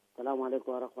 Assalamu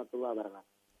alaykum wa rahmatullahi wa barakatuh.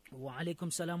 Wa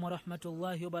alaykum salam wa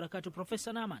rahmatullahi wa barakatuh.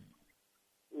 Profesa Naman.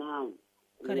 Naam.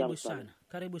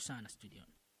 Karibu sana studio.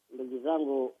 Ndugu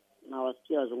zangu,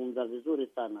 nawasikia wazungumza vizuri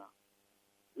sana,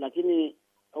 lakini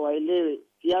waelewe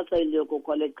siasa iliyoko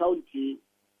Kwale County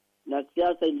na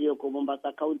siasa iliyoko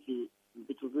Mombasa County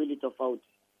vitu viwili tofauti.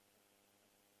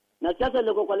 Na siasa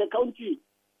iliyoko Kwale County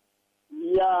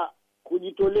ya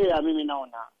kujitolea mimi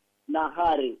naona na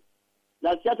hari,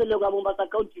 na siasa iliyoko Mombasa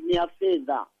County ni ya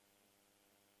fedha.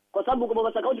 Kwa sababu kwa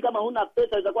Mombasa County kama huna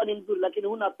pesa itakuwa ni mzuri, lakini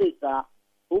huna pesa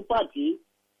upati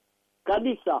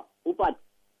kabisa, upati.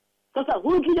 Sasa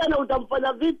huyu kijana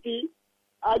utamfanya vipi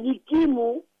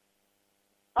ajikimu,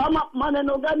 ama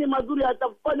maneno gani mazuri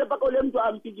atafanya mpaka ule mtu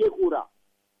ampigie kura?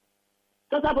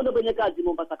 Sasa hapo ndio kwenye kazi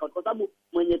Mombasa County, kwa sababu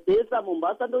mwenye pesa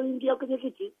Mombasa ndio ingia kwenye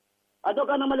kiti.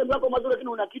 Atoka na malengo yako mazuri, lakini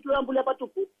una kitu ambule hapa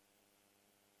tupu.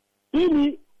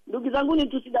 Hili ndugu zangu ni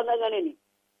tusidanganya nini.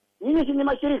 Nyinyi si ni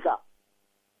mashirika?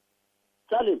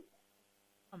 Salim.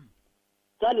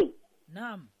 Salim.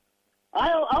 Naam.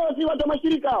 Hao si watu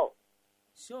mashirika hao.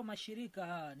 Sio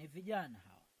mashirika, ni vijana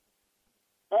hao.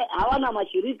 Hawana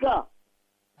mashirika.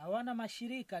 Hawana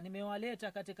mashirika,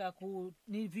 nimewaleta katika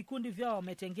ni vikundi vyao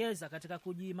wametengeza katika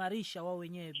kujiimarisha wao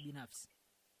wenyewe binafsi.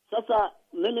 Sasa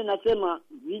mimi nasema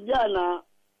vijana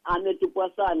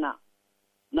ametupwa sana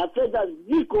na fedha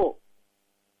ziko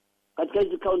katika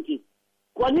hizi county.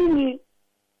 Kwa nini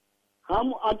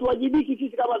hatuwajibiki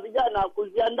sisi kama vijana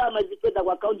kuziandaa hizi fedha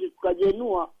kwa county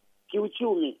tukajenua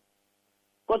kiuchumi?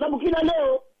 Kwa sababu kila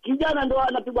leo kijana ndio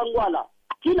anapigwa ngwala.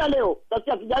 Kila leo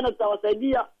sasa vijana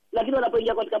tutawasaidia, lakini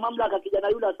wanapoingia katika mamlaka kijana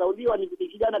yule asaudiwa ni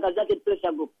kijana kazi yake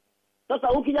pressure group. Sasa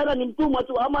huyu kijana ni mtumwa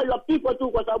tu ama yupikwa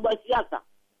tu kwa sababu ya siasa.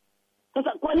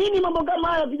 Sasa kwa nini mambo kama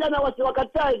haya vijana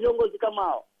wasiwakatae viongozi kama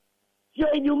hao?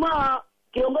 Sio Ijumaa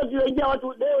kiongozi wengia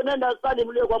watu leo nenda stadi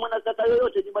mlio kwa mwanasiasa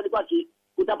yoyote nyumbani kwake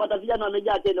utapata vijana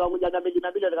wamejaa tena wamoja na mbili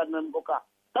wakati mkoka.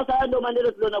 Sasa haya ndio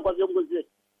maendeleo tuliona kwa viongozi wetu.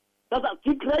 Sasa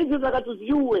fikra hizi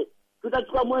zakatuziue.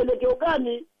 Tutachukua mwelekeo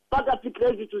gani mpaka fikra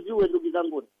hizi tuziue ndugu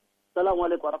zangu? Asalamu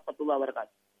alaykum wa rahmatullahi wa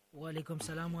barakatuh. Wa alaykum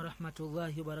salaam wa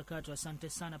rahmatullahi wa barakatuh. Asante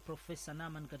sana Profesa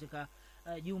Naman katika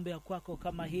jumbe ya kwako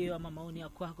kama hiyo, ama maoni ya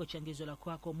kwako, changizo la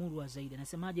kwako murwa zaidi.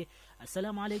 Nasemaje?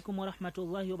 Assalamu alaykum wa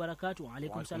rahmatullahi wa barakatuh. Wa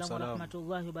alaykum salaam wa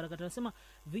rahmatullahi wa barakatuh. Nasema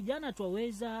vijana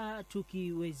twaweza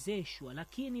tukiwezeshwa,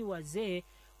 lakini wazee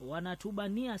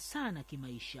wanatubania sana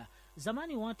kimaisha.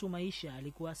 Zamani watu maisha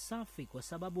alikuwa safi kwa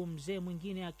sababu mzee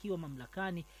mwingine akiwa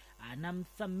mamlakani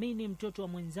anamthamini mtoto wa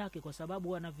mwenzake kwa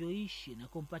sababu wanavyoishi na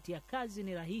kumpatia kazi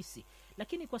ni rahisi.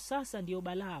 Lakini kwa sasa ndio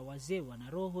balaa, wazee wana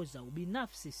roho za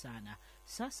ubinafsi sana.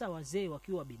 Sasa wazee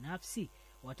wakiwa binafsi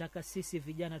wataka sisi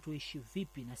vijana tuishi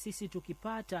vipi? Na sisi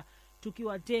tukipata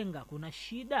tukiwatenga kuna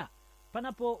shida?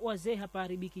 Panapo wazee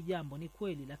hapaharibiki jambo, ni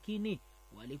kweli, lakini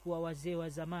walikuwa wazee wa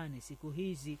zamani. Siku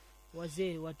hizi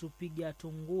wazee watupiga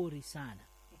tunguri sana.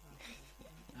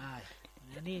 Haya,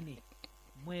 na nini?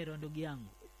 Mwero ndugu yangu.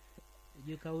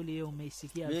 Unajua kauli hiyo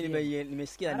umeisikia? Mimi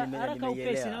nimesikia,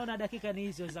 nimeielewa. Naona dakika ni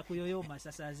hizo za kuyoyoma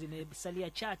sasa, zimesalia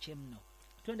chache mno.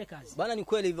 twende kazi. Bana, ni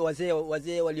kweli hivyo,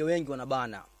 wazee walio wengi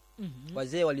wanabana.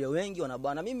 Wazee walio wengi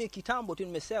wanabana. Mimi kitambo tu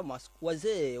nimesema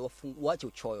wazee waache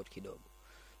uchoyo kidogo.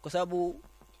 Kwa sababu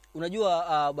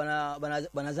unajua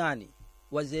banazani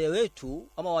wazee wetu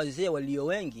ama wazee walio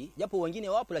wengi, japo wengine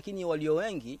wapo, lakini walio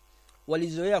wengi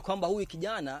walizoea kwamba huyu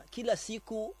kijana kila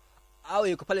siku awe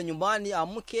yuko pale nyumbani,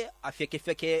 amke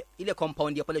afyekefeke ile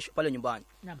compound ya pale nyumbani.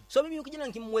 So mimi kijana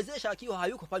nikimwezesha akiwa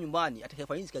hayuko pale nyumbani,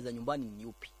 atakayefanya kazi za nyumbani ni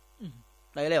yupi?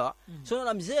 Naelewa. So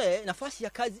na mzee nafasi ya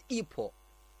kazi ipo,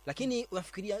 lakini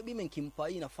unafikiria mimi nikimpa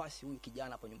hii nafasi huyu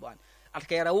kijana hapo nyumbani,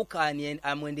 atakayerauka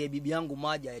amwendee bibi yangu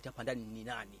maji ayatapa ndani ni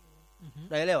nani?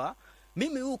 Naelewa.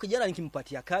 Mimi huyu kijana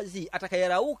nikimpatia kazi,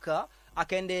 atakayerauka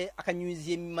akaende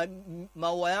akanyunyuzie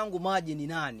maua yangu maji ni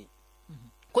nani?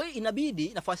 Kwa hiyo inabidi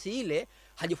nafasi ile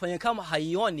hajifanye kama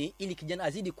haioni, ili kijana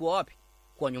azidi kuwa wapi?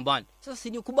 Kwa nyumbani. Sasa si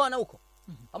ni kubana huko?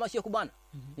 Ama sio kubana?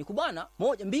 Ni kubana.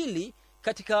 Moja, mbili,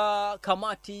 katika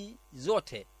kamati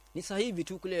zote ni sasa hivi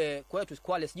tu kule kwetu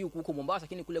Kwale, sijui huko Mombasa,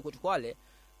 lakini kule kwetu Kwale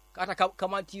hata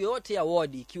kamati yote ya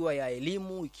ward, ikiwa ya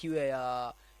elimu, ikiwa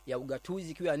ya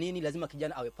ugatuzi, ikiwa nini, lazima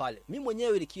kijana awe pale. Mimi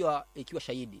mwenyewe ikiwa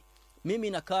shahidi, mimi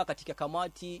nakaa katika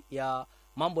kamati ya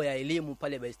mambo ya elimu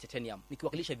pale Bay Titanium,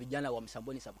 nikiwakilisha vijana wa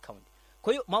Msambweni sub county.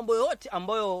 Kwa hiyo mambo yote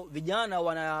ambayo vijana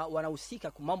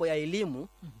wanahusika mambo ya elimu,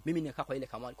 mimi nakaa kwa ile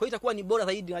kamati. Kwa hiyo itakuwa ni bora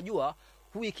zaidi, najua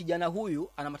huyu kijana huyu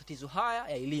ana matatizo haya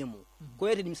ya elimu.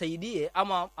 Kwa hiyo nimsaidie,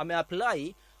 ama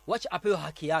ameapply, wacha apewe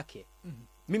haki yake.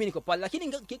 Mimi niko pale,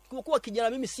 lakini kwa kijana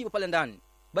mimi sipo pale ndani,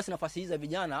 basi nafasi hizi za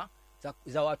vijana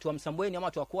za watu wa Msambweni ama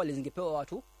watu wa Kwale zingepewa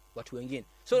watu wengine.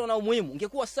 So na umuhimu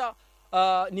ingekuwa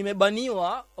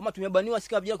nimebaniwa ama tumebaniwa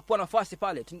sika vijana kupewa nafasi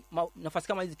pale, nafasi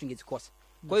kama hizi tungezikosa.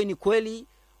 Kwa hiyo ni kweli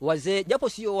wazee, japo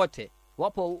sio wote,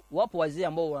 wapo wazee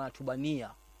ambao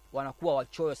wanatubania, wanakuwa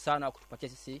wachoyo sana kutupatia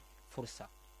sisi fursa.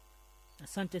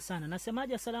 Asante sana.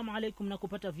 Nasemaje, asalamu alaykum, na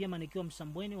kupata vyema nikiwa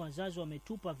Msambweni. Wazazi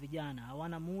wametupa vijana,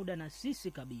 hawana muda na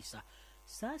sisi kabisa.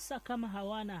 Sasa kama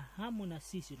hawana hamu na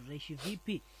sisi, tutaishi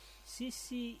vipi?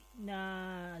 Sisi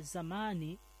na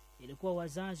zamani ilikuwa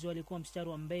wazazi walikuwa mstari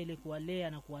wa mbele kuwalea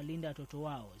na kuwalinda watoto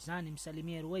wao. Zani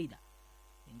msalimie Ruwaida,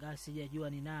 ingawa sijajua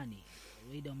ni nani.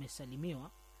 Ruwaida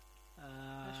umesalimiwa.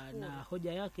 Na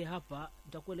hoja yake hapa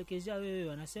nitakuelekezea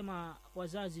wewe. Anasema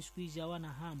wazazi siku hizi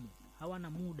hawana hamu, hawana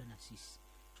muda na sisi,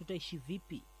 tutaishi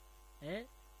vipi?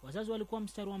 Wazazi walikuwa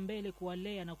mstari wa mbele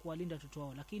kuwalea na kuwalinda watoto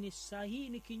wao, lakini sasa hii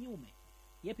ni kinyume.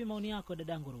 Yapi maoni yako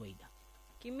dadangu Ruwaida?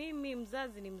 Kimimi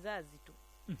mzazi ni mzazi tu.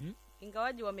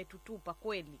 Ingawaji wametutupa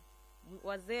kweli.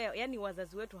 Wazee, yani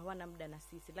wazazi wetu hawana muda na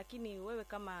sisi, lakini wewe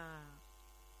kama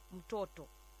mtoto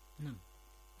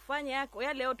fanya yako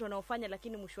yale yote unaofanya,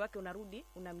 lakini mwisho wake unarudi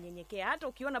unamnyenyekea. Hata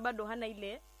ukiona bado hana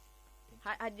ile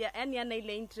yani hana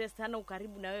ile interest, hana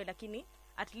ukaribu na wewe, lakini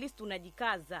at least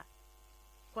unajikaza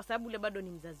kwa sababu ile bado ni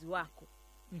mzazi wako.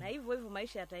 Na hivyo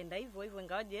maisha yataenda hivyo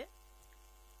ingawaje.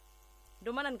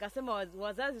 Ndio maana nikasema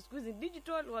wazazi siku hizi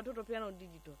digital, watoto pia na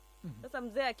digital. Sasa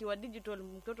mzee akiwa digital,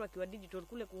 mtoto akiwa digital,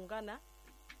 kule kuungana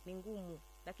ni ngumu.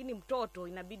 Lakini mtoto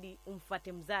inabidi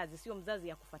umfuate mzazi, sio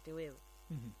mzazi akufuate wewe.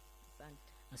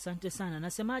 Asante sana.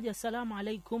 Nasemaje, asalamu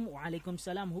alaykum. Wa alaykum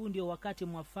salam. Huu ndio wakati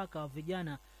mwafaka wa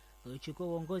vijana kuchukua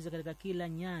uongozi katika kila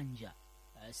nyanja.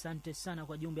 Asante sana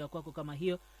kwa jumbe yako kama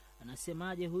hiyo.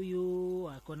 Anasemaje huyu?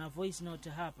 Akona voice note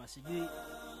hapa, sijui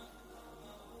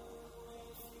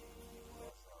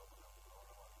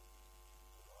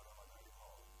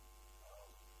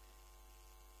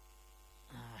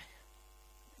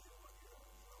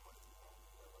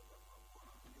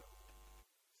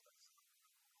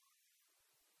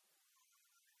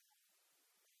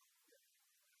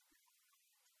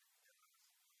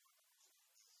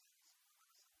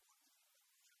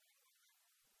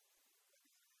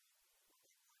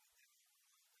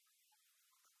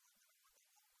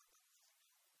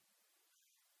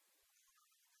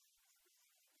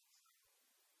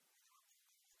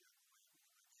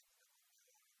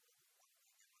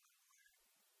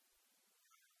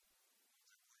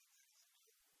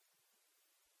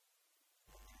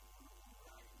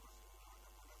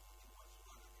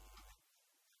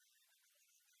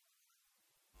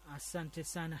Asante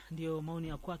sana. Ndio maoni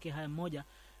ya kwake haya. Mmoja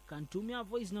kantumia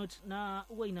voice note na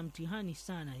huwa ina mtihani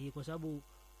sana hii, kwa sababu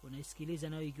unaisikiliza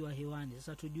nayo ikiwa hewani.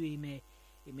 Sasa tujui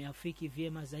imeafiki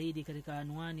vyema zaidi katika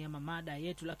anwani ama mada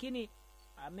yetu, lakini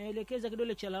ameelekeza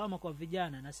kidole cha lawama kwa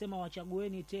vijana. Anasema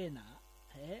wachagueni tena.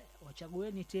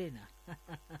 Wachagueni tena.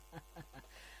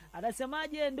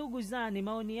 Anasemaje ndugu zani,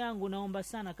 maoni yangu naomba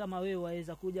sana kama wewe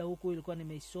waweza kuja huku, ilikuwa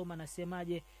nimeisoma.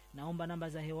 Nasemaje, naomba namba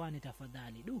za hewani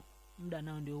tafadhali. Muda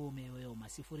nao ndio umeyoyoma.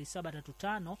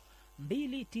 0735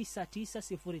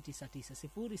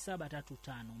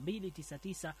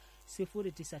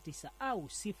 299 au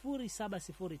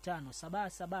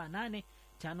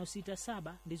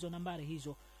 0705778567 ndizo nambari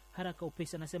hizo. Haraka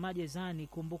upesi anasemaje Zani?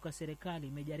 Kumbuka serikali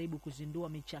imejaribu kuzindua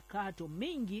michakato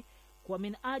mingi kwa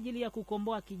minajili ya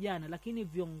kukomboa kijana, lakini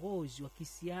viongozi wa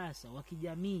kisiasa, wa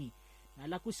kijamii, na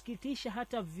la kusikitisha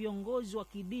hata viongozi wa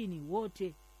kidini,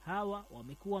 wote hawa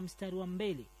wamekuwa mstari wa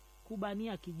mbele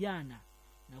kubania kijana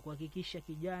na kuhakikisha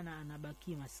kijana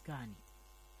anabaki maskani.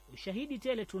 Ushahidi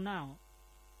tele tunao.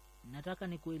 Nataka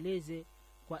nikueleze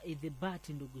kwa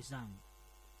idhibati ndugu zangu,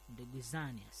 ndugu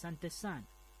Zani, asante sana.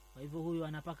 Kwa hivyo huyu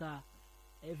anapaka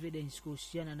evidence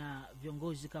kuhusiana na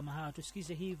viongozi kama hawa.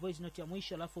 Tusikize hii voice note ya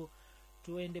mwisho, alafu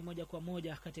tuende moja kwa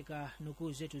moja katika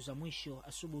nukuu zetu za mwisho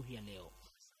asubuhi ya leo.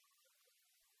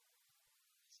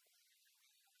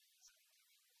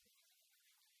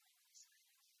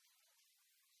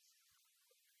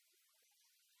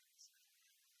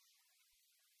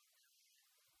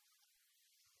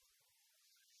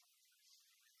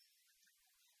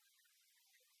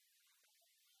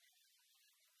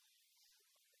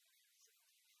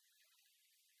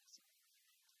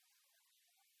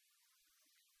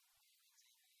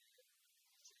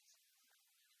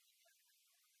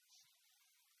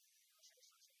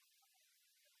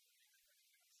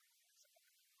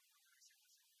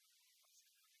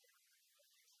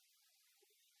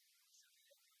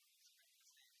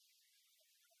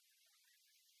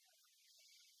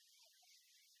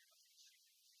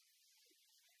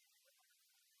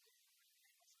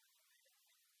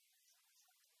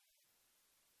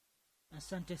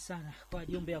 Asante sana kwa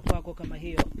jumbe ya kwako kama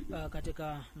hiyo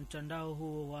katika mtandao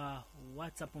huu wa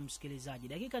WhatsApp msikilizaji.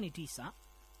 Dakika ni 9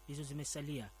 hizo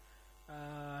zimesalia.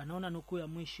 Naona nukuu ya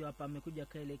mwisho hapa amekuja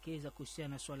kaelekeza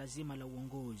kuhusiana na swala zima la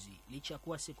uongozi. Licha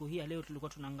kuwa siku hii leo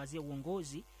tulikuwa tunaangazia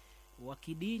uongozi wa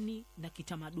kidini na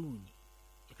kitamaduni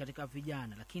katika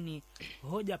vijana, lakini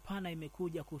hoja pana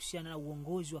imekuja kuhusiana na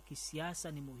uongozi wa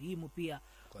kisiasa. Ni muhimu pia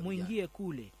muingie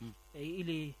kule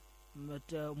ili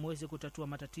muweze kutatua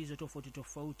matatizo tofauti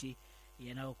tofauti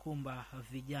yanayokumba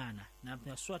vijana, na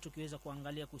haswa tukiweza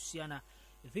kuangalia kuhusiana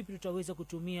vipi tutaweza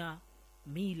kutumia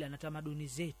mila na tamaduni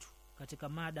zetu katika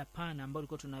mada pana ambayo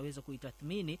tulikuwa tunaweza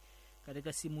kuitathmini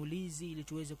katika simulizi ili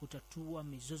tuweze kutatua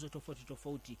mizozo tofauti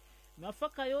tofauti.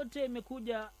 Mafaka yote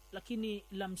imekuja, lakini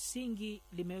la msingi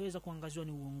limeweza kuangaziwa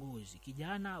ni uongozi.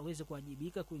 Kijana aweze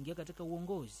kuwajibika kuingia katika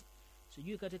uongozi.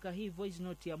 Sijui katika hii voice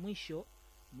note ya mwisho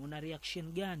muna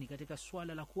reaction gani katika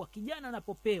swala la kuwa kijana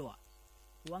anapopewa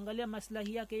uangalia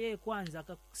maslahi yake yeye kwanza,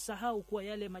 akasahau kuwa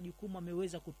yale majukumu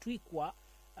ameweza kutwikwa,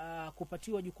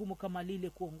 kupatiwa jukumu kama lile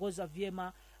kuongoza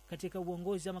vyema katika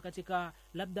uongozi, ama katika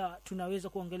labda tunaweza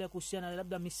kuongelea kuhusiana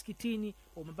labda misikitini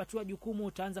umepatiwa jukumu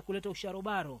utaanza kuleta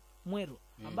usharobaro mwero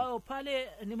ambao pale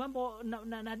ni mambo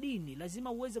na dini.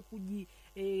 Lazima uweze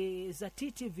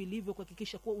kujizatiti vilivyo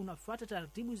kuhakikisha kuwa unafuata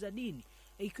taratibu za dini.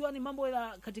 Ikiwa ni mambo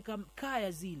ya katika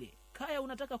kaya, zile kaya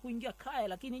unataka kuingia kaya,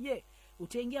 lakini je,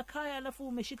 utaingia kaya alafu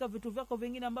umeshika vitu vyako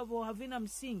vingine ambavyo havina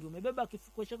msingi, umebeba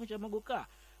kifuko chako cha magoka?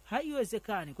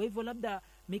 Haiwezekani. Kwa hivyo labda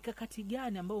mikakati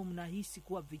gani ambayo mnahisi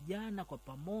kuwa vijana kwa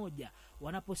pamoja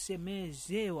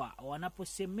wanaposemezewa,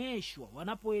 wanaposemeshwa,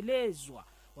 wanapoelezwa,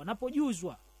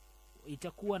 wanapojuzwa,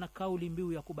 itakuwa na kauli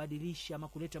mbiu ya kubadilisha ama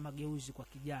kuleta mageuzi kwa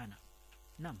kijana?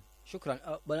 Naam. Shukran.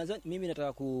 Bwana Zani, mimi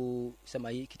nataka kusema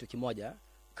hii kitu kimoja.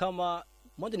 Kama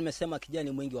mwanzo nimesema kijana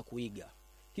ni mwingi wa kuiga.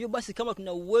 Hiyo basi kama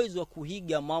tuna uwezo wa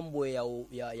kuiga mambo ya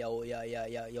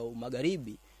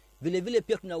magharibi, vile vile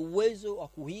pia tuna uwezo wa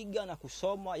kuiga na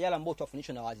kusoma yale ambayo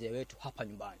tunafundishwa na wazee wetu hapa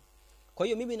nyumbani. Kwa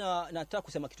hiyo mimi nataka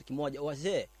kusema kitu kimoja.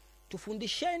 Wazee,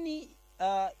 tufundisheni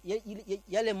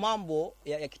yale mambo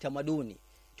ya kitamaduni.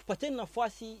 Tupateni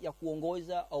nafasi ya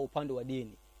kuongoza au upande wa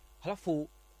dini. Halafu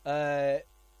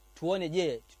tuone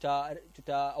je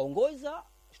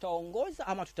tutaongoza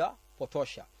ama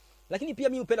tutapotosha. Lakini pia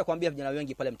mimi hupenda kuambia vijana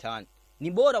wengi pale mtaani,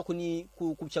 ni bora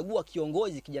kumchagua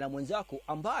kiongozi kijana mwenzako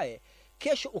ambaye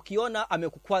kesho ukiona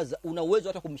amekukwaza una uwezo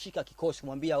hata kumshika kikosi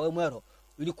kumwambia wewe mwero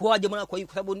ulikuwaje bwana, kwa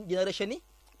sababu generation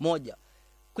moja.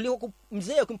 Kuliko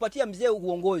mzee kumpatia mzee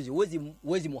uongozi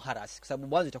uwezi muharasi, kwa sababu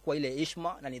mwanzo itakuwa ile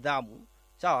heshima na nidhamu,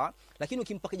 sawa? Lakini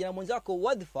ukimpa kijana mwenzako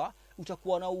wadhifa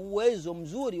utakuwa na uwezo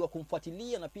mzuri wa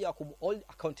kumfuatilia na pia hold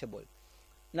accountable.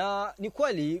 Na ni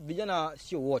kweli vijana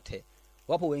sio wote.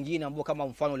 Wapo wengine ambao kama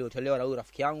mfano uliotolewa na huyu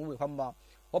rafiki yangu kwamba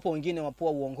wapo wengine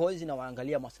wapoa uongozi na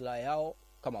waangalia maslahi yao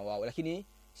kama wao, lakini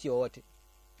sio wote.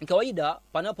 Ni kawaida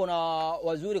panapo na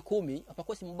wazuri 10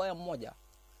 hapakosi mbaya mmoja.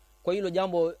 Kwa hilo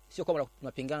jambo sio kama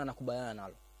tunapingana na kubayana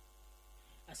nalo.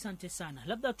 Asante sana.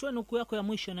 Labda tuwe nukuu yako ya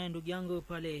mwisho na ndugu yangu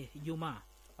pale Juma.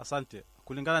 Asante.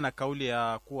 kulingana na kauli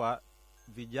ya kuwa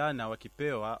vijana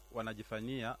wakipewa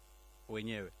wanajifanyia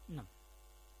wenyewe. Naam.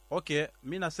 Okay,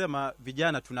 mimi nasema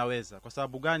vijana tunaweza. Kwa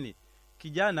sababu gani?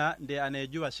 Kijana ndiye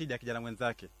anayejua shida ya kijana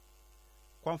mwenzake.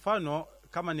 Kwa mfano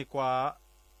kama ni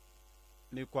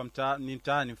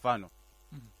mtaani mfano.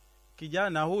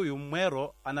 Kijana huyu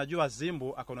Mwero anajua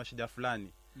Zimbu akona shida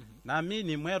fulani.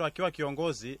 Naamini Mwero akiwa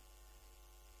kiongozi,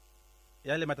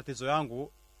 yale matatizo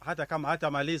yangu hata kama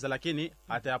hatamaliza lakini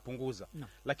atayapunguza.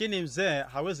 Lakini mzee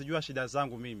hawezi jua shida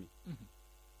zangu mimi.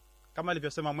 Kama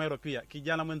alivyosema Mwero pia,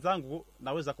 kijana mwenzangu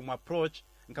naweza kumapproach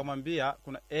nikamwambia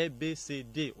kuna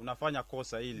ABCD unafanya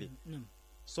kosa hili.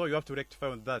 So you have to rectify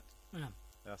on that.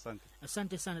 Asante.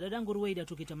 Asante sana dadangu Ruwaida,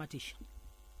 tukitamatisha.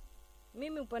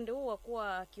 Mimi upande huu wa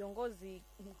kuwa kiongozi,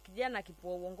 kijana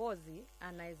akipewa uongozi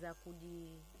anaweza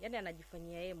yani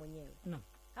anajifanyia yeye mwenyewe.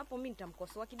 Hapo mimi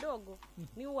nitamkosoa kidogo.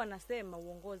 Mimi huwa nasema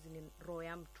uongozi ni roho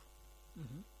ya mtu.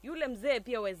 Yule mzee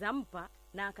pia waweza mpa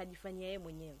na akajifanyia yeye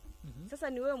mwenyewe. Sasa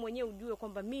ni wewe mwenyewe ujue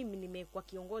kwamba mimi nimekuwa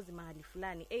kiongozi mahali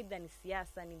fulani, aidha ni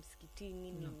siasa, ni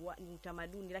msikitini, ni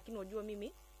utamaduni, lakini unajua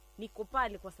mimi niko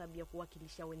pale kwa sababu ya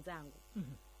kuwakilisha wenzangu.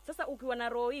 Sasa ukiwa na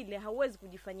roho ile hauwezi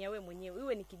kujifanyia wewe mwenyewe.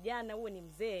 Iwe ni kijana, uwe ni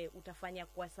mzee, utafanya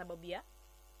kwa sababu ya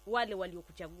wale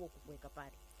waliokuchagua kukuweka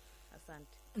pale.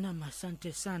 Asante. Naam,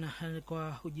 asante sana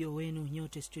kwa ujio wenu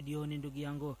nyote studioni, ndugu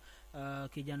yangu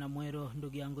kijana Mwero,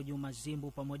 ndugu yangu Juma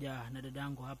Zimbu pamoja na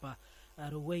dadangu hapa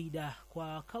Ruwaida.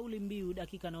 Kwa kauli mbiu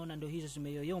dakika naona ndio hizo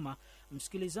zimeyoyoma.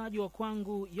 Msikilizaji wa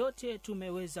kwangu, yote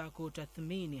tumeweza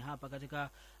kutathmini hapa katika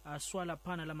swala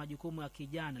pana la majukumu ya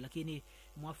kijana, lakini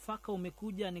mwafaka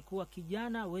umekuja ni kuwa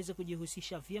kijana aweze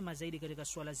kujihusisha vyema zaidi katika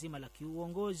swala zima la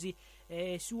kiuongozi.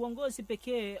 Si uongozi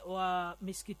pekee wa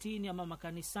misikitini ama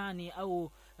makanisani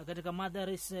au katika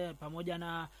madaris, pamoja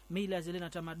na mila zile na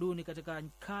tamaduni katika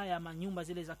kaya ama nyumba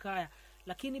zile za kaya,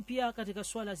 lakini pia katika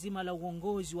swala zima la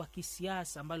uongozi wa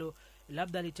kisiasa ambalo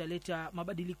labda litaleta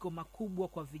mabadiliko makubwa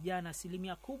kwa vijana,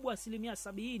 asilimia kubwa,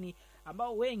 70,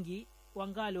 ambao wengi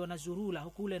wangali wanazurula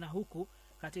hukule na huku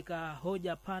katika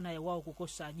hoja pana ya wao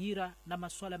kukosa ajira na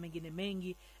masuala mengine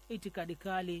mengi, itikadi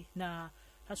kali na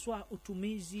haswa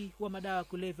utumizi wa madawa ya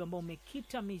kulevya ambao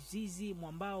umekita mizizi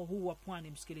mwambao huu wa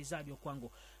pwani. Msikilizaji wa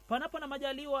kwangu, panapo na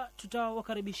majaliwa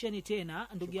tutawakaribisheni tena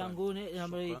ndugu yangu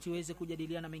ambaye tuweze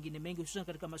kujadiliana mengine mengi, hususan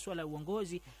katika masuala ya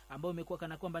uongozi ambao umekuwa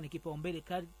kana kwamba ni kipaumbele,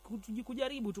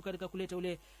 kujaribu tu katika kuleta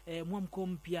ule mwamko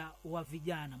mpya wa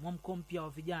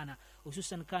vijana,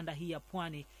 hususan kanda hii ya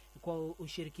pwani kwa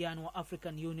ushirikiano wa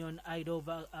African Union,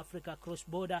 IDOVA, Africa Cross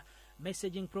Border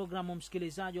Messaging Program,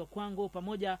 msikilizaji wa kwangu,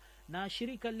 pamoja na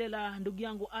shirika lile la ndugu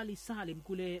yangu Ali Salim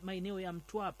kule maeneo ya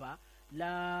Mtwapa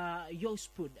la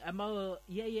Yospud, ambao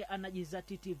yeye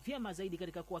anajizatiti vyema zaidi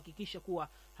katika kuhakikisha kuwa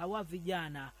hawa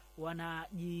vijana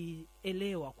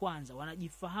wanajielewa kwanza,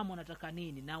 wanajifahamu wanataka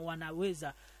nini na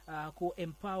wanaweza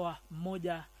kuempower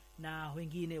mmoja na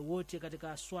wengine wote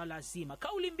katika swala zima.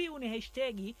 Kauli mbiu ni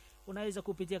hashtag, unaweza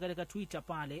kupitia katika Twitter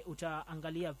pale,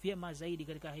 utaangalia vyema zaidi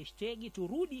katika hashtag.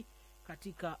 Turudi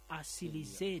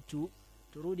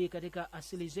katika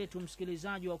asili zetu,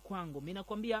 msikilizaji wa kwangu. Mimi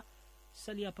nakwambia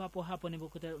salia papo hapo,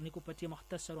 nikupatie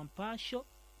muhtasari wa mpasho.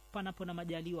 Panapo na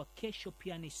majaliwa, kesho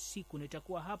pia ni siku,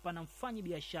 nitakuwa hapa na mfanyi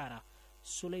biashara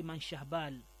Suleiman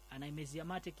Shahbal anaimezia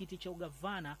mate kiti cha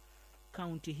ugavana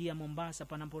kaunti hii ya Mombasa.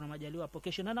 Panapo na majaliwa hapo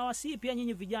kesho, na nawasihi pia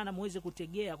nyinyi vijana muweze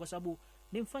kutegea, kwa sababu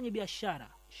ni mfanyi biashara.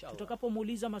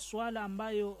 Tutakapomuuliza masuala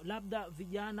ambayo labda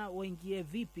vijana waingie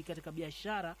vipi katika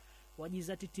biashara,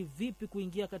 wajizatiti vipi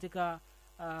kuingia katika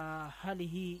hali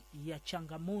hii ya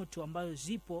changamoto ambayo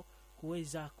zipo,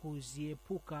 kuweza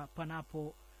kuziepuka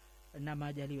panapo na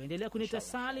majaliwa. Endelea kunita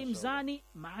Salim Zani,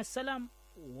 maasalam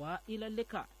wa ila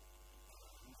leka.